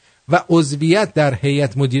و عضویت در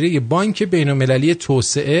هیئت مدیره بانک بین‌المللی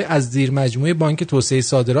توسعه از زیر مجموعه بانک توسعه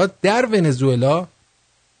صادرات در ونزوئلا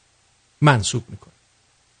منصوب میکنه.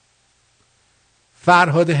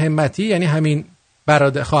 فرهاد همتی یعنی همین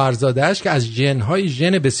برادر خواهرزاده‌اش که از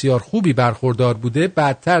ژن بسیار خوبی برخوردار بوده،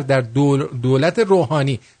 بعدتر در دولت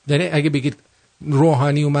روحانی، یعنی اگه بگید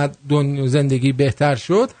روحانی اومد زندگی بهتر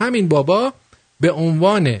شد، همین بابا به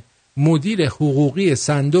عنوان مدیر حقوقی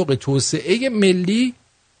صندوق توسعه ملی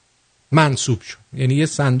منصوب شد. یعنی یه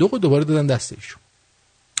صندوق رو دوباره دادن دست ایشون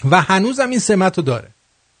و هنوز هم این سمت رو داره.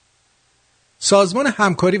 سازمان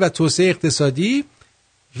همکاری و توسعه اقتصادی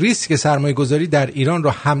ریسک سرمایه گذاری در ایران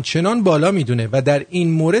را همچنان بالا میدونه و در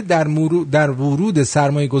این مورد در ورود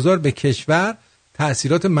سرمایه گذار به کشور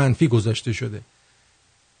تأثیرات منفی گذاشته شده.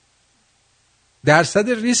 درصد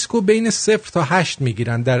ریسک رو بین 0 تا 8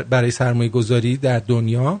 میگیرن برای سرمایه گذاری در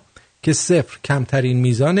دنیا، که 0 کمترین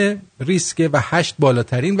میزان ریسک و 8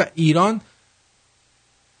 بالاترین، و ایران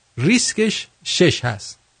ریسکش 6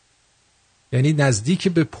 هست، یعنی نزدیک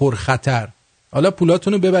به پرخطر. حالا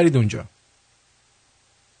پولاتونو ببرید اونجا.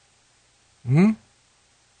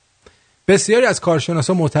 بسیاری از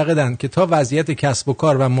کارشناسان معتقدند که تا وضعیت کسب و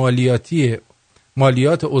کار و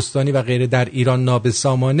مالیات استانی و غیره در ایران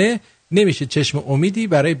نابسامانه، نمیشه چشم امیدی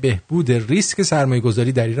برای بهبود ریسک سرمایه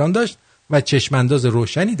گذاری در ایران داشت و چشمانداز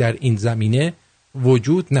روشنی در این زمینه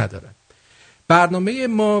وجود ندارد. برنامه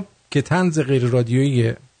ما که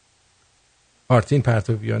طنزغیررادیویی آرتین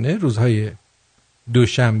پرتویانه روزهای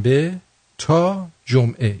دوشنبه تا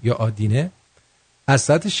جمعه یا آدینه از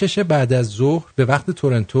ساعت 6 بعد از ظهر به وقت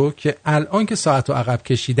تورنتو، که الان که ساعت رو عقب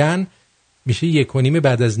کشیدن میشه 1:30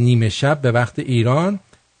 بعد از نیم شب به وقت ایران،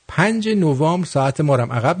 5 نوامبر ساعت ما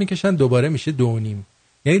رو عقب میکشن، دوباره میشه 2:30.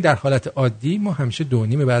 یعنی در حالت عادی ما همیشه 2:30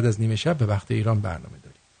 بعد از نیمه شب به وقت ایران برنامه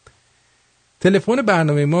داریم. تلفن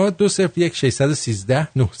برنامه ما 201 613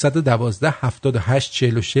 912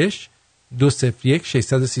 7846 201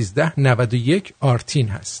 613 91 آرتین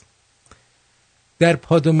هست. در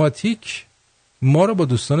پادوماتیک ما رو با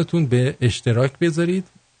دوستانتون به اشتراک بذارید،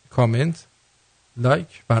 کامنت، لایک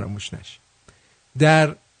فراموش نشه.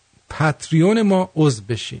 در پاتریون ما عضو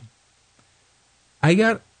بشین.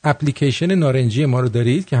 اگر اپلیکیشن نارنجی ما رو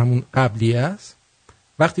دارید که همون قبلی است،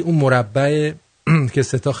 وقتی اون مربع که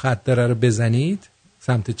 3 خط داره رو بزنید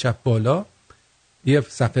سمت چپ بالا، یه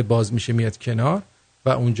صفحه باز میشه میاد کنار و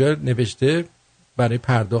اونجا نوشته برای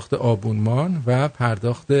پرداخت آبونمان و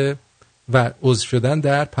پرداخت و عضو شدن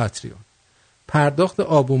در پاتریون. پرداخت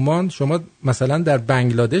آبونمان شما مثلا در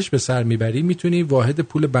بنگلادش به سر میبری، میتونی واحد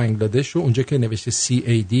پول بنگلادش رو اونجا که نوشته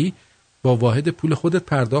CAD با واحد پول خودت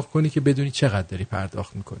پرداخت کنی که بدونی چقدر داری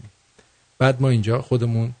پرداخت میکنی. بعد ما اینجا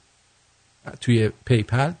خودمون توی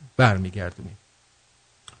پیپل برمیگردونیم.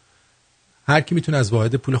 هر کی میتونه از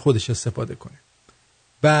واحد پول خودش استفاده کنه.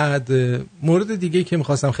 بعد مورد دیگه که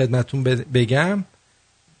میخواستم خدمتون بگم،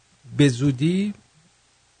 به زودی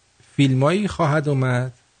فیلمایی خواهد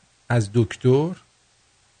اومد از دکتر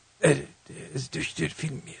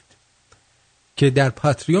فیلم میاد که در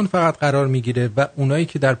پاتریون فقط قرار میگیره و اونایی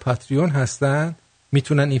که در پاتریون هستن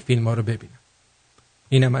میتونن این فیلم ها رو ببینن.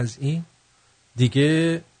 اینم از این.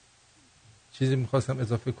 دیگه چیزی میخواستم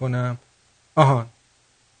اضافه کنم.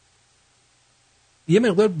 یه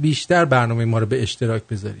مقدار بیشتر برنامه ما رو به اشتراک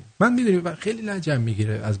بذارید. من میدونم خیلی لجم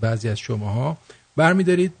میگیره از بعضی از شماها،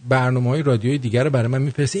 برمیدارید برنامه‌های رادیویی دیگر رو برای من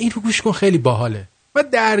میفرستید، این رو گوش کن خیلی باحاله، و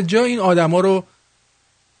در جا این آدما رو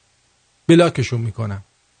بلاکشون میکنم.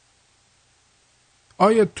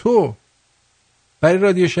 آیا تو برای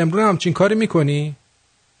رادیو شمرون همچین کاری میکنی؟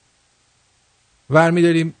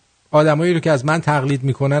 برمیداریم آدمایی رو که از من تقلید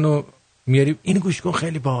میکنن و میاریم این گوش کن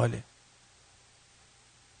خیلی باحاله.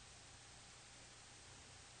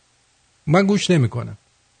 من گوش نمیکنم،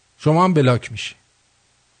 شما هم بلاک میشی.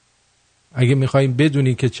 اگه میخوایم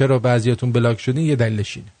بدونی که چرا بعضیاتون بلاک شدین، یه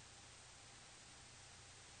دلیلش اینه.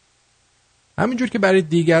 همینجور که برای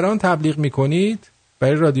دیگران تبلیغ میکنید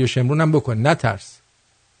برای رادیو شمرون هم بکن. نترس،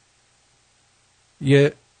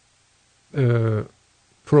 یه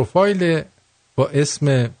پروفایل با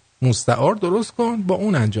اسم مستعار درست کن، با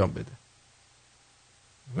اون انجام بده.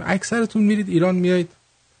 اکثرتون میرید ایران میایید،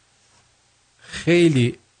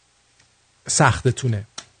 خیلی سختتونه.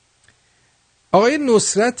 آقای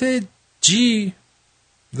نصرت جی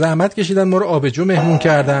زحمت کشیدن ما رو آبجو مهمون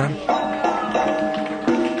کردن.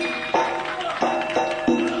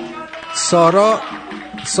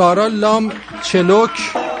 سارا لام چلوک،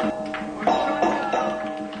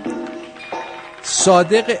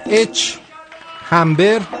 صادق اچ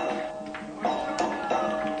همبر،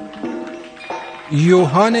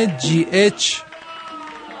 یوهان جی اچ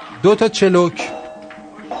 2 چلوک،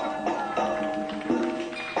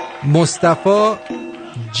 مصطفی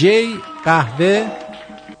جی قهوه،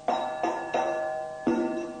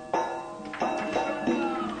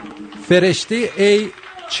 فرشته ای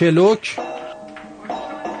چلوک،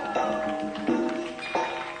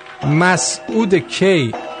 مسعود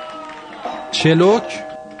کی چلوک،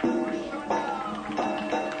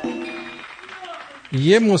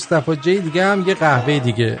 یه مصطفی جی دیگه هم یه قهوه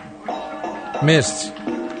دیگه. مرسی.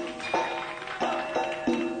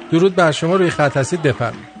 درود بر شما، روی خط هستید،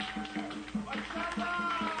 بفرمایید.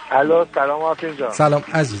 الو، سلام آرتین جان. سلام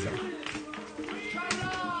عزیزم.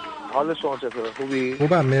 حال شما چطوره؟ خوبی؟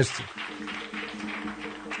 خوبم مرسی.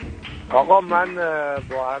 آقا من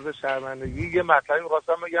با عرض شرمندگی یه مطلبی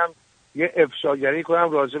می‌خواستم بگم، یه افشاگری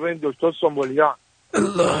کنم راجع به این دکتر سنبولیان.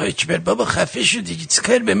 الله اکبر بابا، خفه شو دیگه، چه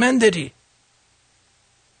کار به من داری؟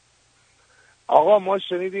 آقا ما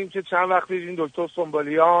شنیدیم که چند وقتی این دکتر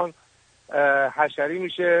سنبولیان حشری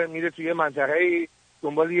میشه، میره توی یه منطقه‌ای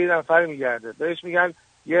دنبال یه نفر میگرده، بهش میگن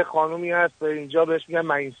یه خانومی هست به اینجا، بهش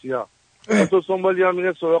میگن مینسیا. دکتر سنبولیان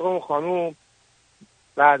میره سراغ اون خانوم،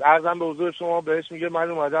 بعد عرضم به حضور شما بهش میگه من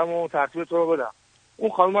اومدم و ترتیب تو رو بدم.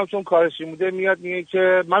 اون خانوم هم چون کارشی بوده میاد میگه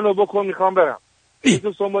که منو بکن میخوام برم.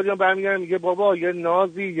 دکتر سنبولیان برمیگره میگه بابا یه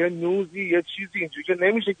نازی، یه نوزی، یه چیزی اینجوری که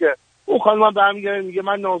نمیشه که. اون خانوم هم برمیگره میگه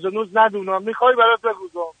من ناز و نوز ندونم، میخوای برات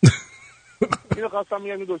بگوزم. اینو خواستم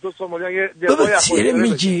میگم این دکتر سنبولیان یه دفاعی از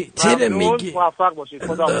تیره میگی موفق باشید.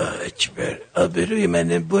 خدا اکبر. آبروی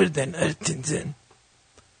من بردن آرتین جان.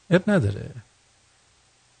 اب نداره،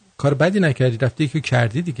 کار بدی نکردی، رفتی که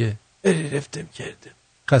کردی دیگه. رفتم کردم.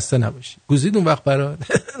 خسته نباشی. گوزید اون وقت برات.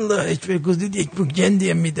 الله اکبر، گوزید یک بوک گندی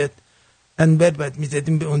هم میداد. انبر بعد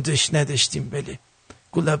میزدیم به اون داشت نداشتیم، بله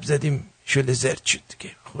گلاب زدیم شل زرد شد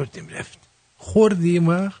دیگه، خوردیم رفت. خوردیم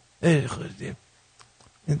وقت؟ خوردیم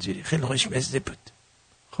اینجوری خیلی خوشمزه بود.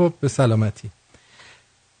 خب به سلامتی.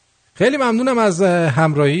 خیلی ممنونم از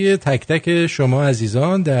همراهی تک تک شما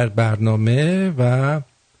عزیزان در برنامه و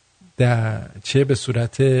در چه به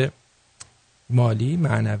صورت مالی،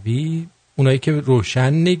 معنوی، اونایی که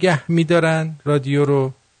روشن نگه میدارن رادیو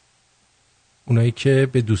رو، اونایی که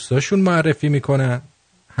به دوستاشون معرفی میکنن،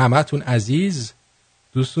 همتون عزیز.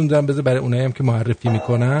 دوستون دارم بذار برای اونایی هم که معرفی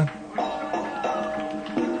میکنن.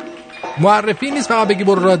 معرفی نیست فقط بگی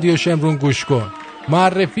برو رادیو شمرون گوش کن،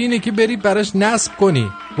 معرفی اینه که بری براش نصب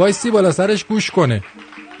کنی، وایسی بالا سرش گوش کنه.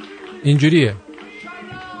 اینجوریه.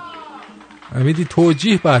 امیدی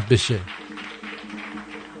توجیه باید بشه،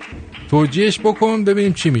 توجیهش بکن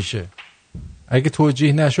ببینیم چی میشه. اگه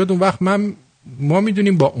توجیه نشد اون وقت ما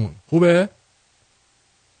میدونیم با اون. خوبه؟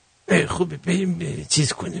 خوبه بریم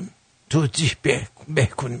چیز کنیم، توجیه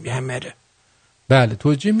بکنیم همه رو. بله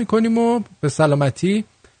توجیه میکنیم و به سلامتی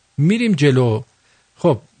میریم جلو.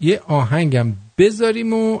 خب یه آهنگم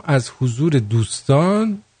بذاریم و از حضور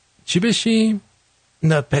دوستان چی بشیم؟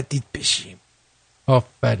 ناپدید بشیم.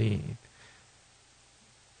 آفرین.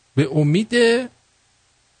 به امید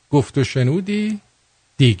گفت و شنودی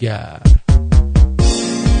دیگر.